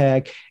price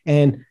tag,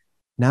 and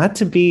not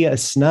to be a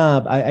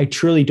snob, I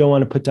truly don't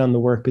want to put down the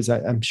work because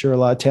I'm sure a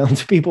lot of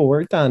talented people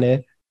worked on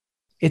it.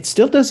 It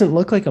still doesn't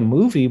look like a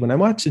movie. When I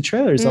watch the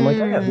trailers, I'm like,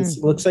 oh, yeah, this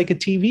looks like a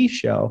TV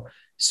show.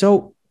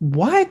 So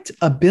what?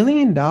 $1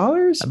 billion?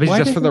 I mean,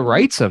 just for the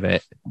rights of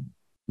it.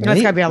 That's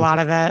gotta be a lot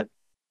of it.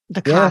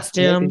 The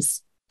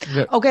costumes.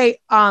 Yeah. Okay.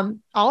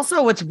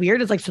 Also what's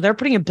weird is like, so they're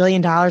putting $1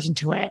 billion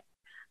into it.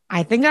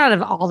 I think out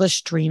of all the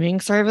streaming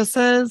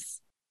services,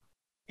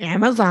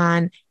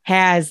 Amazon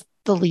has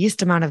the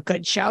least amount of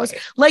good shows.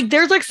 Like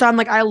there's like some,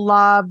 like I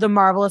love The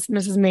Marvelous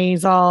Mrs.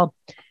 Maisel.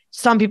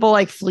 Some people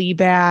like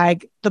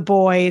Fleabag, The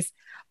Boys,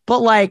 but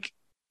like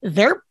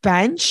their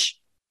bench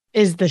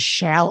is the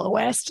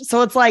shallowest.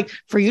 So it's like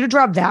for you to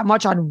drop that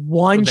much on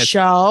one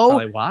show.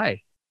 Probably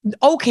why?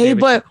 Okay,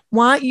 but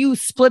why don't you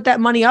split that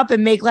money up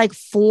and make like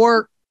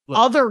 4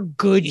 other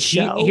good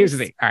shows? Here's the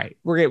thing. All right,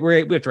 we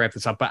have to wrap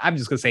this up, but I'm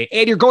just gonna say,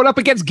 and you're going up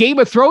against Game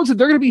of Thrones, and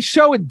they're gonna be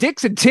showing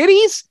dicks and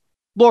titties.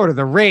 Lord of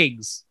the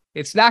Rings.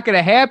 It's not going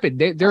to happen.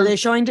 Are they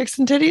showing dicks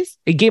and titties?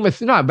 A Game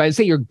of no, but I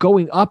say you're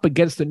going up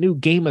against the new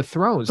Game of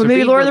Thrones. But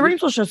maybe Lord of the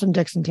Rings will show some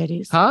dicks and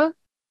titties. Huh?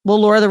 Will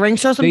Lord of the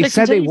Rings show some dicks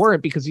and titties? They said they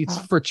weren't because it's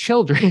for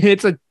children.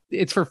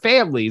 It's for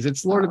families.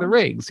 It's Lord of the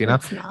Rings, you know?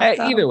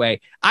 Either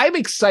way, I'm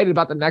excited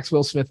about the next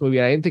Will Smith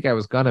movie. I didn't think I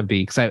was going to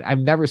be because I've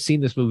never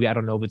seen this movie. I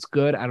don't know if it's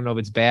good. I don't know if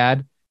it's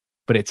bad,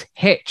 but it's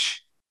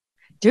Hitch.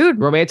 Dude.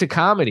 Romantic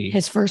comedy.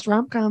 His first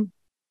rom-com.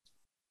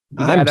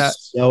 I'm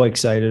so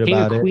excited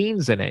about it.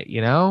 Queen's in it, you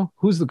know?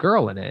 Who's the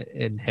girl in it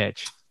in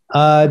Hitch?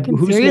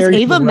 Who's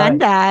Ava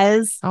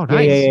Mendes. Oh,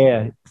 nice.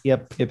 Yeah.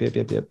 Yep.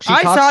 She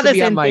I saw this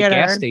on in my theater.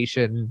 Gas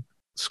station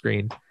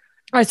screen.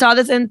 I saw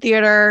this in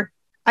theater.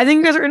 I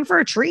think you guys are in for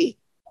a treat.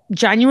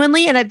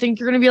 Genuinely, and I think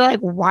you're going to be like,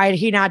 why did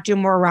he not do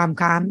more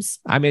rom-coms?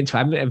 I'm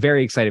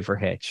very excited for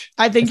Hitch.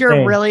 I think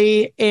you're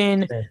really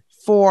in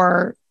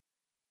for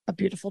a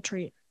beautiful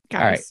treat,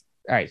 guys.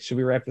 All right. Should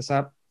we wrap this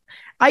up?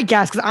 I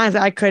guess, because honestly,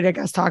 I could,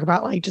 talk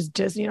about like just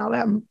Disney and all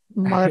that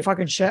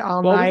motherfucking shit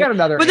all night. We got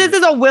another. But this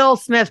is a Will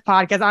Smith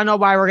podcast. I don't know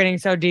why we're getting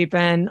so deep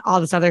in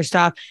all this other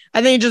stuff.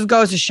 I think it just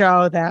goes to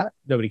show that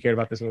nobody cared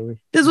about this movie.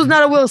 This was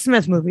not a Will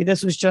Smith movie.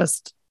 This was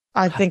just,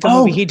 I think, a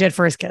movie he did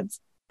for his kids.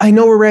 I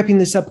know we're wrapping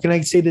this up. Can I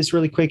say this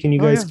really quick and you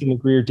guys can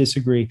agree or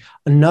disagree?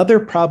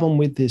 Another problem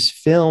with this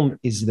film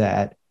is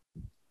that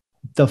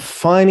the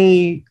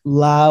funny,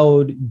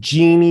 loud,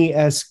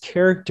 genie-esque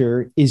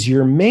character is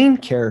your main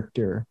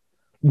character.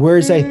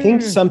 Whereas I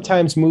think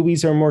sometimes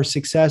movies are more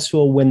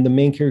successful when the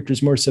main character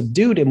is more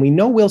subdued. And we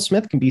know Will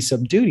Smith can be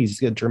subdued.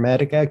 He's a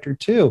dramatic actor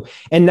too.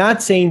 And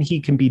not saying he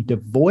can be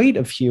devoid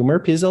of humor,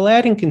 because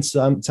Aladdin can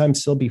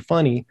sometimes still be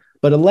funny,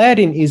 but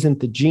Aladdin isn't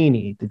the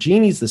genie. The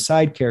genie's the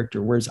side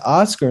character, whereas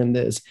Oscar in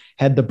this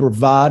had the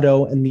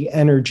bravado and the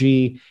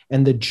energy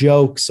and the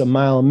jokes a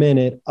mile a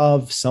minute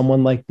of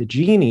someone like the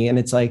genie. And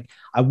it's like,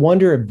 I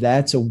wonder if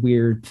that's a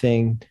weird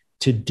thing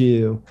to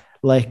do.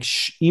 Like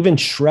even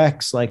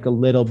Shrek's like a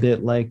little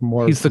bit like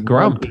more. He's the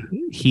grump.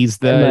 He's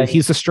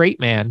the straight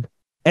man.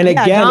 And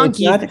again, it's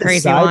not the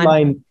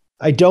sideline.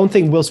 I don't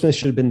think Will Smith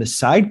should have been the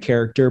side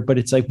character, but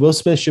it's like Will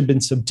Smith should have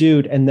been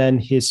subdued. And then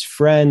his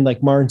friend,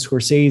 like Martin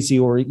Scorsese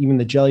or even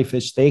the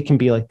Jellyfish, they can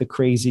be like the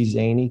crazy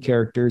zany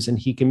characters and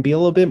he can be a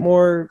little bit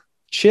more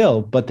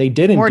chill, but they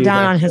didn't more do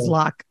down that on his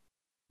luck.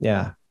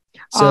 Yeah.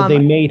 So they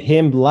made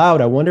him loud.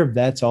 I wonder if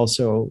that's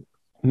also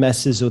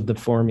messes with the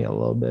formula a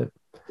little bit.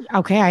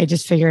 Okay, I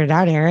just figured it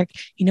out, Eric.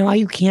 You know why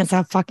you can't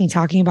stop fucking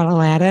talking about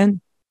Aladdin?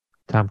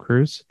 Tom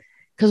Cruise?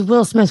 Because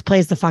Will Smith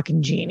plays the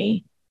fucking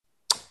genie.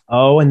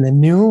 Oh, and the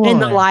new one. In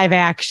the live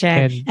action.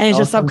 And it's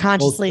just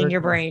subconsciously in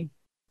your brain.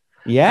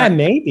 Yeah,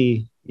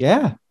 maybe.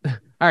 Yeah. All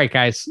right,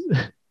 guys.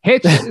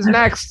 Hitch is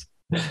next.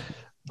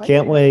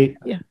 Can't wait.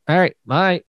 Yeah. All right. Bye.